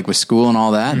 like with school and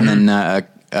all that. Mm-hmm. And then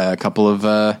a couple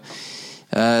of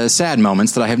sad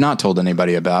moments that I have not told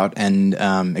anybody about, and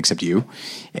except you.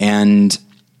 And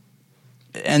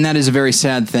that is a very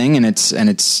sad thing, and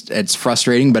it's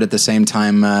frustrating, but at the same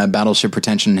time, Battleship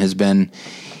Pretension has been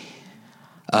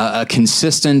a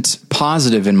consistent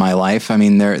positive in my life. I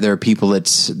mean, there are people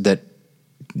that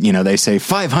they say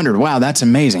 500. Wow, that's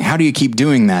amazing. How do you keep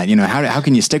doing that? How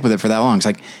can you stick with it for that long? It's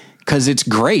like, cause it's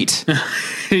great.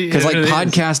 Cause like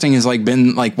podcasting has like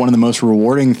been like one of the most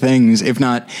rewarding things, if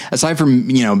not aside from,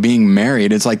 being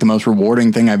married, it's like the most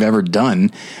rewarding thing I've ever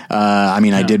done.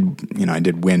 I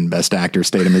did win Best Actor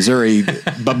State of Missouri,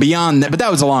 but beyond that, but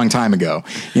that was a long time ago.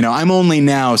 I'm only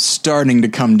now starting to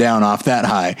come down off that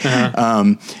high.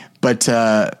 Uh-huh. But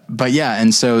yeah,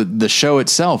 and so the show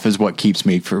itself is what keeps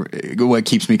me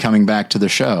coming back to the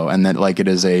show, and that like it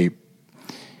is a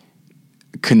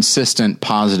consistent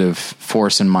positive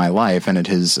force in my life, and it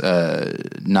has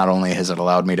not only has it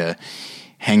allowed me to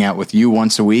hang out with you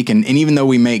once a week, and even though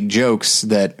we make jokes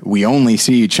that we only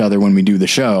see each other when we do the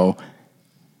show,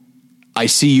 I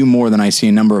see you more than I see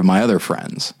a number of my other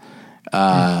friends.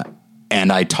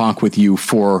 And I talk with you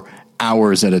for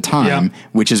hours at a time,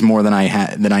 which is more than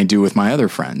I do with my other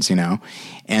friends, you know?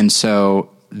 And so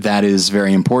that is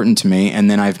very important to me. And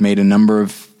then I've made a number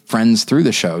of friends through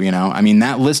the show, you know? I mean,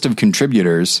 that list of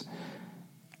contributors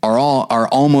are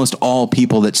almost all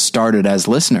people that started as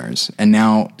listeners. And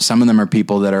now some of them are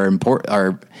people that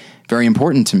are very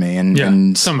important to me.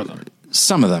 And some of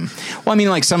them. Well, I mean,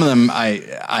 like some of them,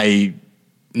 I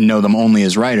know them only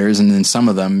as writers. And then some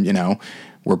of them, you know,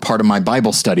 were part of my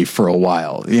Bible study for a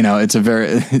while. You know, it's a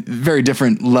very, very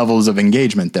different levels of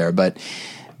engagement there, but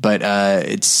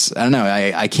it's, I don't know.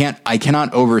 I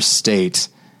cannot overstate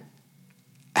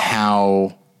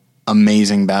how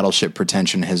amazing Battleship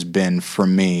Pretension has been for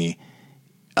me,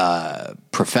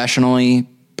 professionally,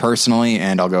 personally,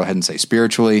 and I'll go ahead and say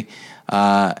spiritually.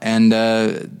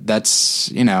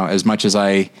 That's, you know, as much as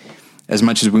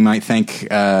we might thank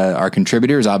our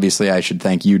contributors, obviously I should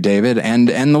thank you, David, and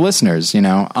the listeners. You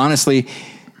know, honestly,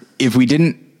 if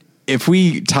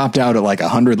we topped out at like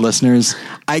 100 listeners,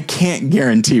 I can't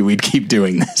guarantee we'd keep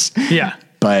doing this. Yeah,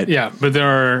 but there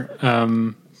are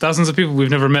thousands of people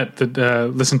we've never met that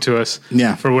listen to us.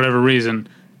 Yeah. For whatever reason.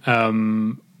 Not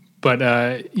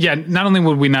only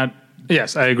would we not.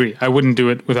 Yes, I agree. I wouldn't do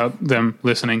it without them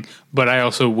listening, but I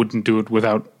also wouldn't do it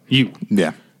without you.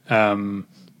 Yeah. When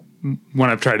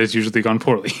I've tried, it's usually gone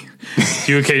poorly.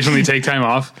 You occasionally take time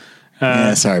off.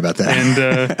 Yeah, sorry about that. And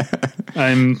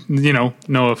I'm, you know,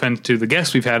 no offense to the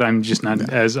guests we've had, I'm just not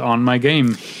as on my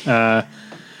game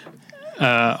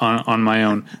on my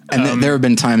own. And there have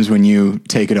been times when you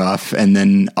take it off, and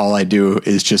then all I do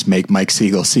is just make Mike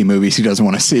Siegel see movies he doesn't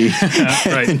want to see,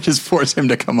 right. and just force him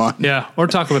to come on. Yeah, or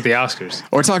talk about the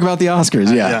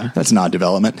Oscars. Yeah, that's not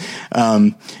development.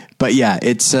 But yeah,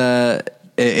 it's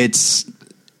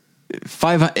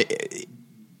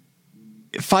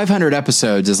 500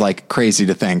 episodes is like crazy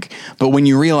to think, but when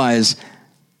you realize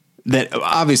that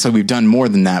obviously we've done more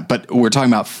than that, but we're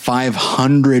talking about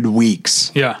 500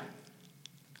 weeks. Yeah.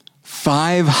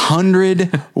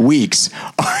 500 weeks.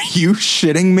 Are you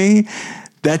shitting me?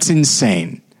 That's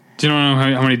insane. Do you know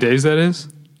how many days that is?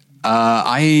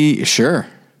 Sure.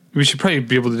 We should probably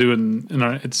be able to do it in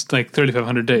our, it's like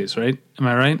 3,500 days, right? Am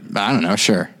I right? I don't know.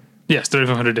 Sure. Yes,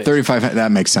 3,500 days. 35.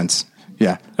 That makes sense.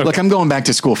 Yeah. Okay. Look, I'm going back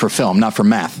to school for film, not for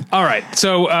math. All right.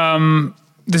 So,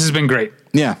 this has been great.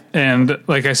 Yeah. And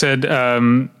like I said,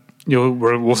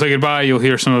 we'll say goodbye. You'll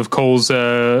hear some of Cole's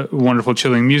wonderful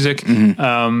chilling music,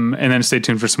 Mm-hmm. and then stay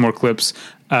tuned for some more clips.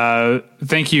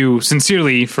 Thank you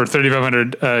sincerely for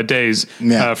 3,500 days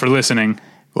for listening.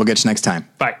 We'll get you next time.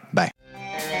 Bye. Bye.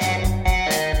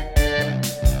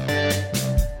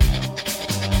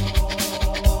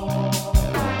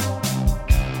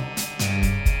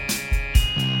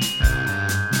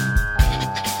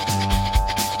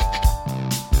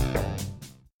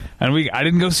 And I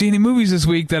didn't go see any movies this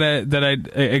week that I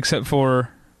except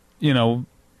for, you know,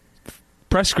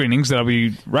 press screenings that I'll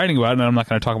be writing about, and I'm not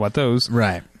going to talk about those.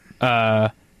 Right. So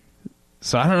I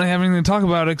don't really have anything to talk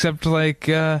about except like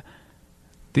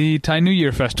the Thai New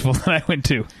Year festival that I went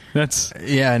to. That's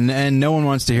and no one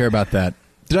wants to hear about that.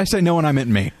 Did I say no one? I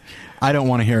meant me. I don't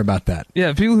want to hear about that.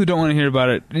 Yeah, people who don't want to hear about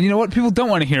it. You know what? People don't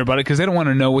want to hear about it because they don't want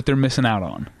to know what they're missing out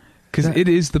on. Because it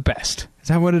is the best. Is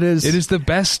that what it is? It is the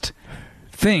best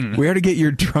thing. Where to get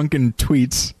your drunken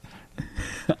tweets?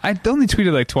 I only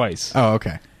tweeted like twice. Oh,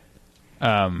 okay.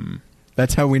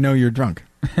 That's how we know you're drunk.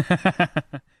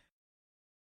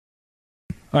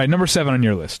 All right, number 7 on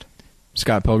your list.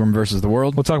 Scott Pilgrim versus the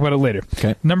World. We'll talk about it later.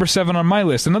 Okay. Number 7 on my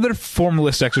list. Another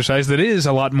formalist exercise that is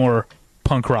a lot more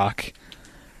punk rock.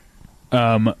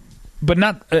 But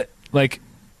not like...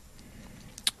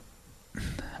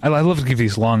 I love to give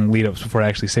these long lead-ups before I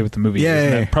actually say what the movie is.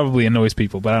 And that probably annoys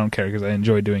people, but I don't care because I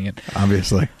enjoy doing it.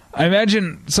 Obviously. I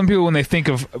imagine some people, when they think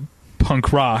of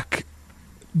punk rock,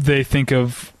 they think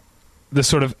of the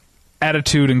sort of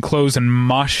attitude and clothes and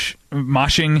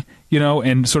moshing, you know,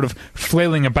 and sort of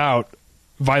flailing about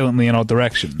violently in all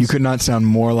directions. You could not sound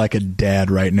more like a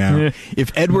dad right now.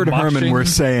 If Edward Herman were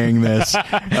saying this...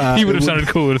 he would have sounded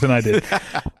cooler than I did.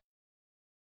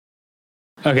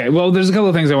 Okay, well, there's a couple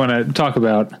of things I want to talk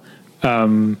about,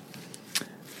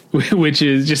 which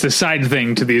is just a side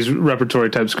thing to these repertory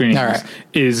type screenings. All right.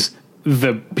 Is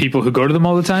the people who go to them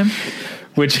all the time,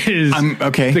 which is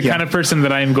the kind of person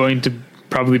that I am going to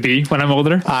probably be when I'm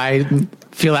older. I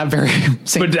feel that very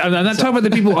same. But I'm not talking about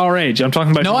the people our age. I'm talking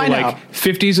about people like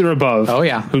 50s or above. Oh,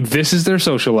 yeah. Who this is their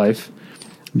social life.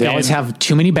 They always have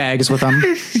too many bags with them.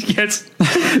 Yes.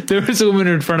 There was a woman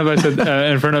in front of us,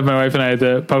 in front of my wife and I at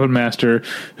the Puppet Master,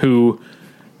 who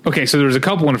Okay, so there was a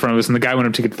couple in front of us, and the guy went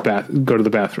up to go to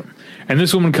the bathroom. And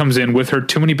this woman comes in with her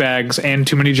too many bags and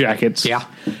too many jackets. Yeah.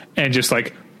 And just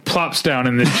like plops down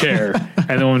in this chair.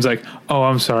 And the woman's like, oh,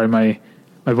 I'm sorry, my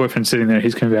boyfriend's sitting there.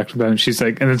 He's coming back to the bathroom. She's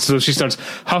like, and then so she starts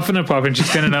huffing and puffing. She's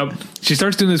standing up. She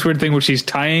starts doing this weird thing where she's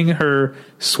tying her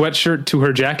sweatshirt to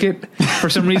her jacket for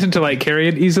some reason to like carry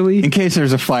it easily. In case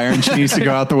there's a fire and she needs to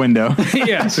go out the window.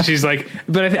 Yeah, so she's like,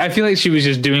 but I feel like she was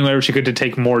just doing whatever she could to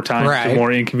take more time, to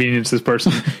more inconvenience this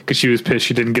person because she was pissed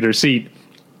she didn't get her seat.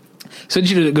 So then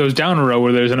she goes down a row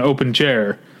where there's an open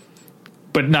chair,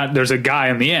 but there's a guy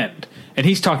on the end. And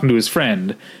he's talking to his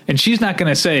friend, and she's not going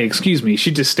to say, excuse me.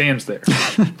 She just stands there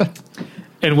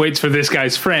and waits for this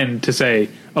guy's friend to say,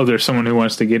 oh, there's someone who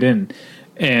wants to get in.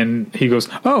 And he goes,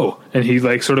 oh, and he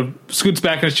like sort of scoots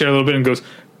back in his chair a little bit and goes,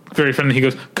 very friendly. He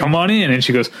goes, come on in. And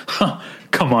she goes, huh,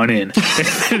 come on in.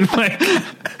 And like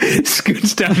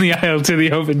scoots down the aisle to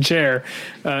the open chair.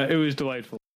 It was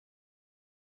delightful.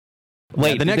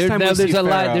 Wait, the next time there's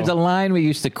a line we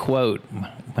used to quote,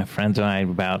 my friends and I,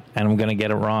 about, and I'm going to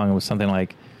get it wrong. It was something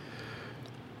like,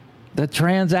 the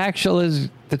transaxle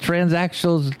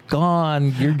is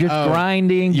gone. You're just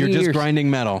grinding. You're gears. just grinding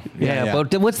metal. Yeah,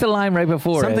 but what's the line right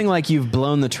before Something it? like you've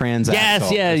blown the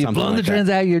transaxle. Yes, you've blown the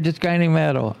transaxle. You're just grinding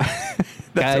metal.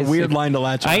 That's Guys, a weird line to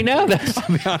latch on. I know.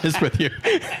 I'll be honest with you.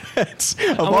 This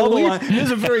is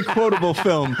a very quotable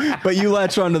film, but you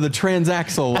latch onto the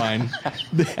transaxle line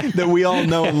that we all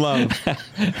know and love.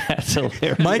 That's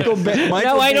hilarious. I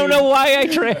don't know why I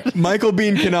tried. Michael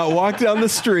Biehn cannot walk down the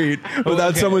street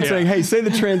without someone saying, hey, say the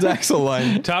transaxle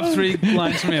line. Top 3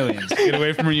 lines from Aliens. Get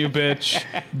away from her, you bitch.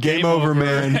 Game over,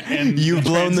 man. You've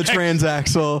blown the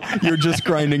transaxle. You're just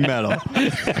grinding metal.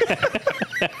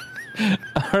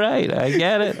 All right, I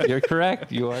get it. You're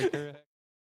correct. You are correct.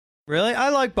 Really? I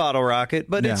like Bottle Rocket,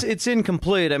 but it's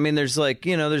incomplete. I mean, there's like,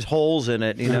 there's holes in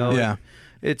it, Yeah.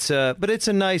 But it's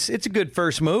a good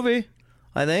first movie,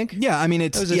 I think. Yeah, I mean,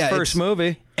 it was his first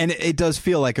movie. And it does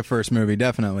feel like a first movie,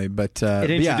 definitely. But it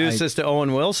introduced us to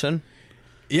Owen Wilson.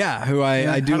 Yeah, who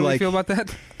I do How like. How do you feel about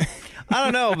that? I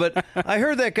don't know, but I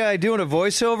heard that guy doing a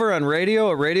voiceover on a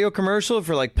radio commercial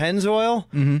for like Pennzoil,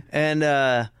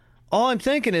 and all I'm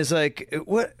thinking is like,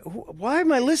 why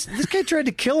am I listening? This guy tried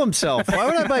to kill himself. Why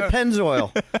would I buy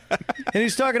Pennzoil? And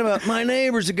he's talking about, my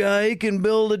neighbor's a guy, he can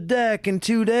build a deck in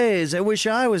 2 days. I wish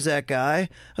I was that guy. I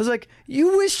was like,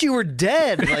 you wished you were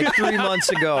dead like 3 months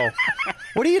ago.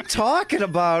 What are you talking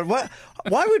about?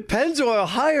 Why would Pennzoil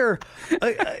hire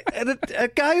a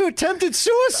guy who attempted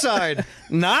suicide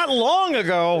not long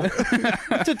ago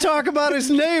to talk about his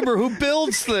neighbor who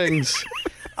builds things?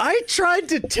 I tried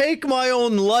to take my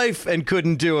own life and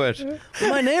couldn't do it.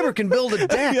 My neighbor can build a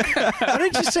deck. Why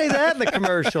didn't you say that in the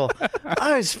commercial?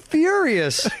 I was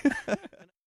furious.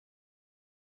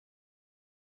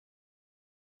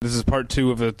 This is part 2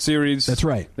 of a series. That's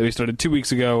right. That we started 2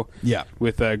 weeks ago. Yeah.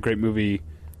 With a great movie,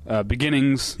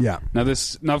 Beginnings. Yeah. Now,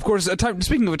 of course,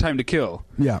 speaking of A Time to Kill.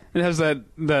 Yeah. It has that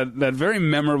very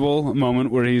memorable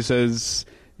moment where he says,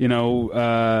 yes,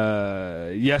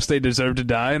 they deserve to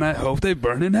die, and I hope they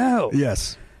burn in hell.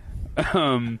 Yes.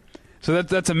 So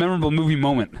that's a memorable movie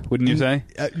moment, wouldn't you say?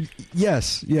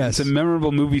 Yes. It's a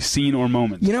memorable movie scene or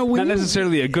moment. Not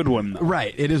necessarily a good one, though.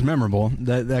 Right. It is memorable.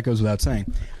 That goes without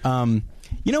saying.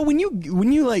 When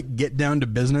you like get down to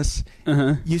business,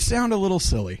 you sound a little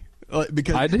silly.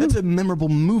 Because that's a memorable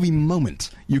movie moment,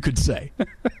 you could say.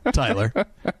 Tyler.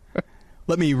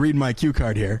 Let me read my cue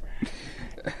card here.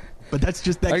 But that's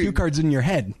just that cue card's in your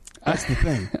head. That's the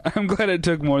thing. I'm glad it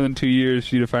took more than 2 years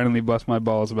for you to finally bust my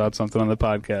balls about something on the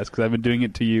podcast, because I've been doing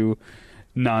it to you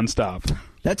nonstop.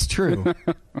 That's true.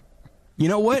 You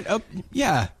know what?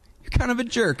 You're kind of a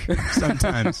jerk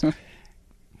sometimes.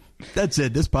 That's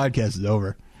it. This podcast is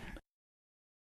over.